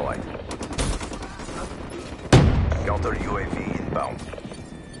the satellite. Counter UAV inbound.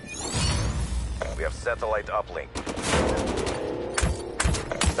 We have satellite uplink.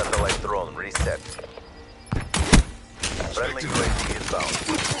 Satellite drone reset. Friendly UAV inbound.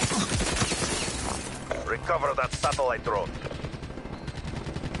 Recover that satellite drone.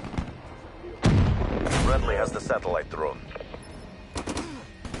 Friendly has the satellite drone.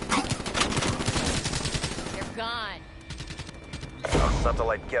 They're gone. Our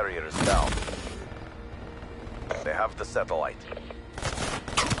satellite carrier is down. They have the satellite.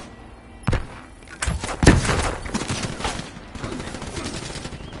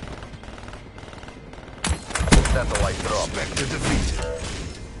 Satellite drop. Spectre defeated.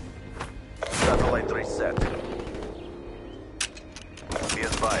 Satellite reset. Be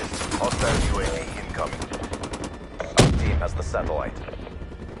advised, hostile UAV incoming. Our team has the satellite.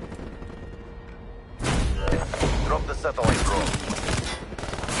 Drop the satellite drone.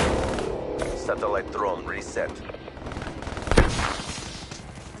 Satellite drone reset.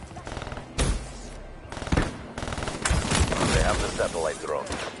 They have the satellite drone.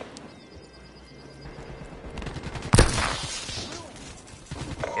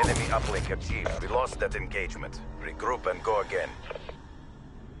 Enemy uplink achieved. We lost that engagement. Regroup and go again.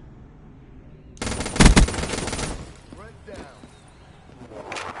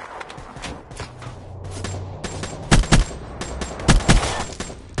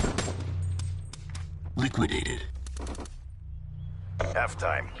 Liquidated.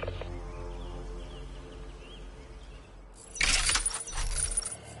 Halftime.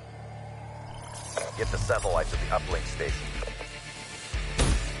 Get the satellite to the uplink station.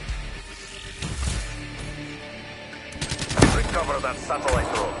 Recover that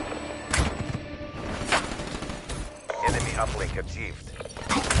satellite drone. Enemy uplink achieved.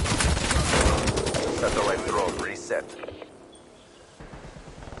 Satellite drone reset.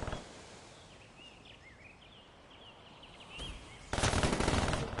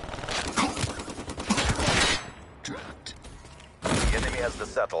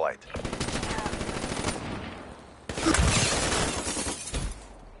 satellite.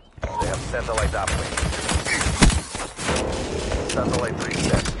 They have satellite uplink. Satellite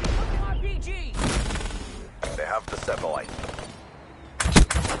reset. RPG! They have the satellite.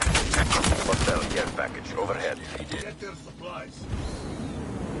 Hostile care package overhead. Get their supplies.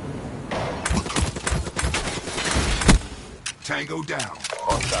 Tango down.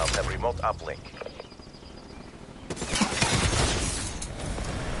 Hostiles have remote uplink.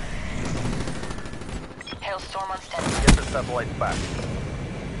 Hailstorm on standby. Get the satellite back.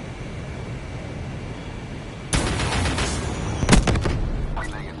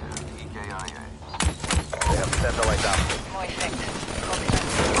 Negative. EKIA. They have satellite uplink. More effective. Copy that.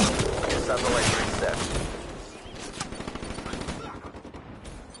 Satellite reset.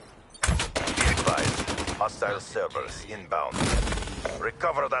 Be advised. Hostile servers inbound.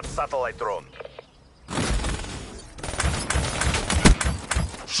 Recover that satellite drone.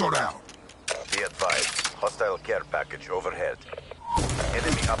 Shut out. Be advised. Hostile care package overhead.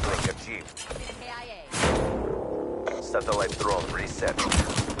 Enemy uplink achieved. KIA. Satellite drone reset.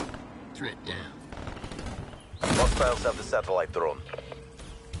 Threat down. Hostiles have the satellite drone.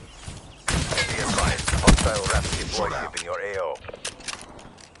 Be advised. Hostile RAPS deploy Shut out. ship in your AO.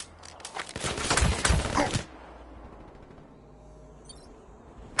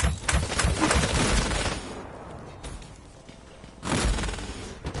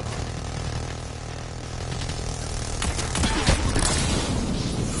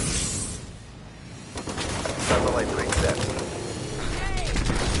 Satellite reset.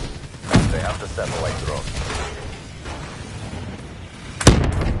 They have the satellite drone.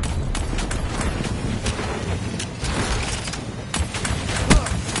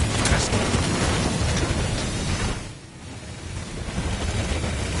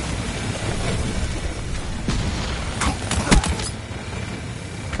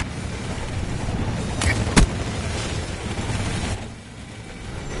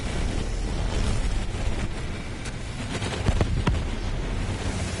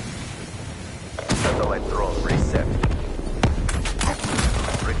 Satellite drone reset.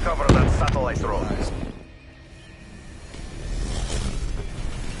 Recover that satellite drone.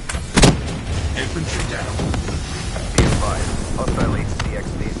 Infantry down. Be advised. Hostile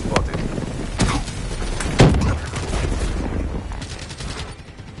HCXD spotted.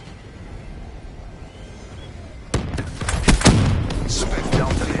 Switch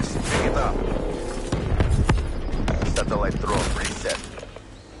down to this. Pick it up. Satellite drone reset.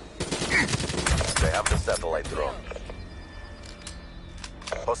 They have the satellite drone.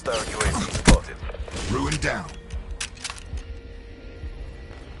 Hostile UAV spotted. Ruin down.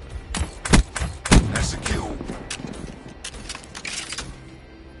 That's a kill.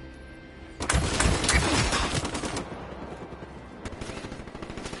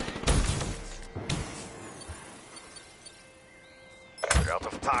 We're out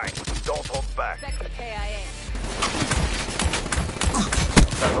of time. Don't hold back. Sector KIA.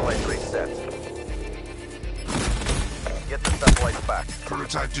 Satellite reset. Get the satellite back.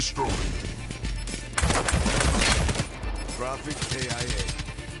 Prototype destroyed. Traffic KIA.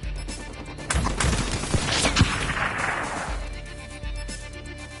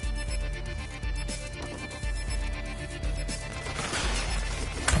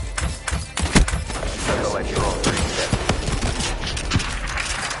 Satellite drone reset.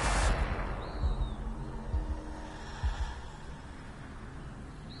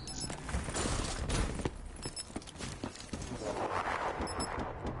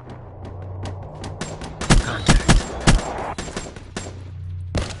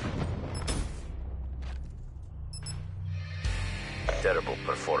 Terrible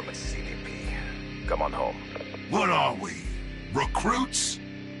performance, CDP. Come on home. What are we? Recruits?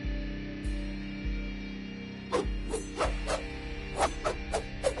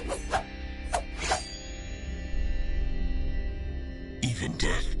 Even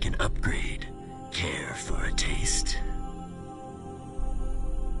death can upgrade. Care for a taste.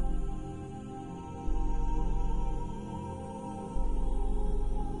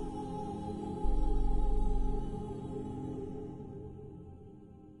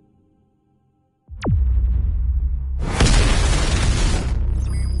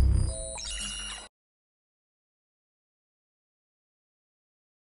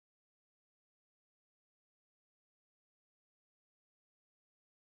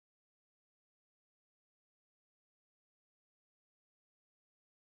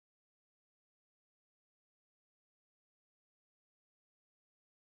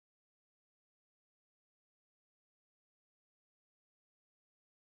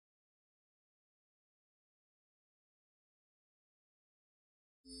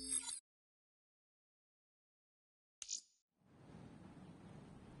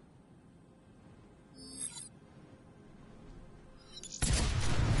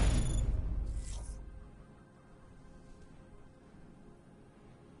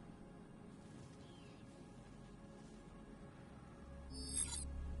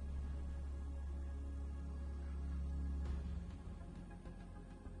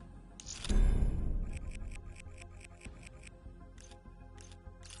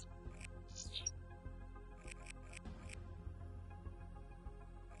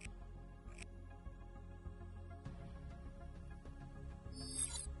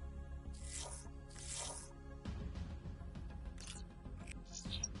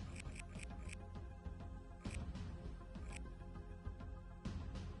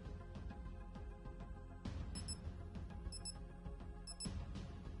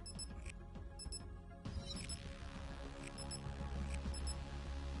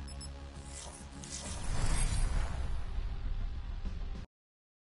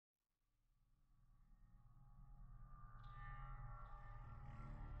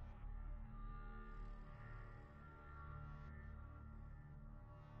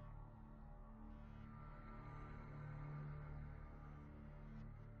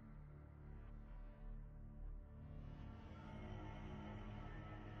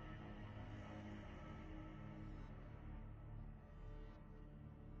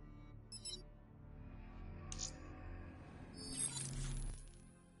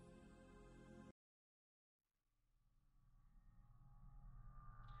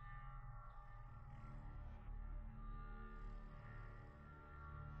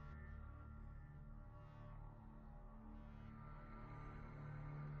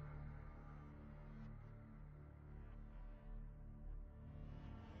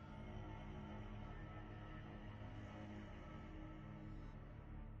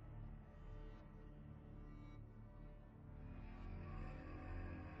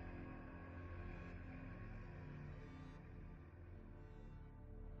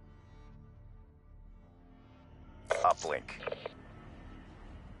 uplink.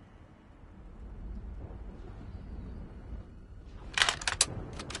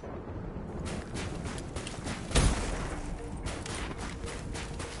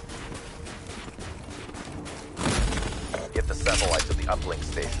 Get the satellite to the uplink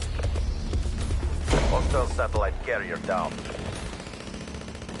station. Hostile satellite carrier down.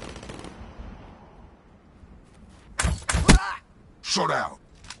 Shot out.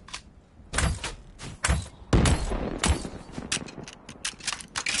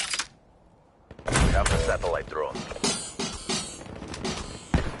 We have the satellite drone.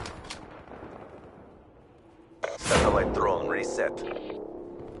 Satellite drone reset.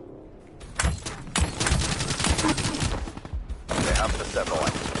 They have the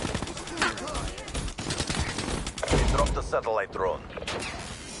satellite. They dropped the satellite drone.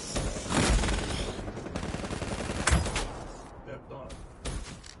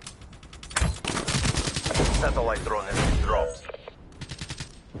 Satellite drone has been dropped.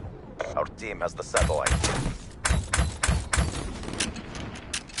 Our team has the satellite.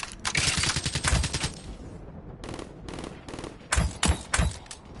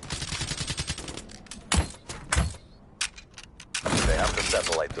 They have the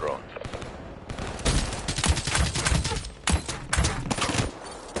satellite drone.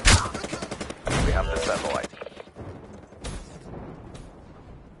 We have the satellite.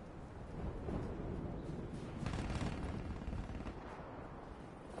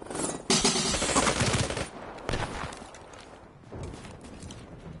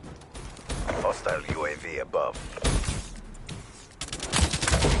 Hostile UAV above.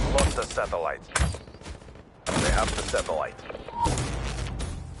 Lost the satellite. They have the satellite.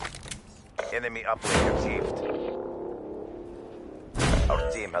 Enemy uplink achieved.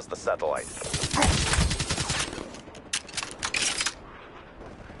 Our team has the satellite.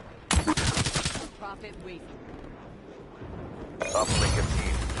 Profit wait. Uplink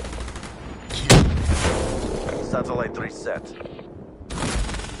achieved. Satellite reset.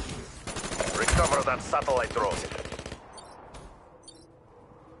 Recover that satellite drone.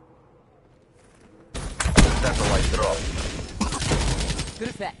 Satellite drone. Good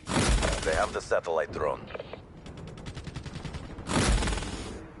effect. They have the satellite drone.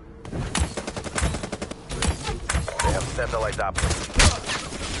 They have satellite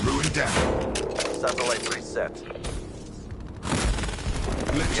uplink. Ruined down. Satellite reset.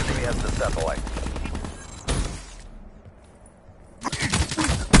 Enemy has the satellite.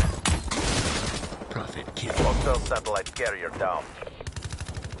 Profit kill. Hostile satellite carrier down.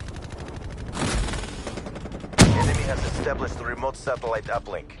 Enemy has established remote satellite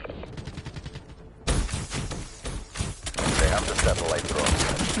uplink. They have the satellite drone.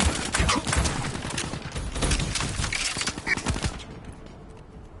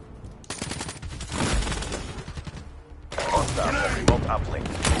 Hostile has remote uplink.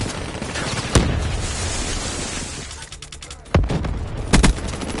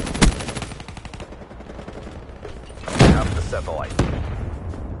 They have the satellite.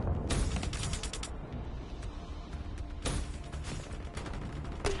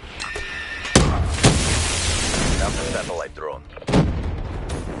 Have the satellite drone.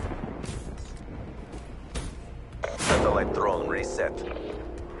 Satellite drone reset.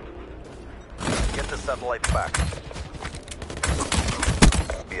 Get the satellite back.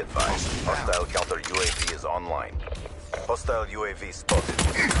 Be advised, hostile counter UAV is online. Hostile UAV spotted.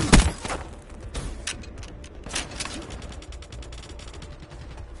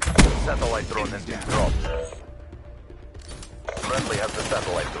 Satellite drone has been dropped. Friendly has the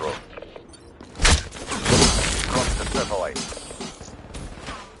satellite drone. Drop the satellite.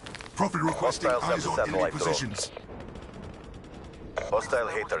 Profit requesting Hostiles have eyes the on enemy satellite drone. positions. Hostile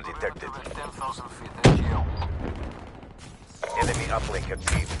hater detected. 10,000 feet NGL. Enemy uplink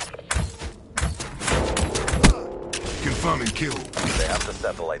achieved. Confirming kill. They have the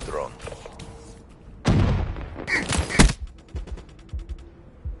satellite drone.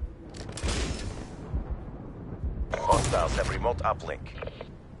 Hostiles have remote uplink.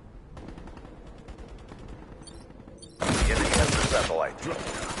 The enemy has the satellite.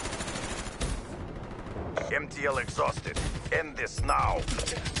 MTL exhausted. End this now.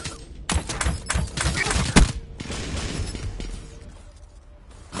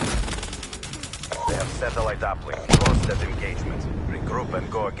 They have satellite uplink. Lost that engagement. Regroup and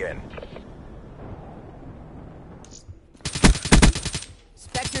go again.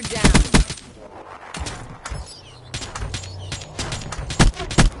 Spectre down.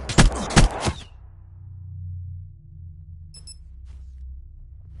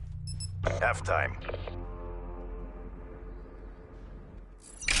 Halftime.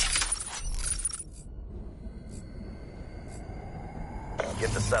 Get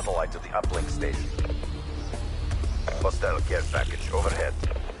the satellite to the uplink station. Hostile care package overhead.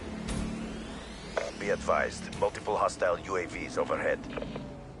 Be advised, multiple hostile UAVs overhead.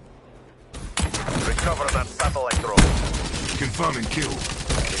 Recover that satellite drone. Confirming kill.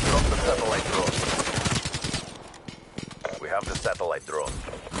 We dropped the satellite drone. We have the satellite drone.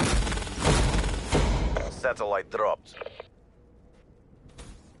 Satellite dropped.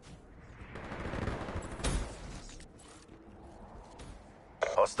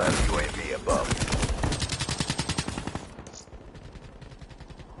 Hostile UAV above.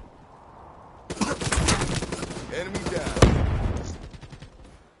 Enemy down.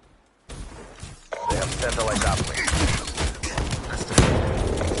 They have satellite uplink.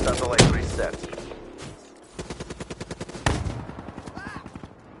 Satellite reset.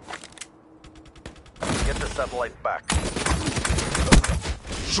 Get the satellite back.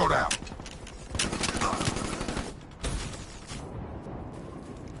 Shot out.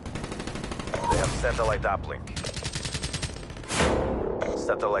 They have satellite uplink.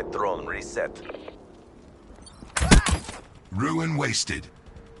 Satellite drone reset. Ruin wasted.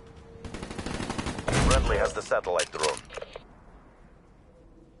 Friendly has the satellite drone.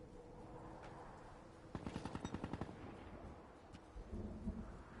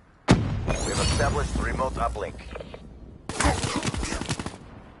 We've established remote uplink.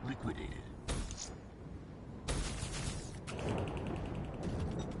 Liquidated.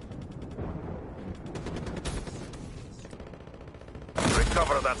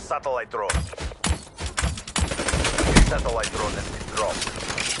 Recover that satellite drone. Satellite drone has been dropped.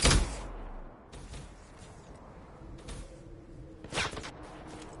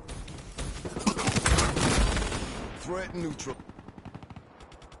 Threat neutral.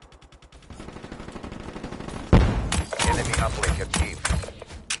 Enemy uplink achieved.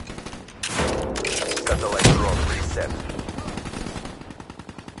 Satellite drone reset.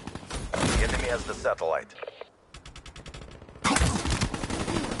 The enemy has the satellite.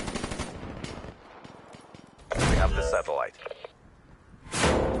 We have the satellite.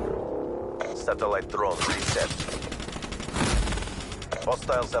 Satellite drone reset.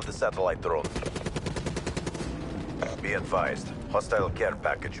 Hostiles have the satellite drone. Be advised, hostile care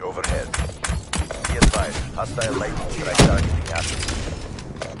package overhead. Be advised, hostile lightning strike targeting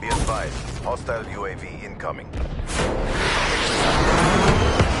active. Be advised, hostile UAV incoming.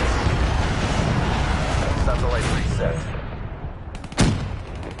 Satellite reset.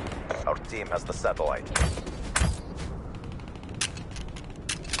 Our team has the satellite.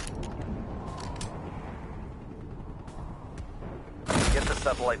 Get the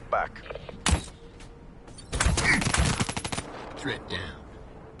satellite back. Threat down.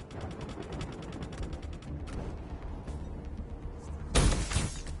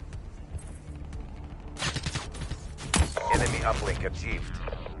 Enemy uplink achieved.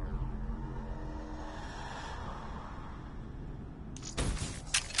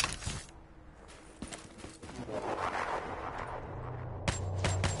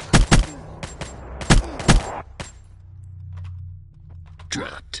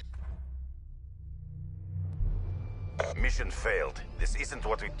 Dropped. Mission failed. This isn't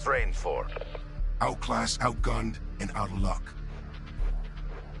what we trained for. Outclassed, outgunned, and out of luck.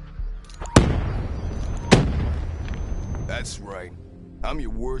 That's right. I'm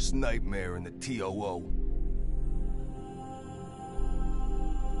your worst nightmare in the TOO.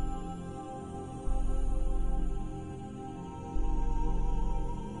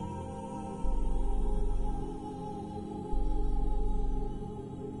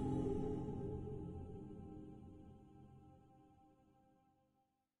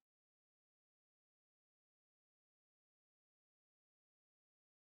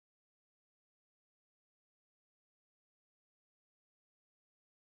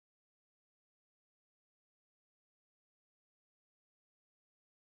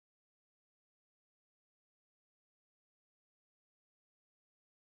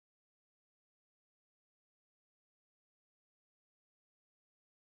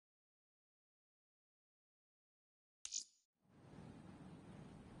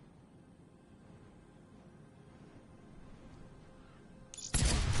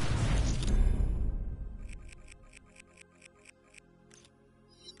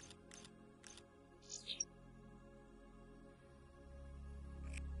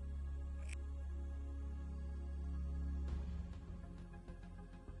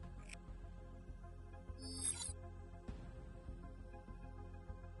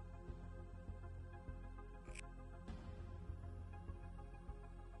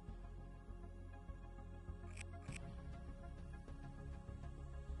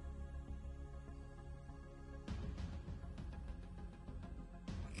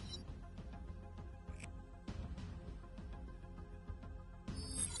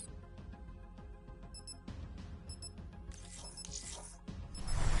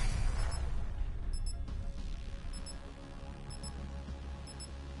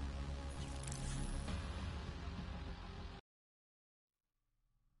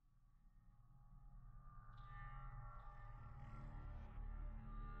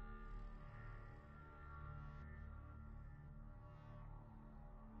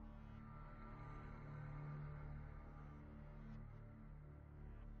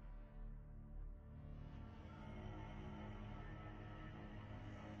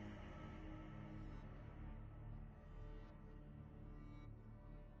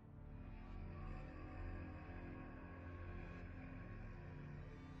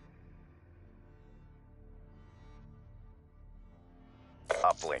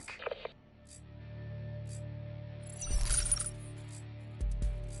 uplink.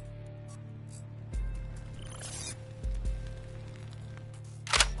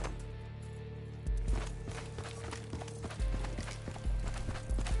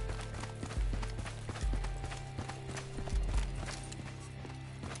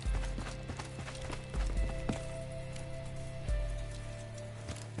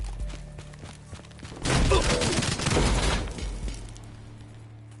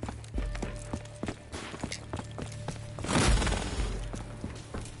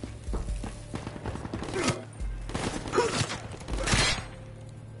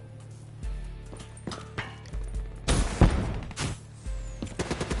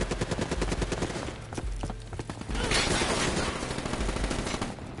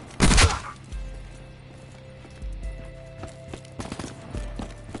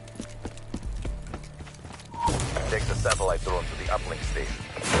 Take the satellite drone to the uplink station.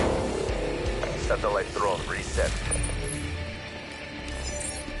 Satellite drone reset.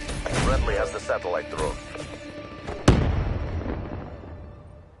 Friendly has the satellite drone.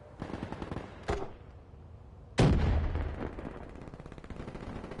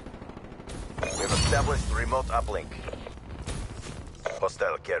 We've established remote uplink.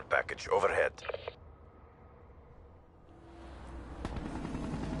 Hostile care package overhead.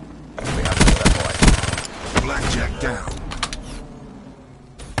 We have the satellite. Blackjack down.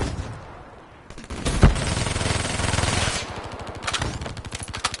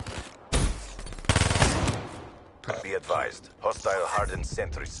 Be advised. Hostile hardened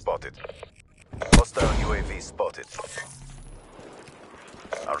sentry spotted. Hostile UAV spotted.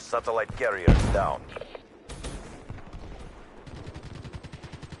 Our satellite carrier is down.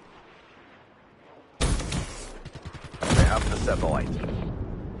 They have the satellite.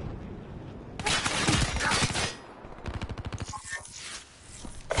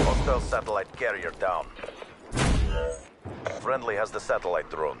 Hostile satellite carrier down. Friendly has the satellite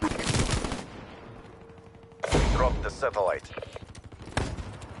drone. Drop the satellite.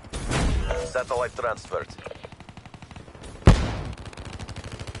 Satellite transferred.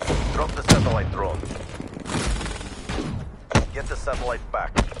 Drop the satellite drone. Get the satellite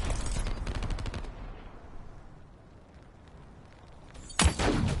back.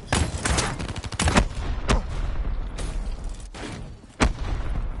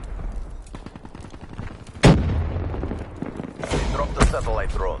 Drop the satellite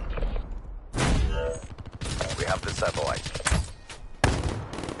drone. We have the satellite.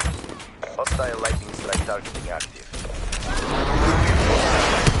 Hostile lightning strike targeting active.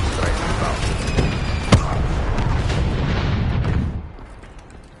 Strike inbound.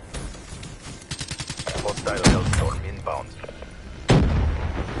 Hostile Hellstorm inbound.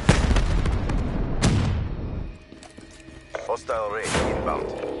 Hostile ray inbound.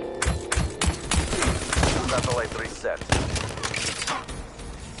 Satellite reset.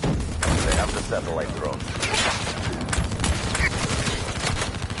 They have the satellite drone.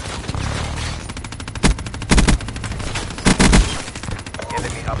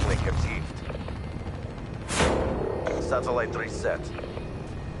 Enemy uplink achieved. Satellite reset.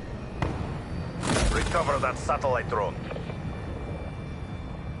 Recover that satellite drone.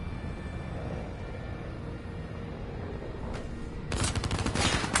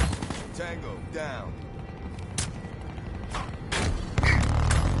 Tango down.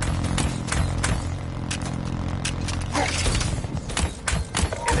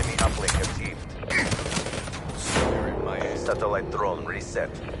 Enemy uplink achieved. Spirit my ass. Satellite drone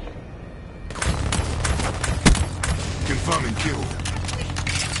reset. Confirming kill.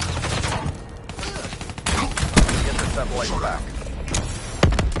 Get the satellite back.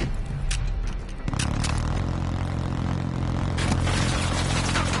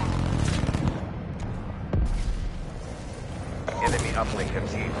 Enemy uplink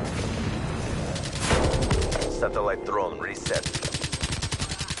achieved. Satellite drone reset.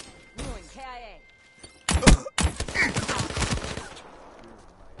 Ruin KIA.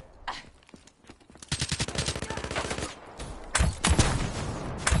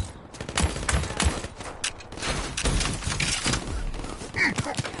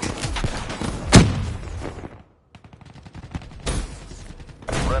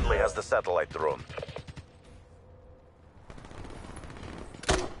 Friendly has the satellite drone.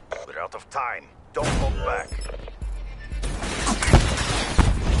 We're out of time. Don't hold back.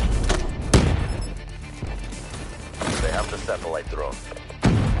 They have the satellite drone.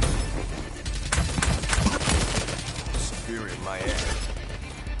 Spirit my ass.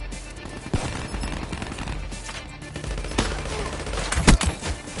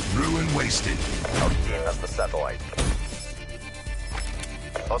 Ruin wasted. Our team has the satellite.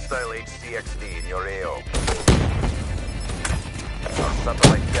 Hostile HCXD in your AO. Our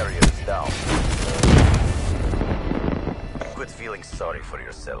satellite carrier is down. Quit feeling sorry for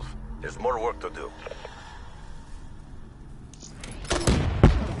yourself. There's more work to do.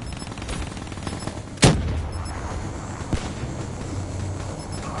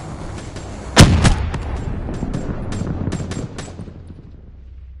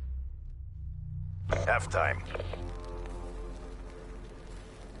 Halftime.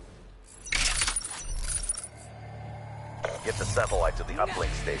 Get the satellite to the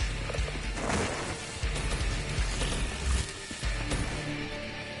uplink station.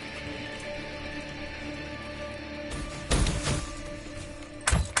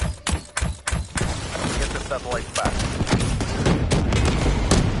 Get the satellite back.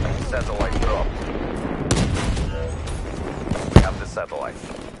 Satellite dropped. We have the satellite.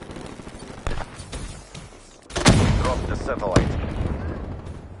 Drop the satellite.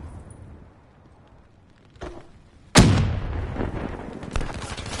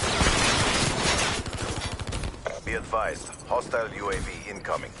 Be advised, hostile UAV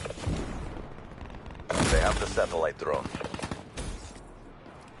incoming. They have the satellite drone.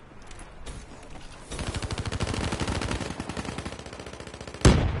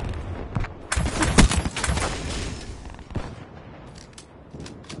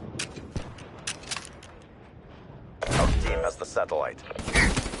 Our team has the satellite.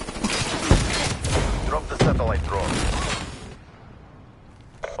 Drop the satellite drone.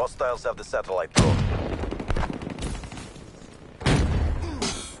 Hostiles have the satellite drone.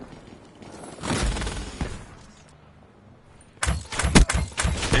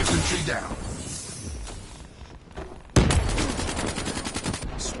 Infantry down.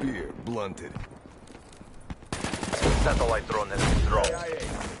 Spear blunted. Satellite drone has been dropped.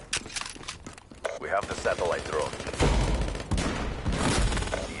 We have the satellite drone.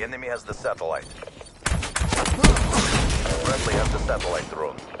 The enemy has the satellite. Friendly has the satellite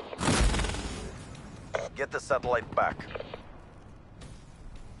drone. Get the satellite back.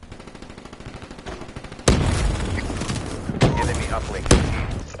 Enemy uplink.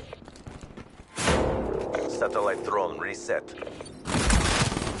 Satellite drone reset.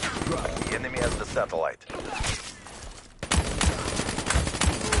 The enemy has the satellite.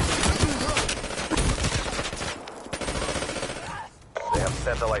 They have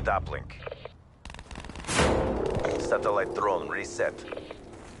satellite uplink. Satellite drone reset.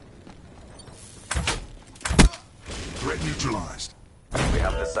 Threat neutralized. We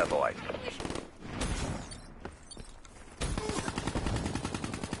have the satellite.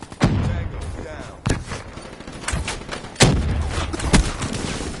 Tango down.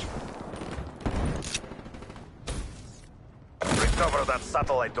 Recover that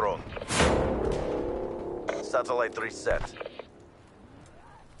satellite drone. Satellite reset.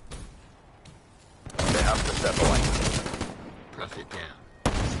 They have the satellite. Profit down.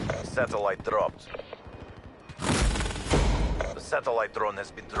 Satellite dropped. The satellite drone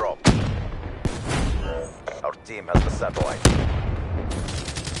has been dropped. Our team has the satellite.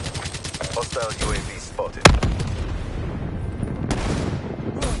 Hostile UAV spotted.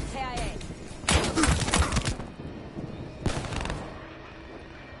 KIA.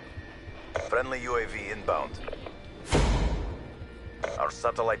 Friendly UAV inbound. Our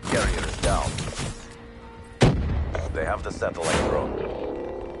satellite carrier is down. They have the satellite drone.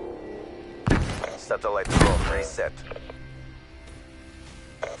 Satellite drone reset.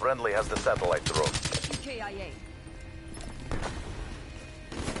 Friendly has the satellite drone. KIA.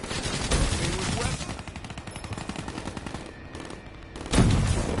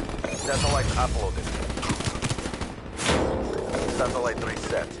 Satellite uploaded. Satellite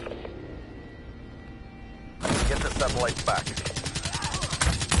reset. Get the satellite back.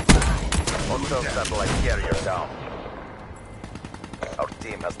 Hostile satellite carrier down. Our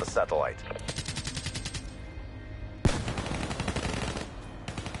team has the satellite.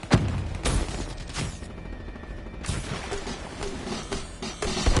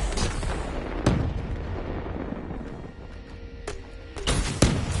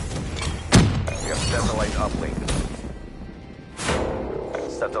 We have satellite uplink.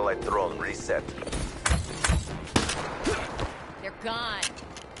 Satellite drone reset. They're gone.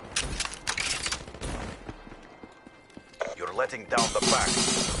 You're letting down the back.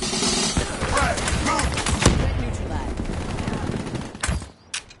 Threat neutralized.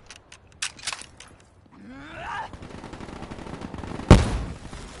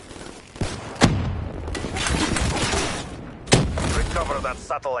 Recover that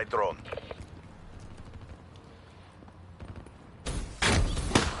satellite drone.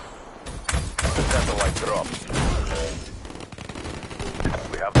 Satellite dropped.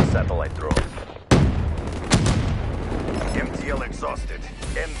 We have satellite drone. MTL exhausted.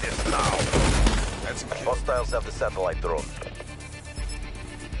 End this now. That's a kill. Hostiles have the satellite drone.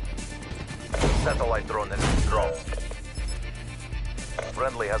 Satellite drone has been dropped.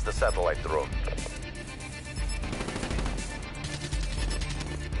 Friendly has the satellite drone.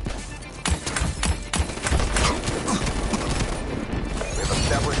 We've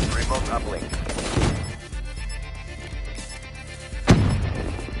established remote uplink.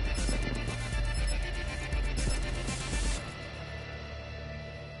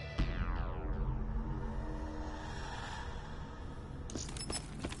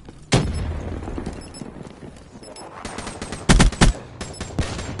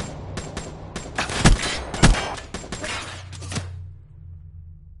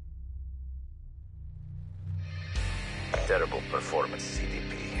 Terrible performance,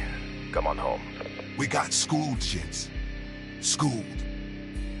 CDP. Come on home. We got schooled, shits. Schooled.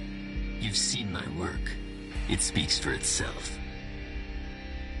 You've seen my work. It speaks for itself.